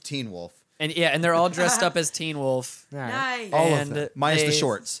vein of Teen Wolf. and they're all dressed up as Teen Wolf. All right. Nice. All and of it. Minus the they-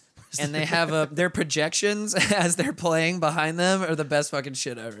 shorts. And they have their projections as they're playing behind them are the best fucking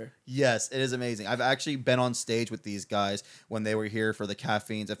shit ever. Yes, it is amazing. I've actually been on stage with these guys when they were here for the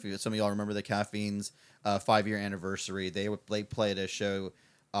Caffeines. Some of y'all remember the Caffeines 5-year anniversary. They played a show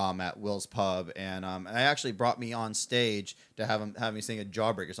at Will's Pub, and they actually brought me on stage to have me sing a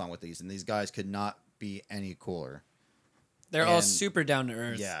Jawbreaker song with these. And these guys could not be any cooler. They're all And- super down to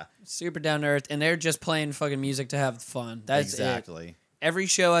earth. Yeah. Super down to earth, and they're just playing fucking music to have fun. That's it. exactly. Every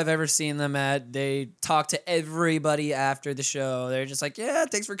show I've ever seen them at, they talk to everybody after the show. They're just like, yeah,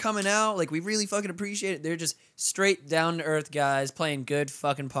 thanks for coming out. Like, we really fucking appreciate it. They're just straight down to earth guys playing good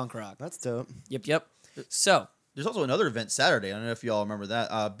fucking punk rock. That's dope. Yep. So, There's also another event Saturday. I don't know if y'all remember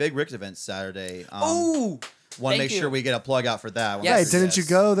that. Big Rick's event Saturday. ooh, Want to thank make sure you. we get a plug out for that. Yes. Hey, didn't you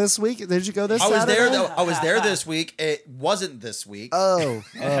go this week? Did you go this I was Saturday? there. I was there this week. It wasn't this week. Oh,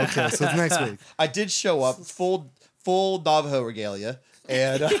 okay. So it's next week. I did show up full Navajo regalia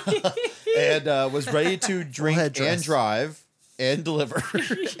and was ready to drink headdress. and drive and deliver.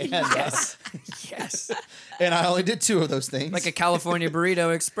 And, yes. and I only did 2 of those things. Like a California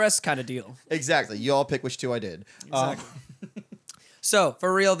Burrito Express kind of deal. exactly. You all pick which 2 I did. So,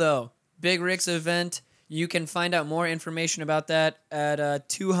 for real though, Big Rick's event, you can find out more information about that at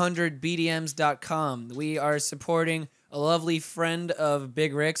 200bdms.com. We are supporting a lovely friend of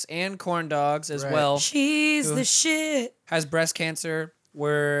Big Rick's and Corn Dogs as Right. well. She's the shit. Has breast cancer.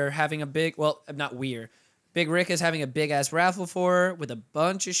 We're having a big, well, not we're. Big Rick is having a big ass raffle for her with a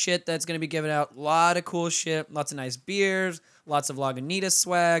bunch of shit that's going to be given out. A lot of cool shit. Lots of nice beers. Lots of Lagunitas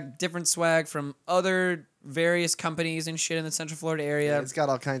swag. Different swag from other various companies and shit in the Central Florida area. Yeah, it's got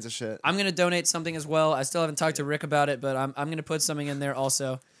all kinds of shit. I'm going to donate something as well. I still haven't talked to Rick about it, but I'm going to put something in there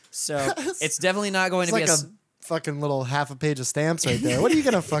also. So it's definitely not going It's to be like a fucking little half a page of stamps right there. What are you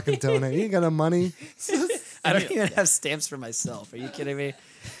gonna fucking donate? You ain't got no money. I don't even have stamps for myself. Are you kidding me?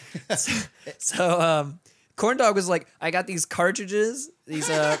 So Corn Dog was like, I got these cartridges.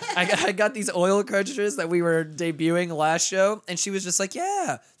 I got these oil cartridges that we were debuting last show, and she was just like,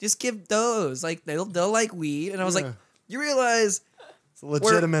 yeah, just give those. Like they'll like weed. And I was like, Yeah. you realize It's a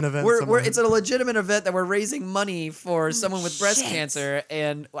legitimate event. it's a legitimate event that we're raising money for someone with breast Shit. cancer,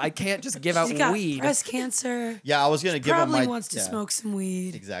 and I can't just give out She got weed. breast cancer. Yeah, I was gonna give him Probably my. wants to yeah, smoke some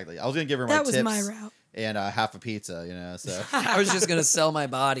weed. Exactly. I was gonna give her That my was tips my route. and half a pizza. So I was just gonna sell my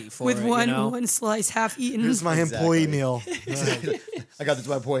body for With it, one you know? one slice half eaten. Here's my employee meal. I got this to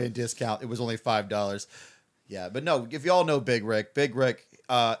my boy in discount. It was only $5. Yeah, but no, if y'all know Big Rick,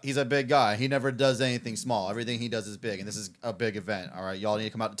 he's a big guy. He never does anything small. Everything he does is big, and this is a big event. All right, y'all need to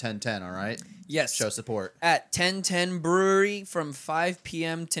come out to 1010. All right, Yes. show support. At 1010 Brewery from 5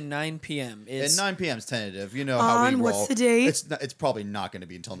 p.m. to 9 p.m. And 9 p.m. is tentative. You know how we On, roll. what's the date? It's probably not going to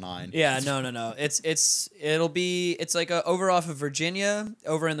be until 9. Yeah, no. It's like over off of Virginia,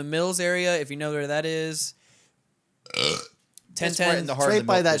 over in the Mills area, if you know where that is. It's right in the heart Straight of the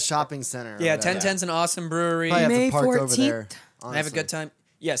by Milk that District. shopping center. or Yeah, whatever. 1010's an awesome brewery. Probably have May to park over 14th. there. I have a good time.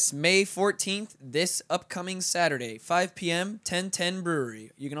 Yes, May 14th, this upcoming Saturday, 5 p.m., 1010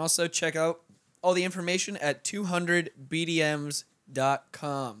 Brewery. You can also check out all the information at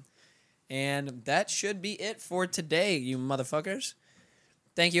 200bdms.com. And that should be it for today, you motherfuckers.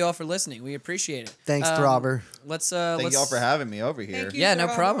 Thank you all for listening. We appreciate it. Thanks, Throbber. Thank y'all for having me over here. Thank you. Yeah, no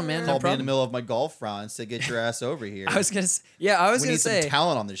problem, man. No Called me in the problem. middle of my golf run and said, "Get your ass over here." I was gonna say, we need say some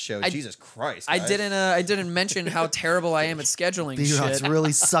talent on this show. I- Jesus Christ! I guys. didn't mention how terrible I am at scheduling Dude, it's shit.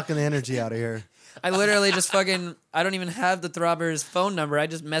 really sucking the energy out of here. I literally just fucking I don't even have the Throbber's phone number. I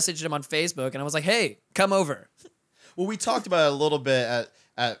just messaged him on Facebook and I was like, "Hey, come over." Well, we talked about it a little bit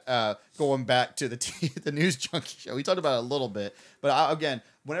at going back to the News Junkie show. We talked about it a little bit, but again,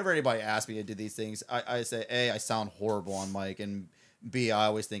 whenever anybody asks me to do these things, I say, A, I sound horrible on mic, and B, I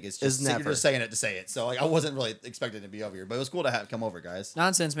always think it's just never. you're just saying it to say it. So like, I wasn't really expecting to be over here, but it was cool to come over, guys.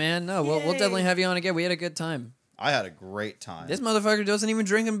 Nonsense, man. No, we'll definitely have you on again. We had a good time. I had a great time. This motherfucker doesn't even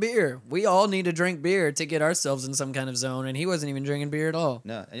drinking beer. We all need to drink beer to get ourselves in some kind of zone, and he wasn't even drinking beer at all.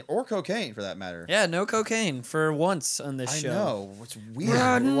 No, or cocaine for that matter. Yeah, no cocaine for once on this I show. know. It's weird.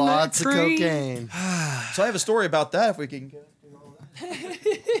 Riding Lots that of tree. cocaine. So I have a story about that. If we can get.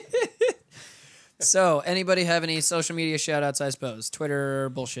 So, anybody have any social media shout-outs, I suppose? Twitter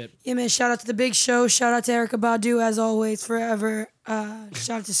bullshit. Yeah, man, shout out to The Big Show. Shout out to Erykah Badu, as always, forever. Shout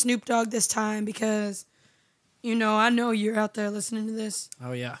out to Snoop Dogg this time because, I know you're out there listening to this.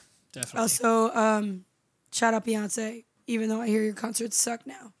 Oh, yeah, definitely. Also, shout out Beyonce, even though I hear your concerts suck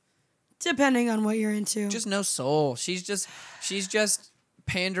now. Depending on what you're into. Just no soul. She's just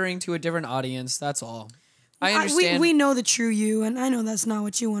pandering to a different audience, that's all. I understand. We know the true you, and I know that's not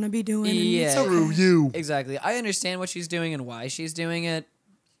what you want to be doing. Yeah, okay. True you. Exactly. I understand what she's doing and why she's doing it.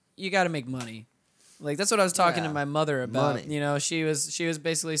 You got to make money. Like that's what I was talking to my mother about. Money. She was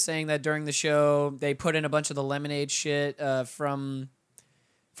basically saying that during the show they put in a bunch of the Lemonade shit from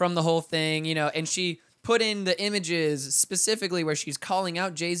the whole thing, and she put in the images specifically where she's calling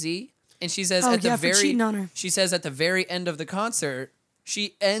out Jay-Z, and she says for cheating on her. She says at the very end of the concert,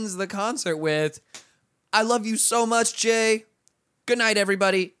 she ends the concert with, "I love you so much, Jay. Good night,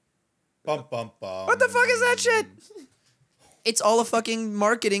 everybody." Bum, bum, bum. What the fuck is that shit? It's all a fucking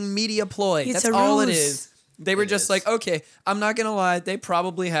marketing media ploy. It's That's a all it ruse. is. They were just is. like, okay, I'm not going to lie. They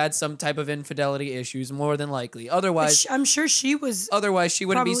probably had some type of infidelity issues, more than likely. Otherwise, I'm sure she was. she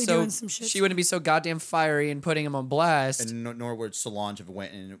wouldn't be probably so doing some shit. she wouldn't be so goddamn fiery and putting him on blast. And nor would Solange have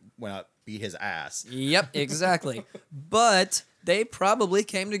went out beat his ass. Yep, exactly. But they probably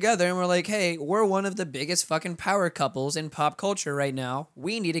came together and were like, hey, we're one of the biggest fucking power couples in pop culture right now.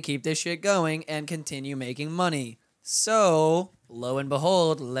 We need to keep this shit going and continue making money. So, lo and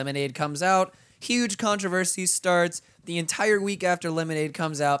behold, Lemonade comes out. Huge controversy starts. The entire week after Lemonade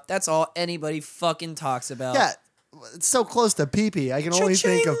comes out, that's all anybody fucking talks about. Yeah, it's so close to pee-pee. I can only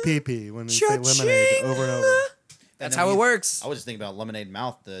think of pee-pee when we say lemonade over and over. That's how it works. I was just thinking about Lemonade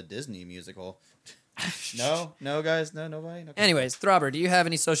Mouth, the Disney musical. No, guys, nobody. No. Anyways, Throbber, do you have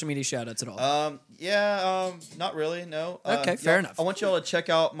any social media shout-outs at all? Not really, no. Okay, fair enough. I want y'all to check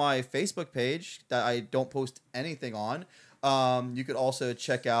out my Facebook page that I don't post anything on. You could also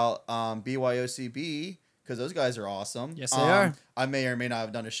check out BYOCB because those guys are awesome. Yes, they are. I may or may not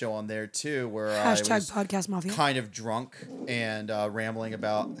have done a show on there too where I was #podcast mafia. kind of drunk and rambling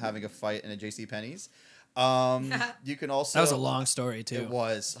about having a fight in a JCPenney's. You can also... That was a long story, too. It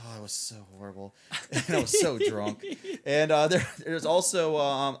was. Oh, it was so horrible. And I was so drunk. And there's also...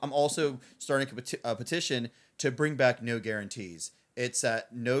 I'm also starting a petition to bring back No Guarantees. It's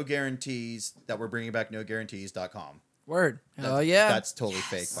at No Guarantees that we're bringing back NoGuarantees.com. Word. Oh, yeah. That's totally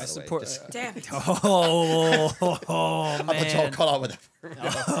fake, by the way. Damn it. Oh, I'm all caught up with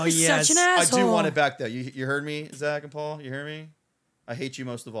that. Oh, yes. Such an I asshole. do want it back, though. You heard me, Zach and Paul? You heard me? I hate you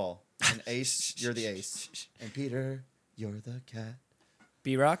most of all. And Ace, you're the ace. And Peter, you're the cat.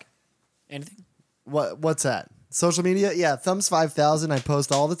 B-Rock? Anything? What's that? Social media? Yeah, Thumbs 5000. I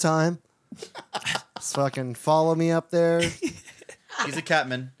post all the time. Just fucking follow me up there. He's a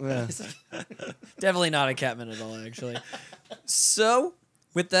catman. Yeah. Definitely not a Catman at all, actually. So,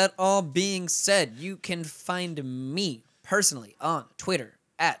 with that all being said, you can find me personally on Twitter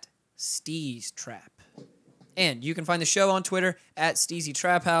at SteezTrap. And you can find the show on Twitter at Steezy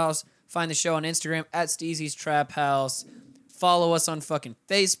Trap House. Find the show on Instagram at Steezy's Trap House. Follow us on fucking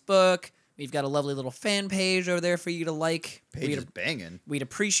Facebook. We've got a lovely little fan page over there for you to like. Page is banging. We'd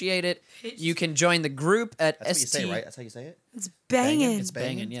appreciate it. You can join the group at That's what you say, right? That's how you say it? It's banging. It's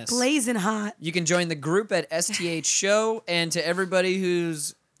banging, yes. Blazing hot. You can join the group at STH Show, and to everybody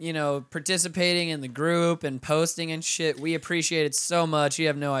who's, participating in the group and posting and shit, we appreciate it so much. You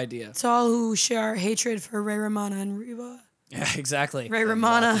have no idea. To all who share our hatred for Ray Romana and Reba. Yeah, exactly. Ray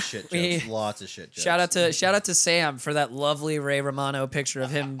Romana. Lots of shit jokes. Lots of shit jokes. Shout out to Sam for that lovely Ray Romano picture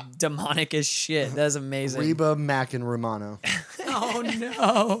of him demonic as shit. That's amazing. Reba, Mac, and Romano. Oh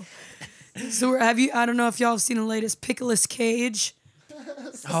no. So I don't know if y'all have seen the latest Pickles Cage.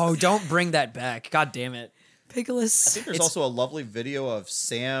 Oh, don't bring that back. God damn it. Pickles. I think there's also a lovely video of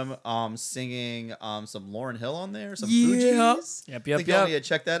Sam singing some Lauryn Hill on there. Some Yeah. Fugees. Yep. I think y'all need to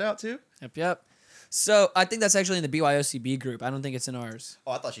check that out too. Yep. So I think that's actually in the BYOCB group. I don't think it's in ours.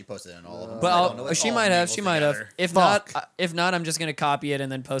 Oh, I thought she posted it in all of them. But she might have. She might have. Together. If not, I'm just gonna copy it and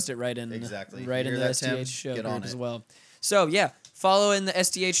then post it right in Exactly. right in You the hear that, Tim? STH Show Get group on as it. well. So yeah, follow in the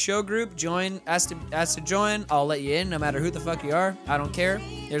STH Show group. Join. Ask to join. I'll let you in, no matter who the fuck you are. I don't care.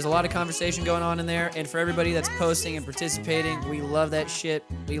 There's a lot of conversation going on in there, and for everybody that's posting and participating, we love that shit.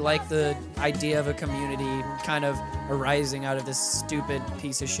 We like the idea of a community kind of arising out of this stupid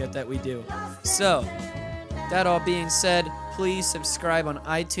piece of shit that we do. So, that all being said, please subscribe on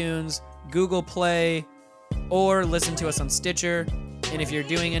iTunes, Google Play, or listen to us on Stitcher. And if you're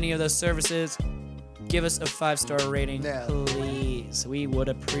doing any of those services, give us a 5-star rating, please. We would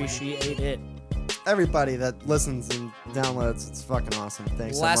appreciate it. everybody that listens and downloads. It's fucking awesome.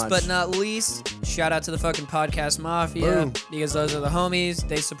 Thanks so much. Last but not least, shout out to the fucking Podcast Mafia. Boom. Because those are the homies.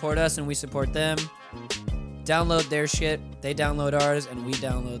 They support us and we support them. Download their shit. They download ours and we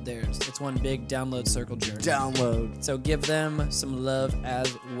download theirs. It's one big download circle jerk. Download. So give them some love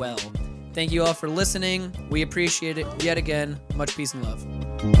as well. Thank you all for listening. We appreciate it yet again. Much peace and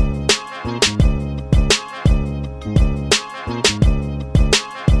love.